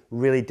 really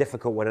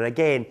difficult one. And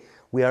again,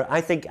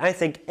 I think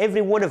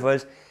every one of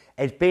us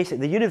is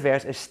basically, the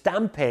universe is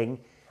stamping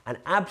an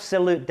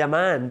absolute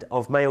demand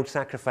of mild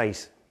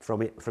sacrifice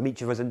from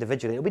each of us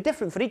individually. It'll be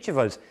different for each of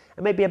us.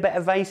 It might be a bit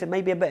of vice, it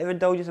might be a bit of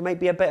indulgence, it might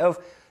be a bit of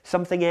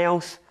something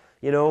else.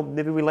 You know,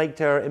 maybe we liked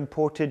our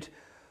imported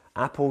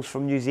apples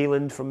from New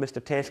Zealand, from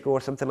Mr. Tesco or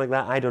something like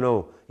that. I don't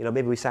know. You know,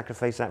 maybe we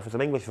sacrifice that for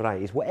some English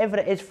varieties. Whatever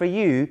it is for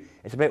you,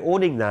 it's about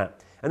owning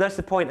that. And that's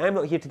the point. I'm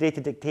not here today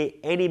to dictate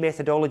any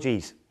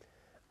methodologies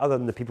other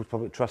than the People's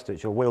Public Trust,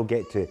 which I will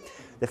get to.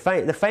 The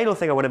final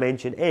thing I want to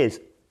mention is,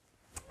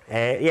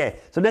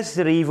 so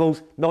necessary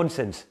evils,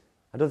 nonsense.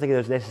 I don't think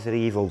there's necessary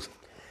evils.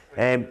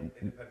 Independent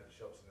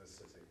shops in this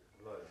city.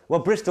 Well,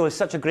 Bristol is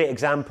such a great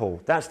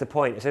example. That's the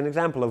point. It's an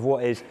example of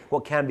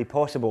what can be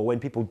possible when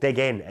people dig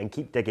in and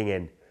keep digging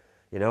in.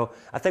 You know,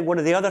 I think one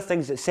of the other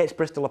things that sets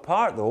Bristol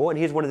apart, though, and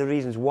here's one of the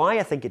reasons why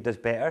I think it does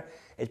better,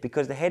 is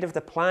because the head of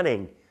the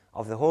planning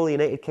of the whole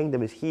United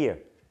Kingdom is here.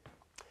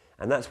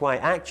 And that's why,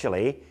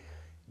 actually,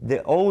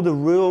 all the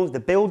rules, the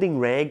building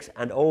regs,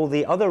 and all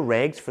the other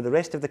regs for the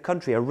rest of the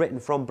country are written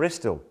from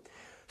Bristol.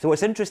 So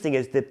what's interesting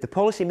is that the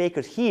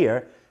policymakers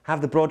here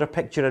have the broader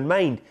picture in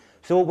mind.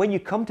 So when you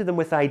come to them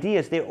with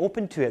ideas, they're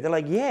open to it. They're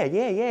like, yeah,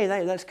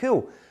 that's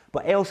cool.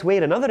 But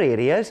elsewhere in other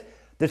areas,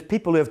 there's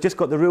people who have just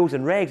got the rules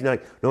and regs, and they're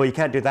like, no, you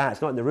can't do that.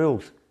 It's not in the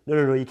rules.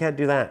 No, you can't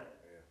do that.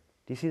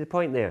 Do you see the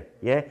point there?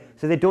 Yeah?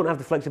 So they don't have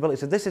the flexibility.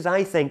 So this is,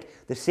 I think,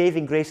 the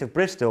saving grace of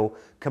Bristol,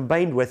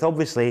 combined with,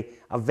 obviously,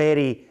 a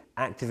very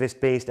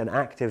activist-based and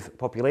active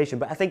population.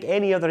 But I think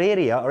any other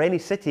area or any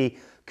city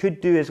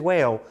could do as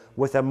well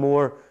with a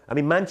more... I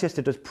mean,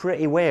 Manchester does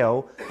pretty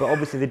well, but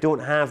obviously they don't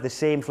have the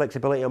same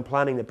flexibility on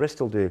planning that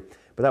Bristol do.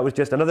 But that was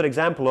just another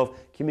example of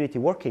community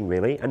working,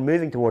 really, and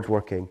moving towards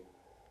working.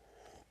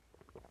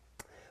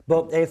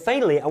 But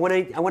finally, I want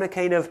to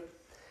kind of,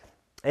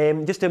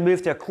 just to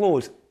move to a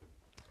close,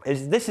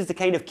 this is the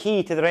kind of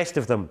key to the rest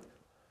of them.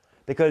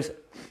 Because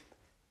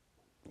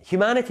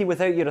humanity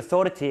without your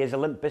authority is a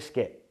limp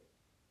biscuit.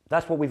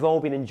 That's what we've all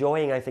been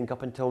enjoying, I think,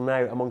 up until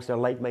now amongst our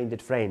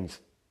like-minded friends.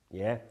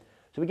 Yeah?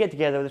 So we get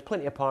together, there's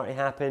plenty of party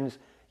happens.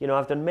 You know,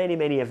 I've done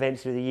many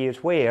events through the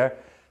years where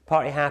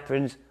party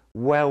happens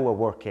while we're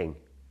working.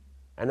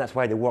 And that's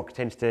why the work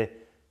tends to,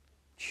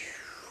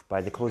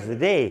 by the close of the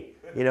day,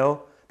 you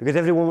know. because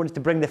everyone wants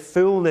to bring the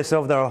fullness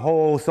of their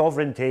whole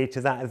sovereignty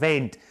to that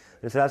event.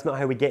 And so that's not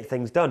how we get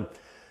things done.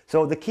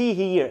 So the key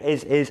here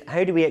is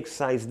how do we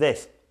exercise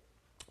this?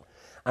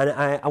 And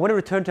I want to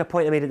return to a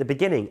point I made at the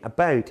beginning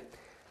about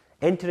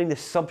entering the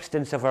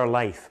substance of our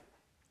life,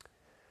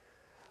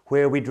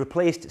 where we'd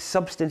replaced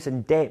substance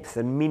and depth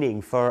and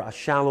meaning for a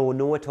shallow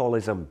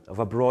know-it-allism of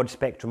a broad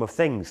spectrum of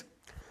things.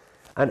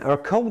 And our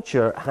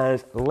culture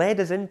has led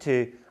us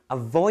into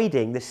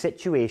avoiding the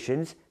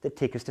situations that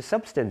take us to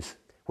substance,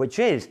 which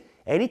is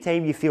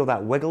anytime you feel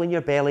that wiggle in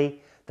your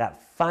belly,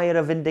 that fire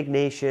of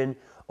indignation,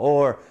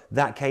 or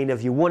that kind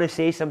of you want to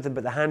say something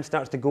but the hand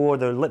starts to go or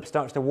the lip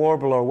starts to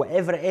warble or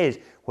whatever it is,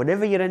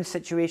 whenever you're in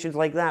situations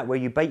like that where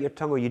you bite your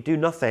tongue or you do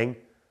nothing,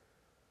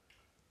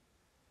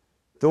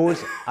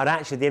 those are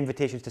actually the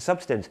invitations to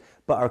substance.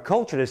 But our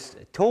culture has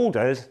told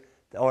us,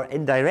 or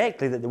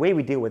indirectly, that the way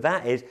we deal with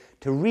that is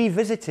to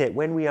revisit it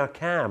when we are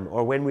calm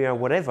or when we are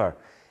whatever.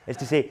 Is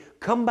to say,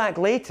 come back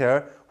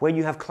later when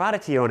you have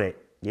clarity on it.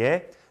 Yeah?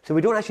 So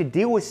we don't actually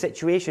deal with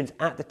situations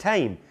at the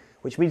time,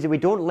 which means that we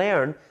don't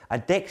learn a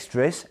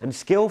dexterous and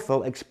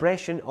skillful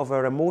expression of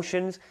our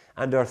emotions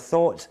and our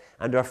thoughts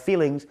and our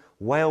feelings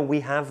while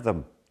we have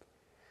them.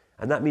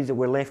 And that means that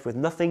we're left with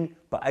nothing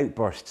but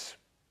outbursts.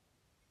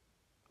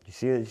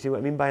 You see what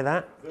I mean by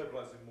that?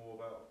 Verbalising more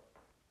about...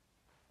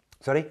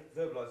 Sorry?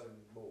 Verbalising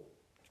more.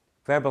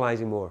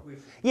 Verbalising more.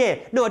 Yeah,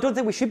 no, I don't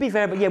think we should be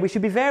verbalising. Yeah, we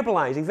should be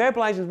verbalising.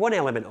 Verbalising is one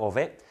element of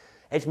it.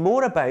 It's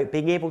more about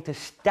being able to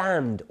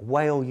stand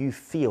while you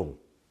feel.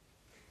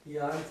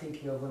 Yeah, I'm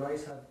thinking of when I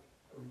used to have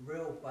a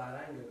real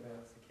bad anger when I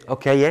was a kid.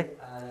 Okay, yeah.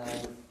 And I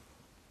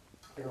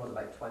think I was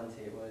about 20.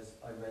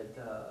 I read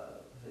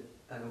was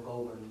it Daniel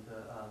Goleman,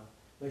 the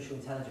Emotional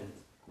Intelligence.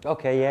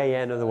 Okay,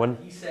 yeah, another one.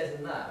 He says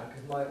in that,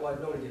 because what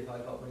I normally do if I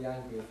got really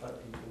angry in front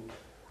of people,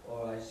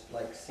 or I just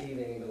like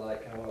seething,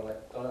 like I want to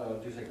like, I don't know,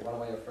 do something, run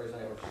away or throw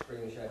something or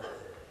scream and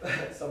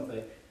shout,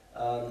 something.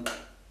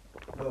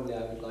 Normally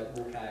I would like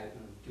walk out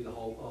and do the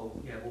whole,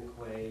 walk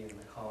away and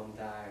calm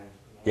down and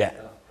all that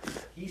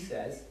stuff. He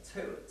says,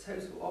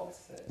 total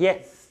opposite. Yeah.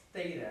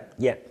 Stay there.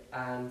 Yeah.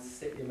 And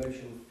sit the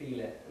emotion, feel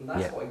it. And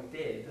that's what I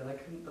did, and I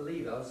couldn't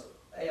believe it. I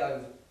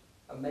was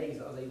amazed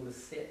that I was able to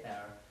sit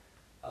there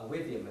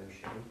with the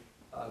emotion.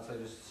 So I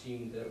just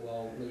assumed that,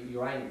 well,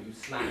 you're angry, you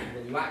snap, and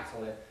then you act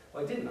on it.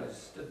 Well, I didn't. I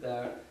just stood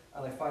there,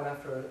 and I found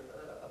after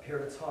a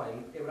period of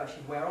time, it would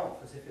actually wear off,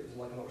 as if it was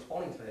like I'm not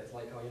responding to it. It's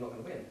like, oh, you're not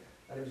going to win.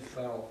 And it would just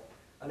wear off.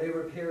 And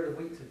over a period of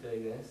weeks of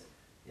doing this,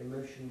 the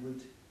emotion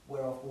would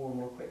wear off more and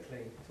more quickly,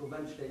 until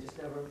eventually it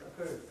just never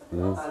occurred.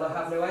 And I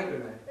have no anger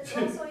now. It's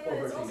also,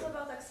 it's also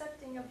about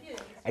accepting your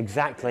feelings.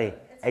 Exactly,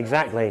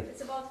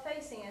 It's about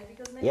facing it,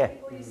 because many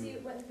people, you see,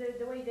 when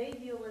the way they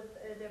deal with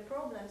their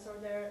problems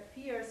or their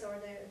fears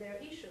or their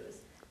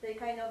issues,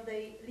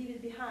 they leave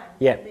it behind.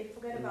 And they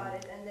forget about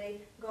it, and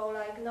they go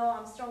like, no,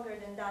 I'm stronger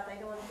than that, I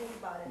don't want to think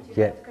about it.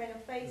 You have to kind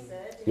of face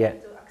it, you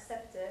have to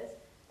accept it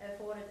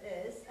for what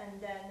it is,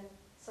 and then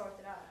sort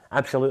it out.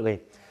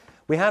 Absolutely.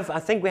 I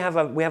think we have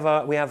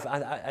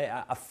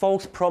a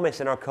false promise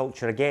in our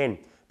culture again.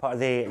 Part of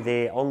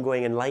the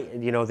ongoing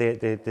enlightenment,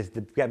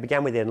 it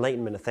began with the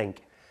Enlightenment, I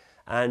think,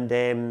 and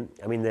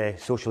I mean the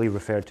socially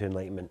referred to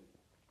Enlightenment.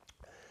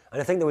 And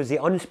I think there was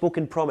the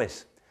unspoken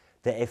promise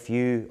that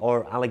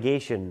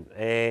allegation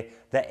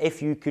that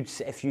if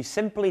you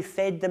simply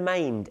fed the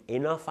mind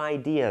enough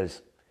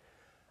ideas,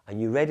 and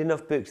you read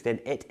enough books, then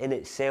it in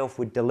itself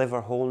would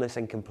deliver wholeness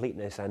and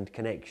completeness and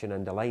connection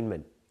and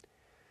alignment.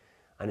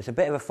 And it's a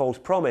bit of a false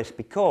promise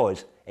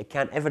because it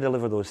can't ever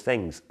deliver those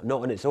things,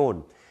 not on its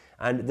own.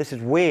 And this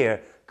is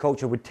where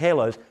culture would tell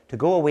us to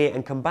go away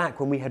and come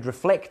back when we had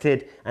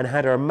reflected and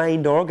had our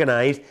mind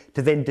organised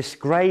to then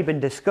describe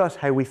and discuss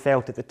how we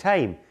felt at the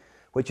time,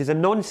 which is a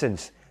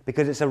nonsense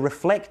because it's a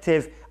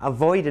reflective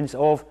avoidance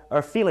of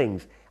our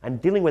feelings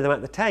and dealing with them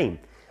at the time.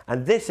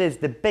 And this is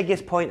the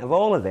biggest point of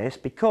all of this,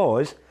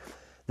 because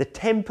the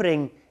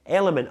tempering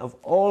element of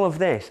all of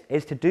this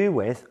is to do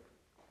with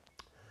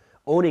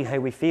owning how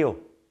we feel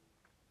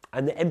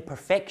and the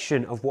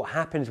imperfection of what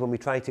happens when we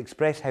try to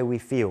express how we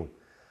feel.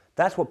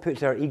 That's what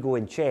puts our ego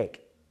in check.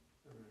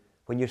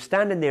 When you're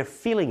standing there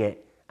feeling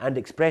it and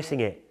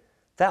expressing it,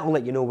 that will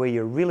let you know where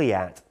you're really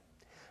at.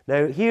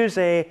 Now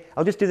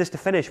I'll just do this to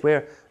finish,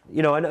 where,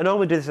 and I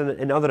normally do this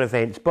in other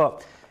events,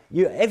 but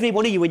every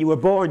one of you, when you were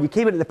born, you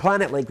came into the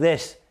planet like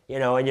this,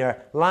 and you're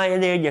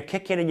lying there and you're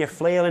kicking and you're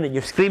flailing and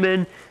you're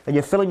screaming and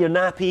you're filling your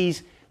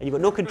nappies and you've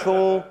got no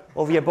control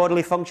over your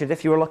bodily functions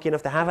if you were lucky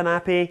enough to have a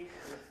nappy.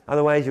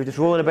 Otherwise, you're just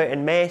rolling about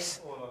in mess.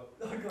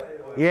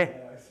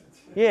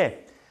 Yeah.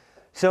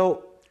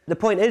 So the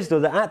point is,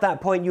 though, that at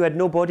that point you had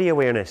no body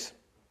awareness,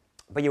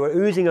 but you were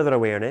oozing other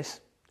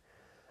awareness.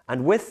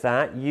 And with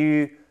that,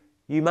 you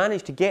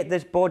managed to get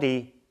this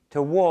body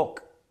to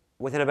walk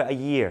within about a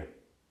year,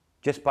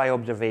 just by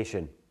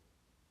observation.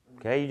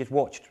 Okay, you just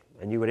watched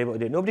and you were able to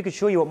do it. Nobody could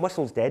show you what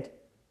muscles did.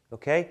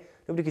 Okay,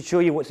 nobody could show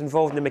you what's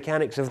involved in the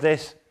mechanics of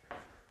this.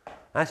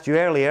 I asked you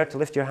earlier to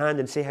lift your hand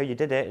and say how you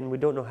did it, and we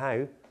don't know how.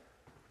 We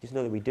just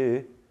know that we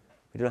do.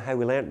 We don't know how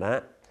we learnt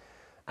that.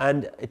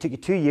 And it took you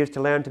 2 years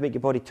to learn to make your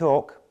body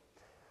talk.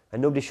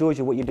 And nobody shows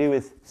you what you do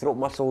with throat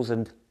muscles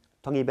and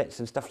tonguey bits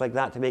and stuff like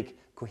that to make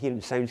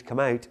coherent sounds come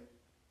out.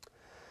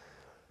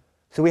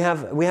 So we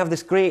have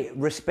this great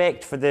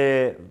respect for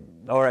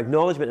or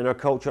acknowledgement in our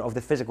culture of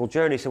the physical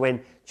journey. So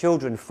when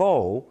children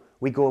fall,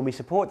 we go and we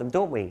support them,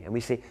 don't we? And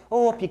we say,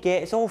 oh, up you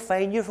get, it's all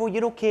fine,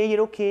 you're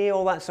okay,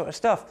 all that sort of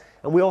stuff.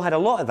 And we all had a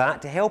lot of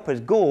that to help us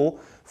go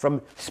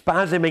from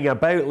spasming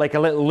about like a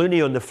little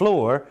loony on the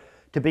floor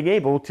to being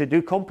able to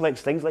do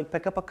complex things like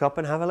pick up a cup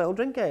and have a little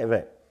drink out of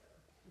it.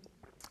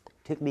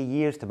 Took me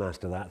years to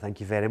master that,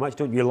 thank you very much.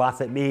 Don't you laugh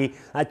at me.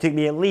 That took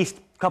me at least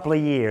a couple of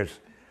years.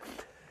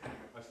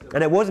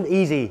 And it wasn't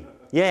easy.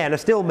 Yeah, and I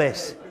still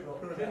miss.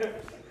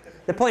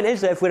 The point is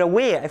that if we're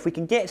aware, if we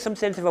can get some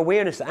sense of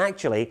awareness that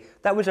actually,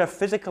 that was our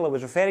physical I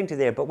was referring to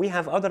there, but we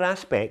have other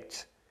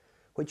aspects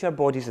which are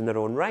bodies in their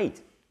own right.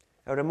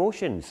 Our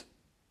emotions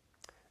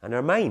and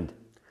our mind.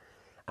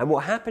 And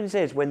what happens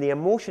is when the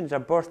emotions are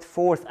birthed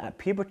forth at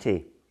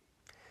puberty,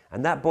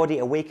 and that body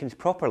awakens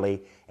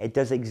properly, it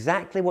does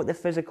exactly what the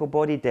physical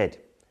body did,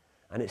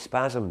 and it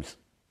spasms.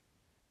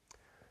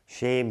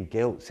 Shame,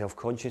 guilt,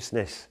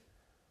 self-consciousness,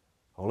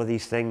 all of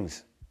these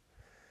things.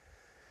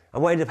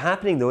 And what ended up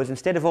happening though is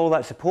instead of all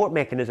that support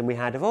mechanism we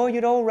had of, oh,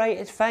 you're all right,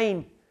 it's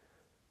fine,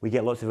 we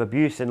get lots of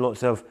abuse and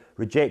lots of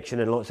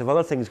rejection and lots of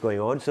other things going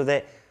on, so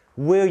that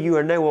where you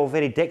are now all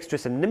very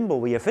dexterous and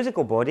nimble with your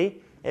physical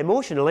body,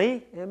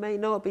 emotionally, it might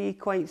not be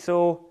quite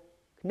so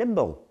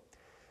nimble.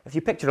 If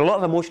you picture a lot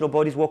of emotional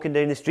bodies walking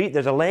down the street,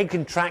 there's a leg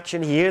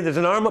contraction here, there's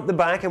an arm up the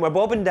back, and we're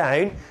bobbing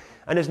down,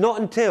 and it's not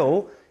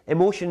until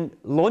emotion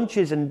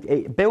launches and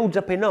it builds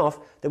up enough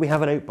that we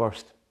have an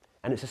outburst,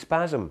 and it's a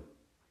spasm.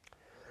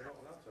 We're not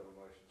allowed to have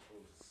emotions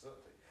towards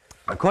society.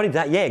 According to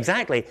that, yeah,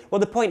 exactly. Well,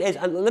 the point is,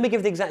 and let me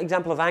give the exact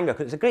example of anger,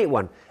 because it's a great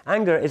one.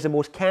 Anger is the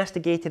most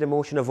castigated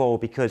emotion of all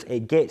because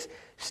it gets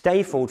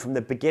stifled from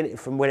the beginning,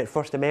 from when it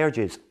first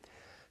emerges.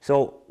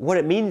 So what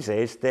it means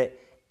is that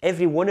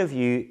every one of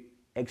you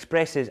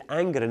expresses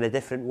anger in a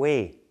different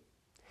way.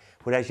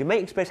 Whereas you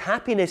might express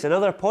happiness and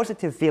other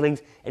positive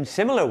feelings in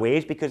similar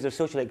ways because they're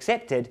socially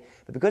accepted,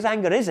 but because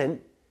anger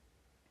isn't,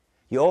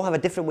 you all have a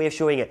different way of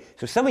showing it.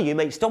 So some of you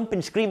might stomp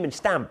and scream and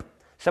stamp.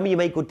 Some of you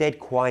might go dead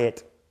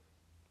quiet.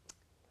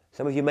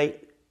 Some of you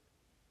might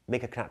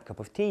make a crap cup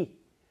of tea.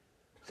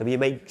 Some of you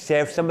might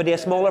serve somebody a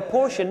smaller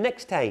portion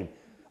next time.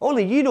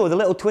 Only you know the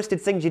little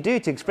twisted things you do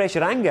to express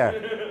your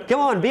anger.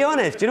 Come on, be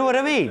honest, do you know what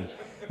I mean?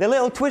 The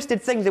little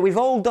twisted things that we've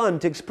all done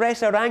to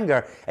express our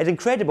anger is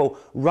incredible,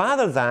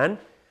 rather than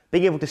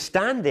being able to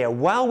stand there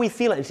while we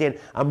feel it and saying,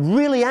 I'm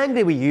really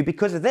angry with you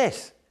because of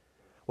this.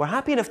 We're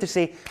happy enough to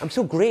say, I'm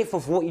so grateful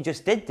for what you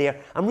just did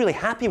there. I'm really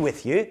happy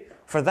with you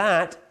for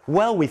that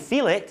while we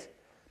feel it,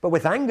 but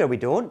with anger we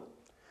don't.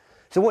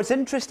 So what's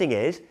interesting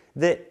is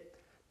that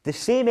the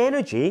same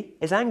energy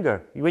is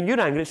anger. When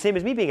you're angry, it's the same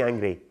as me being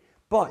angry.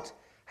 But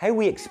how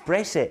we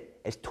express it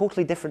is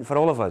totally different for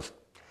all of us.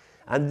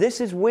 And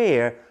this is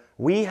where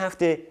we have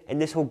to, in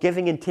this whole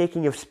giving and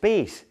taking of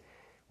space,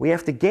 we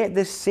have to get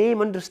this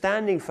same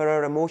understanding for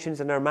our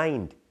emotions and our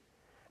mind.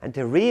 And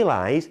to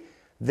realize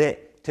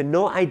that to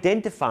not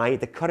identify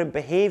the current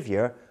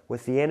behavior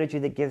with the energy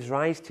that gives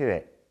rise to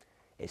it.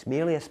 It's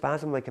merely a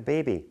spasm like a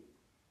baby.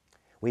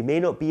 We may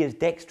not be as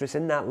dexterous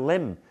in that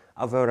limb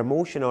of our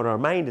emotion or our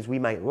mind as we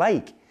might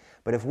like,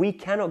 but if we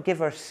cannot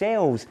give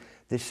ourselves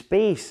the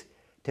space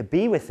to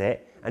be with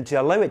it and to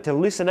allow it to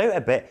loosen out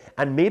a bit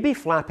and maybe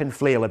flap and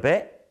flail a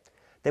bit,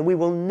 then we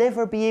will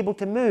never be able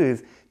to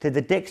move to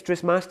the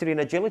dexterous mastery and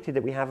agility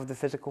that we have of the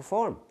physical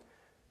form.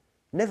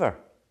 Never.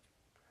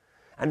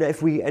 And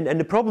and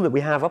the problem that we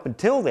have up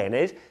until then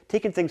is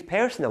taking things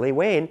personally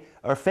when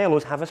our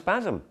fellows have a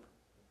spasm.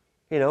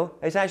 You know,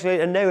 it's actually,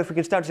 and now if we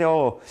can start to say,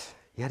 oh,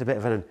 you had a bit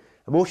of an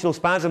emotional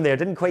spasm there,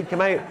 didn't quite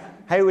come out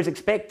how it was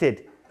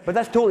expected. But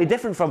that's totally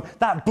different from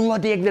that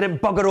bloody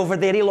ignorant bugger over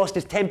there, he lost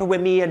his temper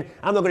with me and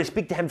I'm not going to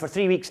speak to him for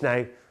 3 weeks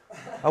now,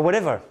 or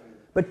whatever.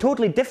 But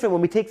totally different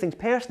when we take things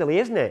personally,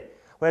 isn't it?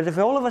 Whereas if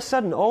all of a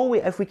sudden,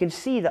 if we can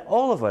see that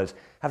all of us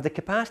have the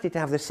capacity to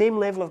have the same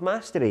level of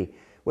mastery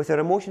with our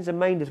emotions and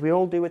mind as we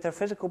all do with our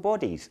physical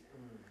bodies,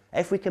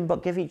 if we can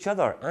but give each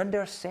other and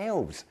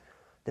ourselves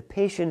the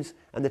patience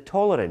and the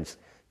tolerance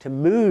to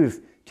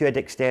move to a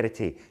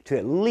dexterity, to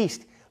at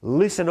least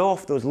loosen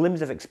off those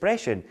limbs of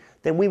expression,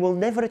 then we will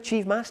never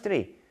achieve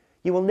mastery.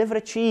 You will never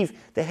achieve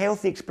the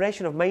healthy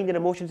expression of mind and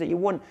emotions that you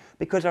want,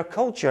 because our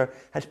culture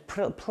has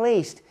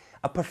placed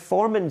a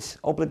performance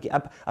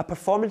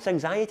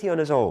anxiety on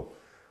us all,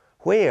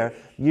 where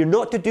you're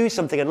not to do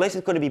something unless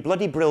it's going to be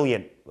bloody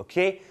brilliant,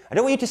 okay? I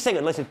don't want you to sing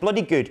unless it's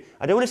bloody good.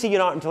 I don't want to see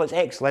your art until it's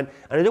excellent,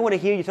 and I don't want to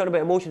hear you talking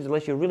about emotions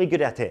unless you're really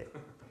good at it.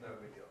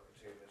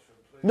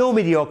 No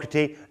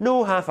mediocrity,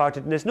 no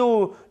half-heartedness,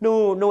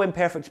 no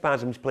imperfect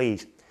spasms,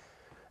 please.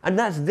 And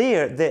that's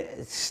there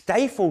that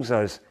stifles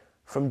us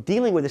from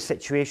dealing with the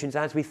situations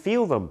as we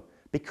feel them,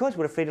 because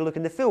we're afraid of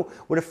looking the fool.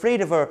 We're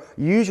afraid of our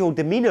usual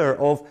demeanour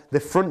of the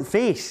front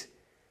face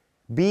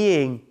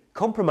being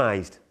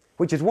compromised,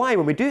 which is why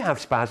when we do have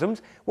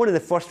spasms, one of the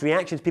first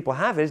reactions people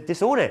have is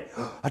disown it.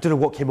 I don't know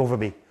what came over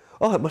me.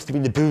 Oh, it must have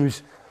been the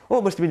booze. Oh,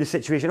 it must have been the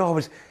situation. Oh,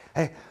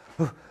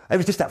 it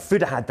was just that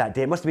food I had that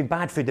day. It must have been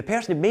bad food. The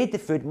person who made the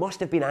food must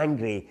have been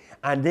angry,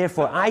 and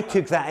therefore I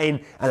took that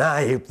in and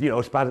I,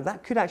 spattered.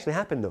 That could actually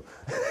happen, though.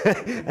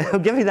 I'll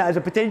give you that as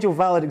a potential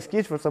valid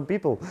excuse for some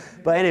people.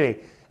 But anyway,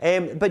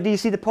 but do you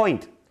see the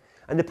point?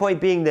 And the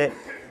point being that,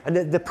 and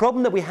the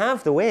problem that we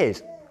have, though,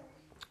 is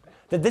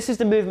that this is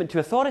the movement to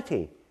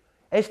authority,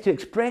 is to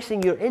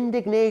expressing your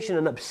indignation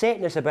and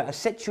upsetness about a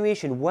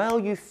situation while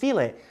you feel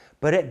it,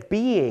 but it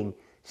being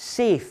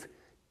safe,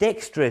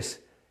 dexterous,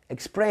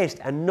 expressed,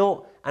 and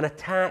not an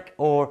attack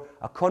or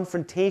a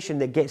confrontation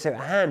that gets out of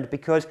hand,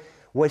 because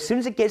as soon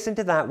as it gets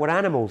into that, we're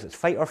animals. It's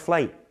fight or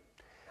flight.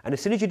 And as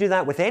soon as you do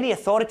that with any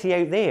authority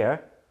out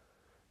there,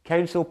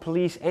 council,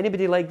 police,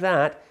 anybody like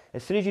that,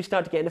 as soon as you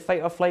start to get into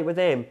fight or flight with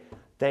them,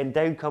 then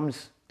down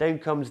comes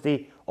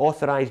the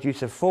authorized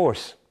use of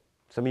force.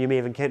 Some of you may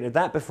have encountered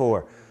that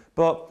before.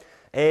 But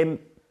the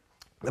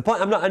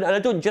point, and I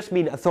don't just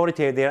mean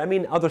authority out there, I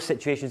mean other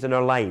situations in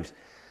our lives.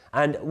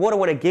 And what I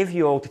want to give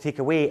you all to take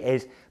away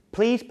is,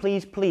 please,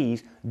 please,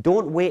 please,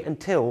 don't wait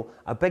until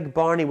a big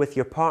Barney with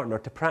your partner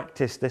to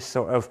practice this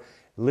sort of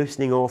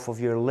loosening off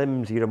of your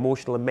limbs, your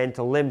emotional and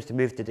mental limbs, to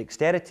move to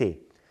dexterity.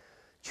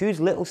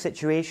 Choose little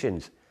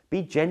situations.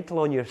 Be gentle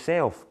on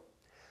yourself.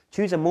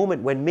 Choose a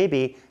moment when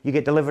maybe you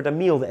get delivered a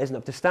meal that isn't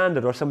up to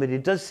standard, or somebody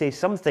does say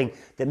something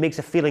that makes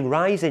a feeling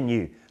rise in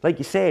you. Like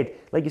you said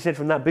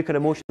from that book on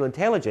emotional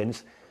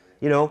intelligence,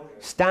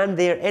 stand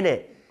there in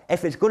it.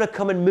 If it's going to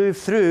come and move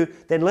through,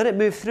 then let it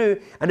move through.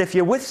 And if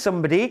you're with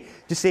somebody,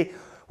 just say,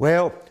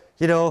 well,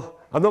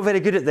 I'm not very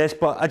good at this,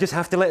 but I just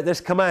have to let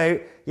this come out,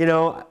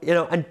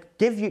 and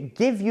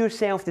give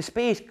yourself the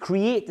space,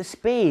 create the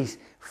space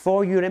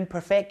for your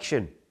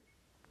imperfection.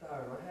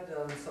 Darren, I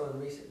had someone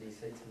recently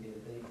say to me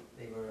that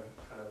they were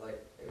kind of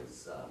like, it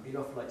was being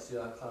offered like to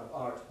do a kind of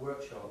art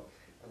workshop,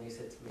 and they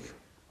said to me,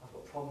 I've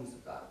got problems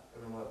with that.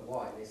 And I'm like,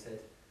 why? And they said,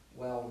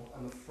 well,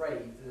 I'm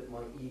afraid that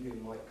my ego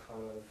might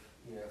kind of,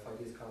 if I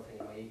do this kind of thing,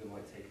 my ego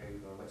might take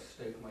over, or I might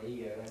stoke my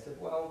ego. And I said,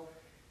 well,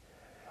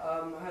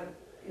 I had,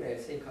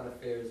 the same kind of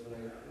fears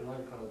when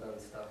I've kind of done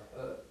stuff.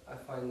 But I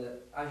find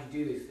that as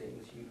you do those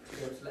things, you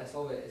experience less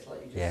of it. It's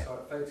like you just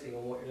start focusing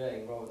on what you're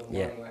doing rather than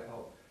worrying about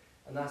how.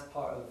 And that's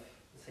part of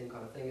the same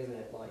kind of thing, isn't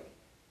it? Like,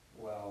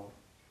 well,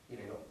 not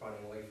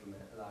running away from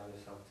it, allowing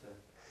yourself to.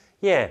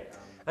 Yeah,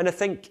 and I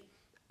think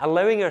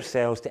allowing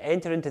ourselves to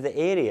enter into the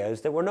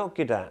areas that we're not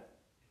good at.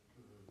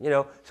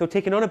 So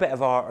taking on a bit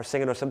of art or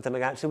singing or something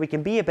like that, so we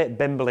can be a bit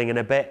bimbling and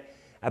a bit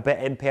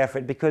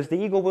imperfect, because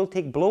the ego will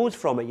take blows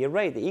from it. You're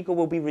right, the ego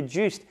will be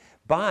reduced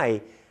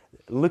by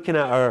looking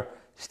at our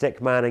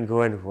stick man and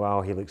going,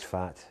 wow, he looks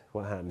fat.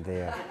 What happened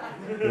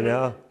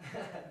there?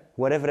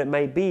 Whatever it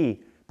might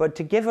be. But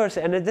to give us,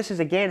 and this is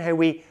again how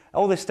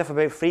all this stuff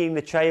about freeing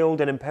the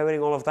child and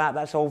empowering all of that,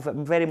 that's all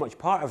very much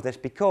part of this,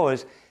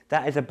 because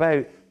that is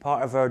about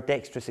part of our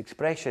dexterous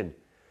expression.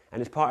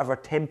 And it's part of our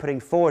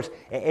tempering force.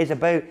 It is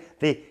about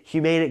the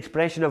humane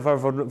expression of our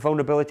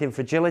vulnerability and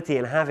fragility,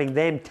 and having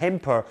them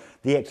temper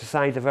the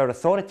exercise of our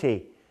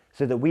authority,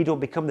 so that we don't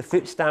become the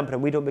foot stamper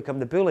and we don't become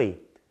the bully.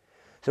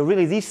 So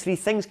really these three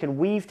things can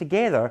weave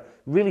together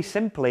really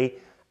simply,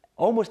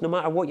 almost no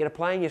matter what you're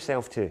applying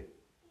yourself to.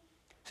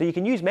 So you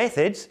can use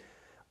methods,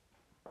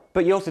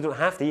 but you also don't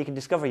have to. You can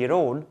discover your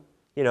own,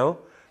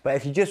 But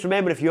if you just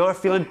remember, if you are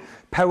feeling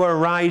power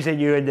rise in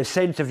you in the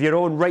sense of your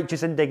own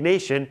righteous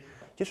indignation,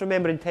 just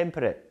remember and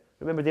temper it.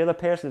 Remember the other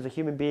person is a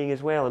human being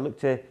as well, and look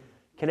to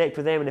connect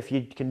with them. And if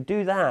you can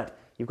do that,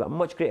 you've got a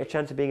much greater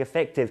chance of being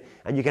effective.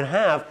 And you can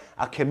have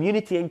a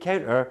community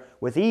encounter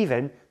with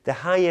even the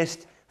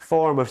highest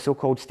form of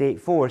so-called state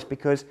force,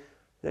 because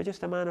they're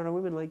just a man or a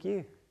woman like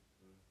you.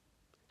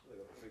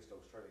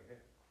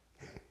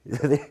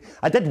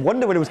 I did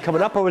wonder when it was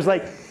coming up. I was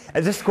like,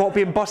 is this squat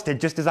being busted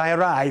just as I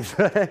arrived?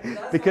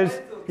 Because,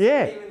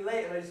 yeah. Even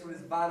later, I just saw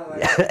this banner,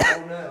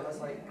 oh no, I was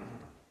like...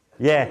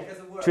 Yeah,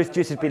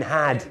 Truthjuice has been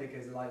had.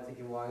 Because I'm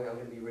thinking, well, I'm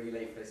going to be really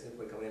late for this, and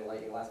we're coming in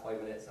late in the last 5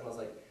 minutes. And I was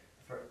like,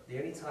 for the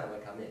only time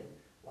I come in,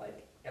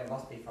 like, it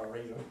must be for a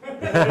reason.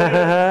 And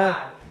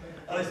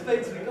I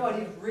spoke to the guy,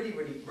 he was really,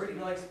 really, really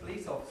nice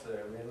police officer,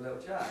 and we had a little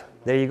chat.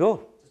 There you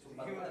go.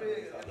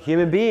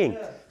 Human being.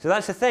 Yeah. So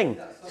that's the thing.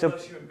 So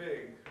human being.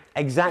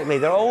 Exactly,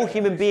 they're all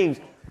human beings.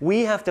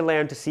 We have to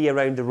learn to see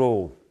around the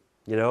role.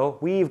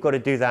 We've got to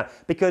do that,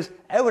 because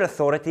our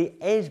authority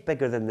is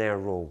bigger than their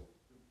role.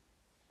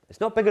 It's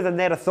not bigger than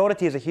their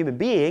authority as a human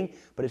being,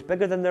 but it's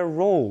bigger than their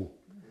role.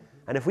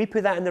 And if we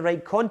put that in the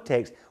right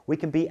context, we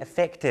can be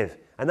effective.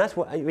 And that's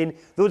what,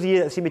 those of you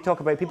that have seen me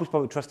talk about people's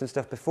public trust and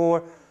stuff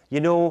before,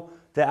 you know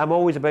that I'm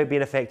always about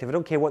being effective. I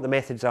don't care what the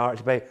methods are,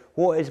 it's about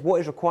what is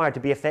required to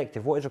be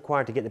effective, what is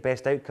required to get the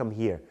best outcome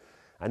here.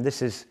 And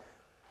this is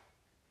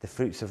the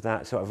fruits of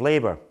that sort of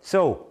labour.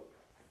 So,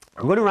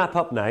 I'm going to wrap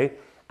up now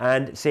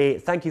and say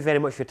thank you very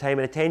much for your time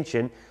and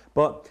attention.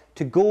 But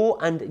to go,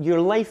 and your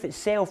life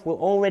itself will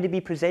already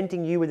be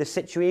presenting you with the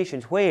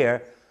situations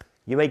where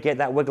you might get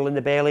that wiggle in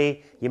the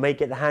belly, you might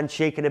get the hand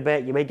shaking a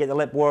bit, you might get the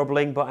lip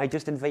warbling, but I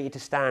just invite you to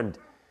stand.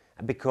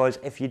 Because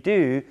if you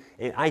do,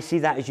 I see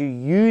that as you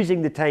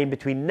using the time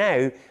between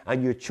now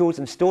and your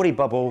chosen story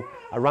bubble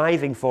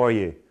arriving for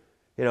you.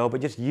 You know,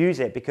 but just use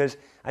it, because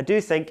I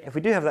do think if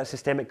we do have that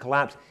systemic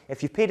collapse,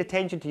 if you've paid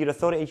attention to your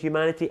authority and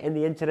humanity in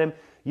the interim,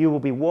 you will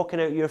be walking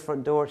out your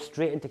front door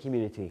straight into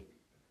community.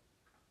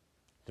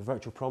 It's a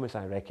virtual promise,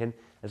 I reckon,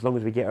 as long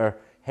as we get our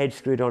heads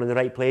screwed on in the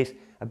right place,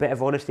 a bit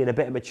of honesty and a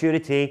bit of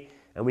maturity,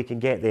 and we can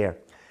get there.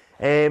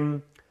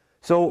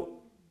 So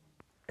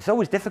it's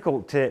always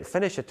difficult to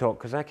finish a talk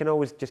because I can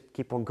always just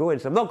keep on going,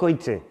 so I'm not going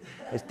to.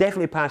 It's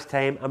definitely past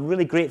time. I'm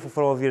really grateful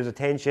for all of your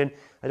attention.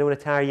 I don't want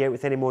to tire you out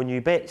with any more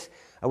new bits.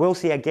 I will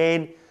say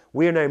again,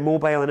 we're now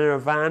mobile and in our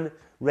van,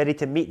 ready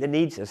to meet the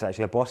needs, it's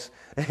actually a bus,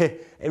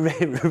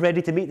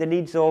 ready to meet the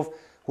needs of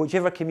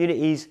whichever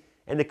communities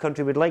in the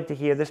country would like to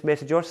hear this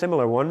message or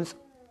similar ones.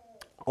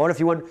 Or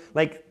if you want,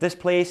 like this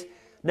place,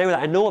 now that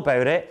I know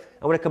about it,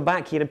 I want to come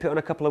back here and put on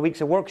a couple of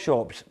weeks of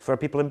workshops for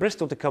people in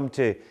Bristol to come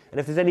to. And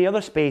if there's any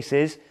other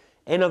spaces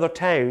in other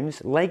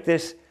towns like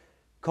this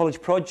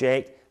college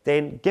project,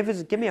 then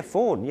give me a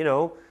phone, you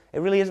know. It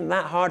really isn't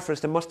that hard for us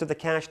to muster the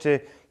cash to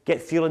get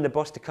fuel in the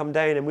bus to come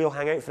down, and we'll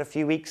hang out for a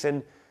few weeks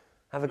and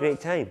have a great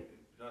time.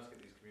 Nice to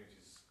get these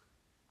communities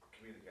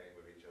communicating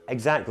with each other.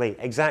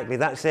 Exactly,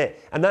 that's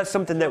it. And that's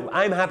something that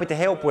I'm happy to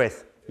help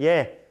with.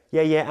 Yeah,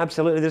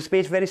 absolutely. There's a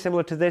space very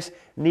similar to this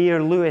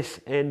near Lewis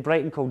in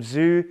Brighton called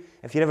Zoo.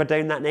 If you're ever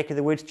down that neck of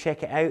the woods,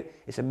 check it out.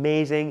 It's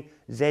amazing.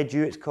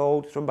 ZU it's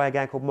called. It's run by a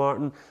guy called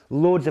Martin.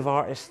 Loads of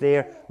artists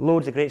there.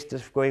 Loads of great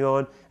stuff going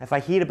on. If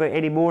I hear about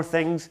any more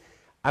things,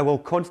 I will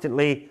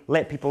constantly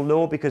let people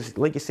know, because,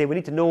 like you say, we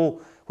need to know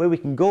where we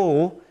can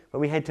go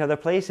when we head to other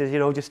places, you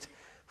know, just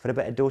for a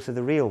bit of dose of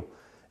the real.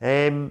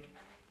 In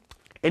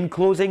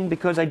closing,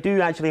 because I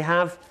do actually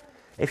have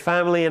a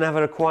family and have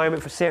a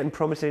requirement for certain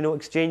promissory note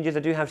exchanges, I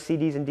do have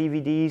CDs and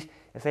DVDs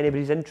if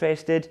anybody's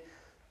interested.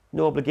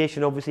 No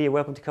obligation, obviously, you're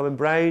welcome to come and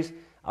browse.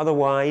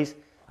 Otherwise,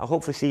 I'll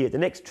hopefully see you at the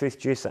next Truth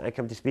Juice that I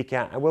come to speak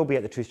at. I will be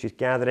at the Truth Juice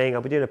gathering.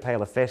 I'll be doing a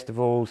pile of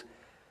festivals.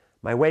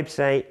 My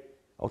website,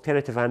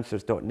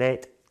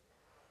 alternativeanswers.net.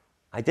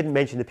 I didn't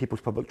mention the People's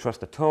Public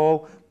Trust at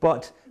all,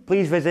 but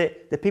please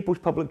visit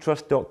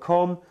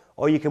thepeoplespublictrust.com,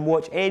 or you can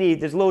watch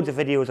there's loads of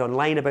videos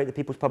online about the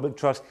People's Public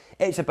Trust.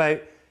 It's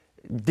about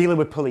dealing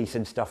with police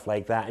and stuff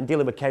like that, and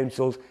dealing with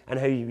councils, and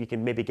how you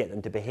can maybe get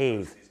them to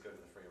behave.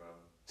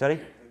 Sorry?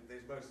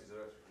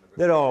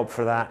 They're all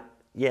for that,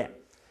 yeah.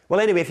 Well,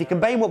 anyway, if you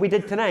combine what we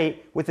did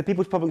tonight with the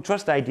People's Public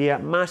Trust idea,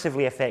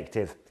 massively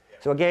effective.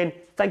 So again,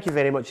 thank you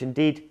very much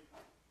indeed.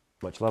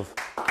 Much love.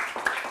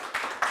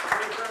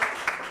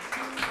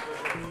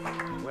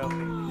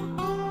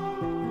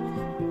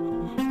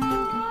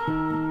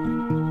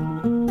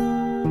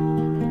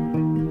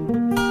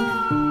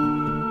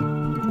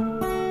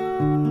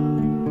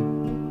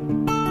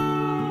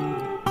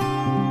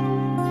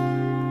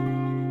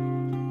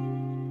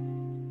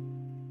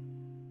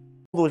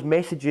 Those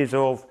messages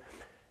of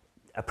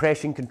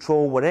oppression,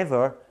 control,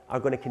 whatever, are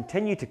going to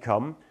continue to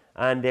come,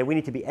 and we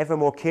need to be ever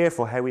more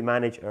careful how we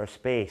manage our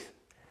space.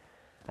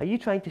 Are you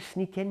trying to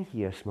sneak in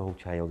here, small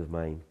child of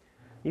mine?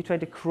 Are you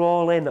trying to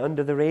crawl in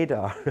under the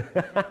radar?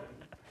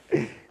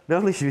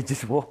 Normally she would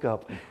just walk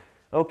up.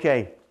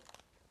 Okay.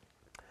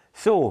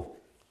 So,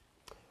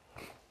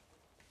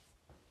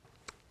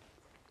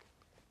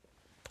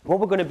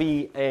 what we're going to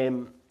be,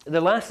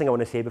 the last thing I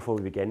want to say before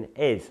we begin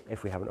is,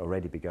 if we haven't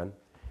already begun,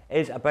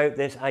 is about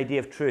this idea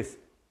of truth.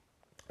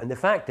 And the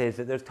fact is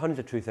that there's tons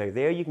of truth out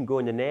there. You can go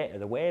on the net or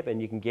the web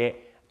and you can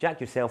jack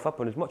yourself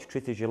up on as much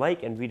truth as you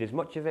like and read as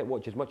much of it,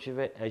 watch as much of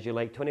it as you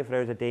like, 24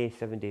 hours a day,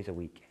 7 days a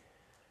week.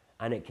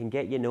 And it can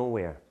get you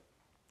nowhere.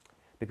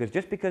 Because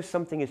just because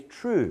something is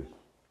true,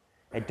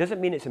 it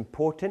doesn't mean it's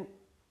important.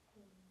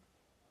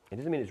 It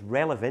doesn't mean it's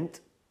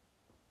relevant.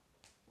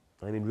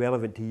 I mean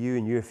relevant to you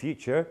and your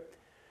future.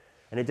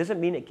 And it doesn't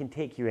mean it can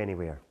take you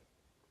anywhere.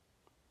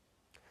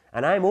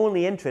 And I'm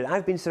only interested,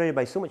 I've been surrounded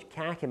by so much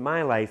cack in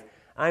my life,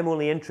 I'm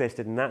only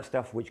interested in that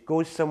stuff which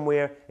goes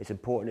somewhere, it's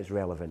important, it's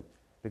relevant.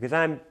 Because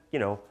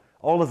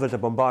all of us are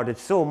bombarded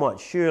so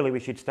much, surely we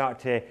should start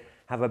to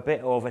have a bit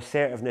of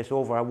assertiveness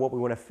over what we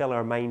want to fill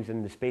our minds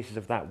and the spaces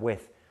of that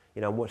with,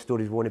 and what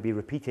stories we want to be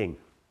repeating.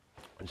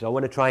 And so I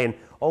want to try and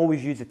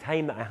always use the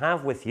time that I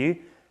have with you,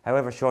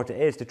 however short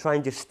it is, to try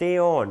and just stay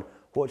on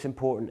what's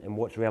important and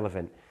what's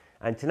relevant.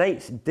 And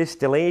tonight's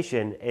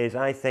distillation is,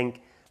 I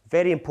think,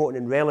 very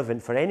important and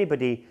relevant for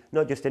anybody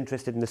not just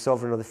interested in the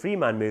sovereign or the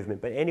freeman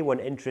movement, but anyone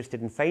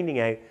interested in finding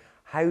out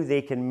how they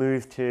can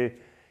move to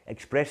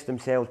express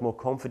themselves more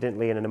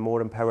confidently and in a more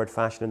empowered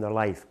fashion in their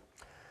life.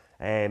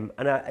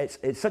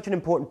 It's such an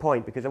important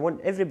point, because I want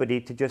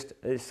everybody to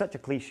it's such a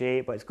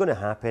cliche, but it's going to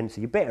happen,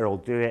 so you better all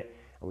do it.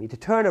 I want you to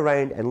turn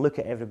around and look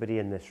at everybody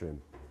in this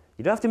room.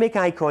 You don't have to make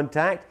eye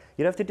contact,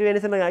 you don't have to do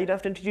anything like that, you don't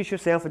have to introduce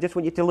yourself, I just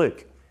want you to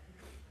look.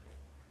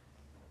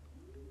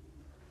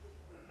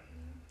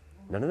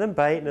 None of them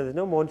bite, no, there's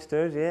no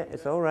monsters, yeah,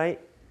 it's all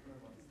right.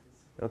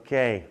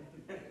 Okay.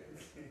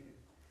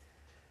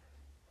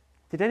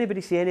 Did anybody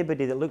see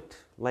anybody that looked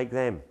like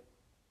them?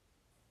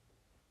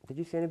 Did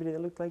you see anybody that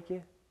looked like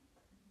you?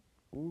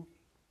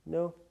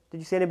 No? Did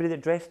you see anybody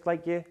that dressed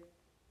like you?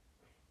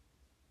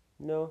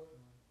 No?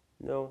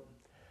 No.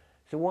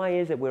 So why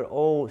is it we're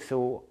all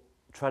so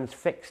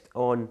transfixed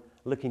on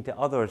looking to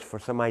others for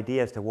some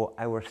idea as to what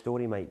our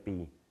story might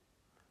be,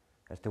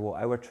 as to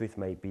what our truth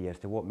might be, as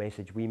to what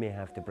message we may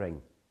have to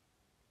bring?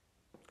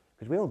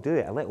 Because we all do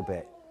it a little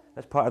bit.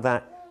 That's part of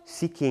that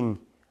seeking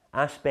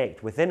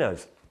aspect within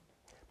us.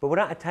 But we're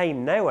at a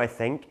time now, I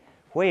think,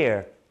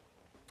 where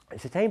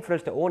it's a time for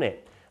us to own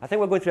it. I think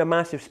we're going through a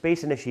massive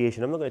space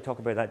initiation. I'm not going to talk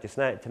about that just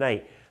now,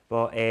 tonight,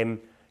 but you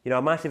know,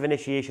 a massive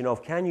initiation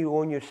of, can you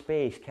own your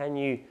space? Can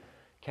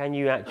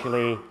you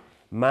actually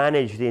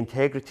manage the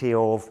integrity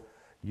of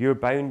your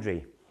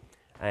boundary?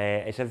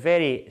 It's a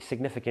very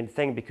significant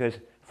thing, because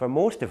for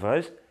most of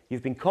us,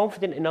 you've been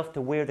confident enough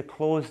to wear the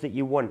clothes that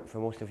you want for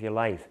most of your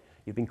life.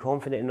 You've been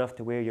confident enough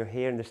to wear your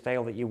hair in the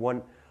style that you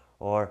want,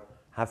 or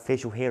have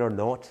facial hair or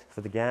not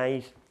for the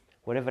guys,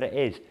 whatever it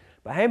is.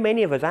 But how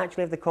many of us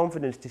actually have the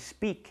confidence to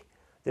speak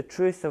the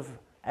truth of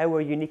our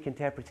unique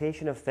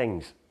interpretation of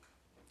things?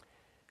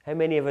 How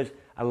many of us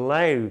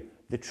allow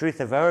the truth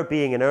of our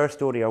being and our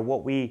story, or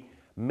what we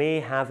may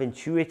have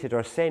intuited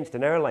or sensed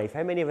in our life,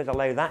 how many of us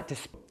allow that to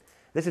speak?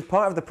 This is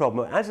part of the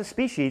problem. As a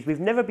species, we've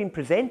never been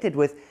presented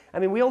with, I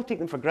mean, we all take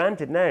them for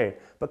granted now,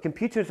 but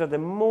computers are the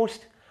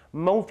most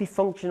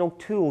multifunctional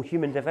tool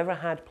humans have ever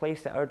had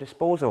placed at our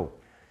disposal.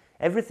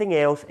 Everything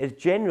else is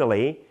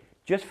generally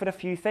just for a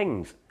few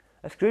things.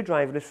 A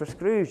screwdriver is for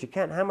screws. You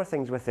can't hammer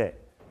things with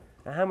it.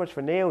 A hammer's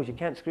for nails. You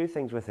can't screw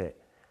things with it.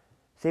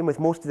 Same with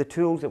most of the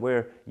tools that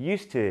we're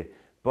used to.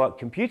 But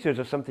computers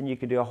are something you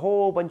can do a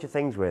whole bunch of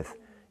things with.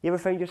 You ever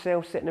found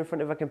yourself sitting in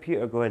front of a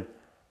computer going,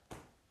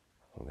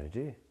 what am I going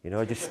to do? You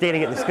know, just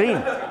staring at the screen.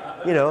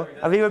 You know,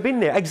 have you ever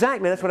been there?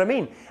 Exactly, that's what I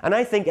mean. And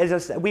I think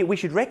we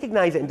should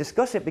recognize it and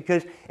discuss it,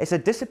 because it's a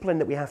discipline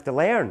that we have to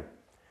learn.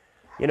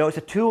 You know, it's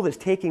a tool that's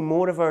taking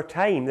more of our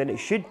time than it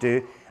should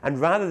do, and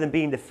rather than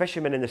being the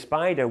fisherman and the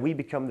spider, we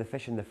become the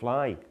fish and the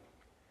fly.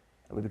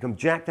 And we become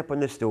jacked up on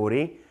the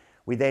story.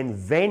 We then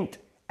vent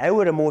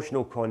our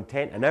emotional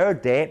content and our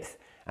depth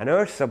and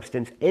our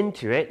substance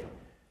into it,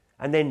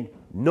 and then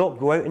not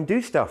go out and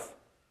do stuff.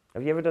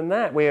 Have you ever done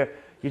that, where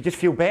you just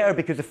feel better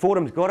because the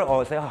forum's got it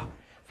all? It's like, oh,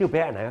 I feel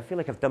better now. I feel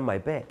like I've done my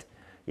bit.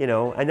 You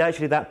know, and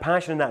actually that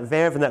passion and that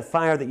verve and that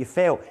fire that you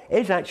felt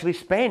is actually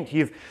spent.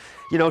 You've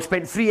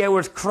spent 3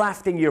 hours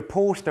crafting your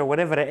post or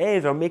whatever it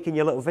is, or making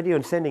your little video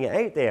and sending it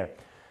out there.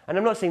 And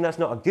I'm not saying that's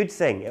not a good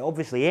thing. It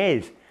obviously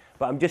is.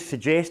 But I'm just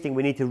suggesting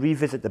we need to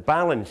revisit the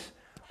balance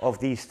of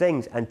these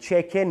things and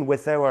check in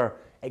with our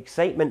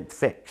excitement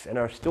fix and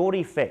our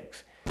story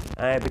fix.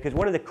 Because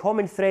one of the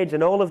common threads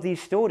in all of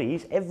these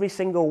stories, every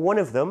single one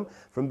of them,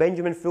 from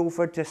Benjamin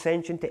Fulford to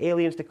Ascension to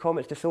Aliens to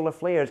Comets to Solar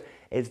Flares,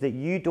 is that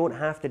you don't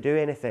have to do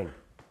anything.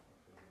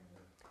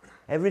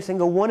 Every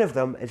single one of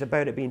them is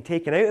about it being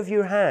taken out of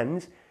your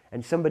hands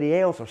and somebody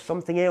else or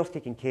something else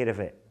taking care of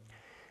it.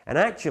 And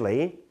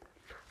actually,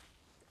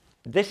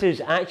 this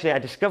is actually, I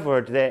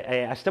discovered that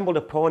I stumbled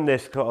upon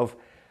this sort of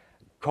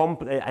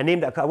a name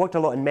that I worked a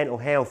lot in mental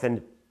health,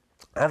 and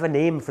I have a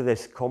name for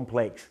this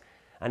complex,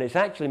 and it's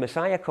actually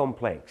Messiah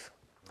complex.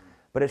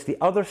 But it's the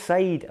other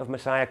side of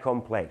Messiah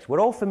complex. We're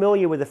all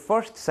familiar with the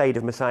first side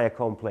of Messiah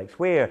complex,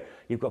 where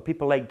you've got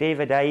people like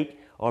David Icke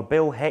or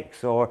Bill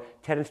Hicks or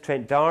Terence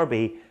Trent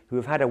D'Arby who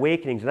have had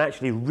awakenings and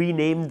actually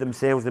renamed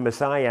themselves the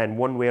Messiah in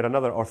one way or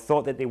another, or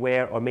thought that they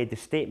were, or made the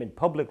statement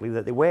publicly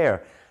that they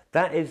were.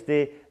 That is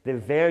the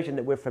version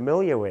that we're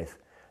familiar with.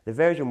 The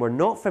version we're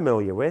not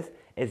familiar with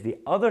is the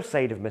other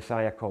side of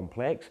Messiah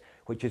complex,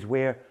 which is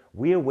where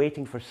we're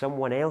waiting for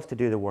someone else to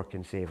do the work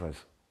and save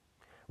us.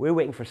 We're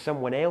waiting for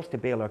someone else to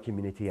bail our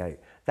community out.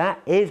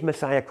 That is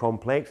Messiah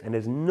complex, and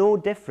is no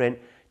different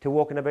to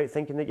walking about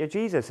thinking that you're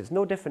Jesus. It's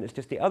no different. It's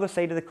just the other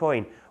side of the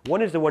coin.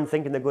 One is the one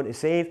thinking they're going to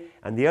save,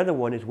 and the other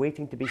one is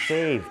waiting to be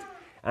saved.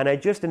 And I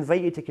just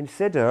invite you to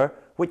consider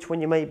which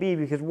one you might be,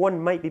 because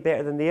one might be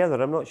better than the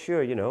other. I'm not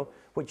sure, you know,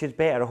 which is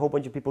better, a whole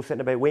bunch of people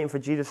sitting about waiting for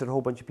Jesus, or a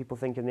whole bunch of people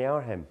thinking they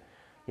are him.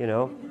 You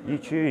know, you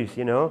choose,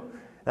 you know.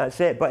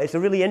 That's it. But it's a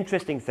really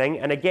interesting thing,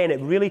 and again,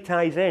 it really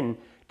ties in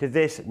to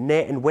this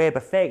net and web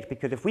effect,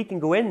 because if we can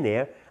go in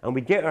there and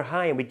we get our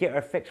high and we get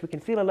our fix, we can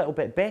feel a little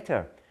bit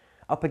better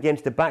up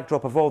against the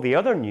backdrop of all the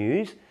other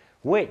news,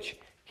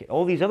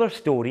 all these other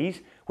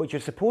stories, which are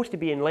supposed to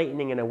be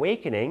enlightening and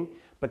awakening,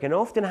 but can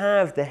often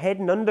have the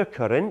hidden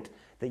undercurrent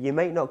that you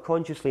might not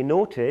consciously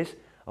notice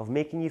of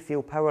making you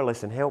feel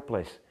powerless and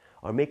helpless,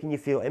 or making you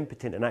feel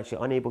impotent and actually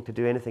unable to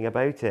do anything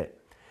about it.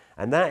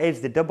 And that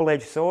is the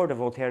double-edged sword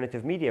of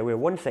alternative media, where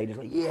one side is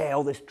like, yeah,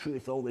 all this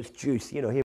truth, all this juice, you know, here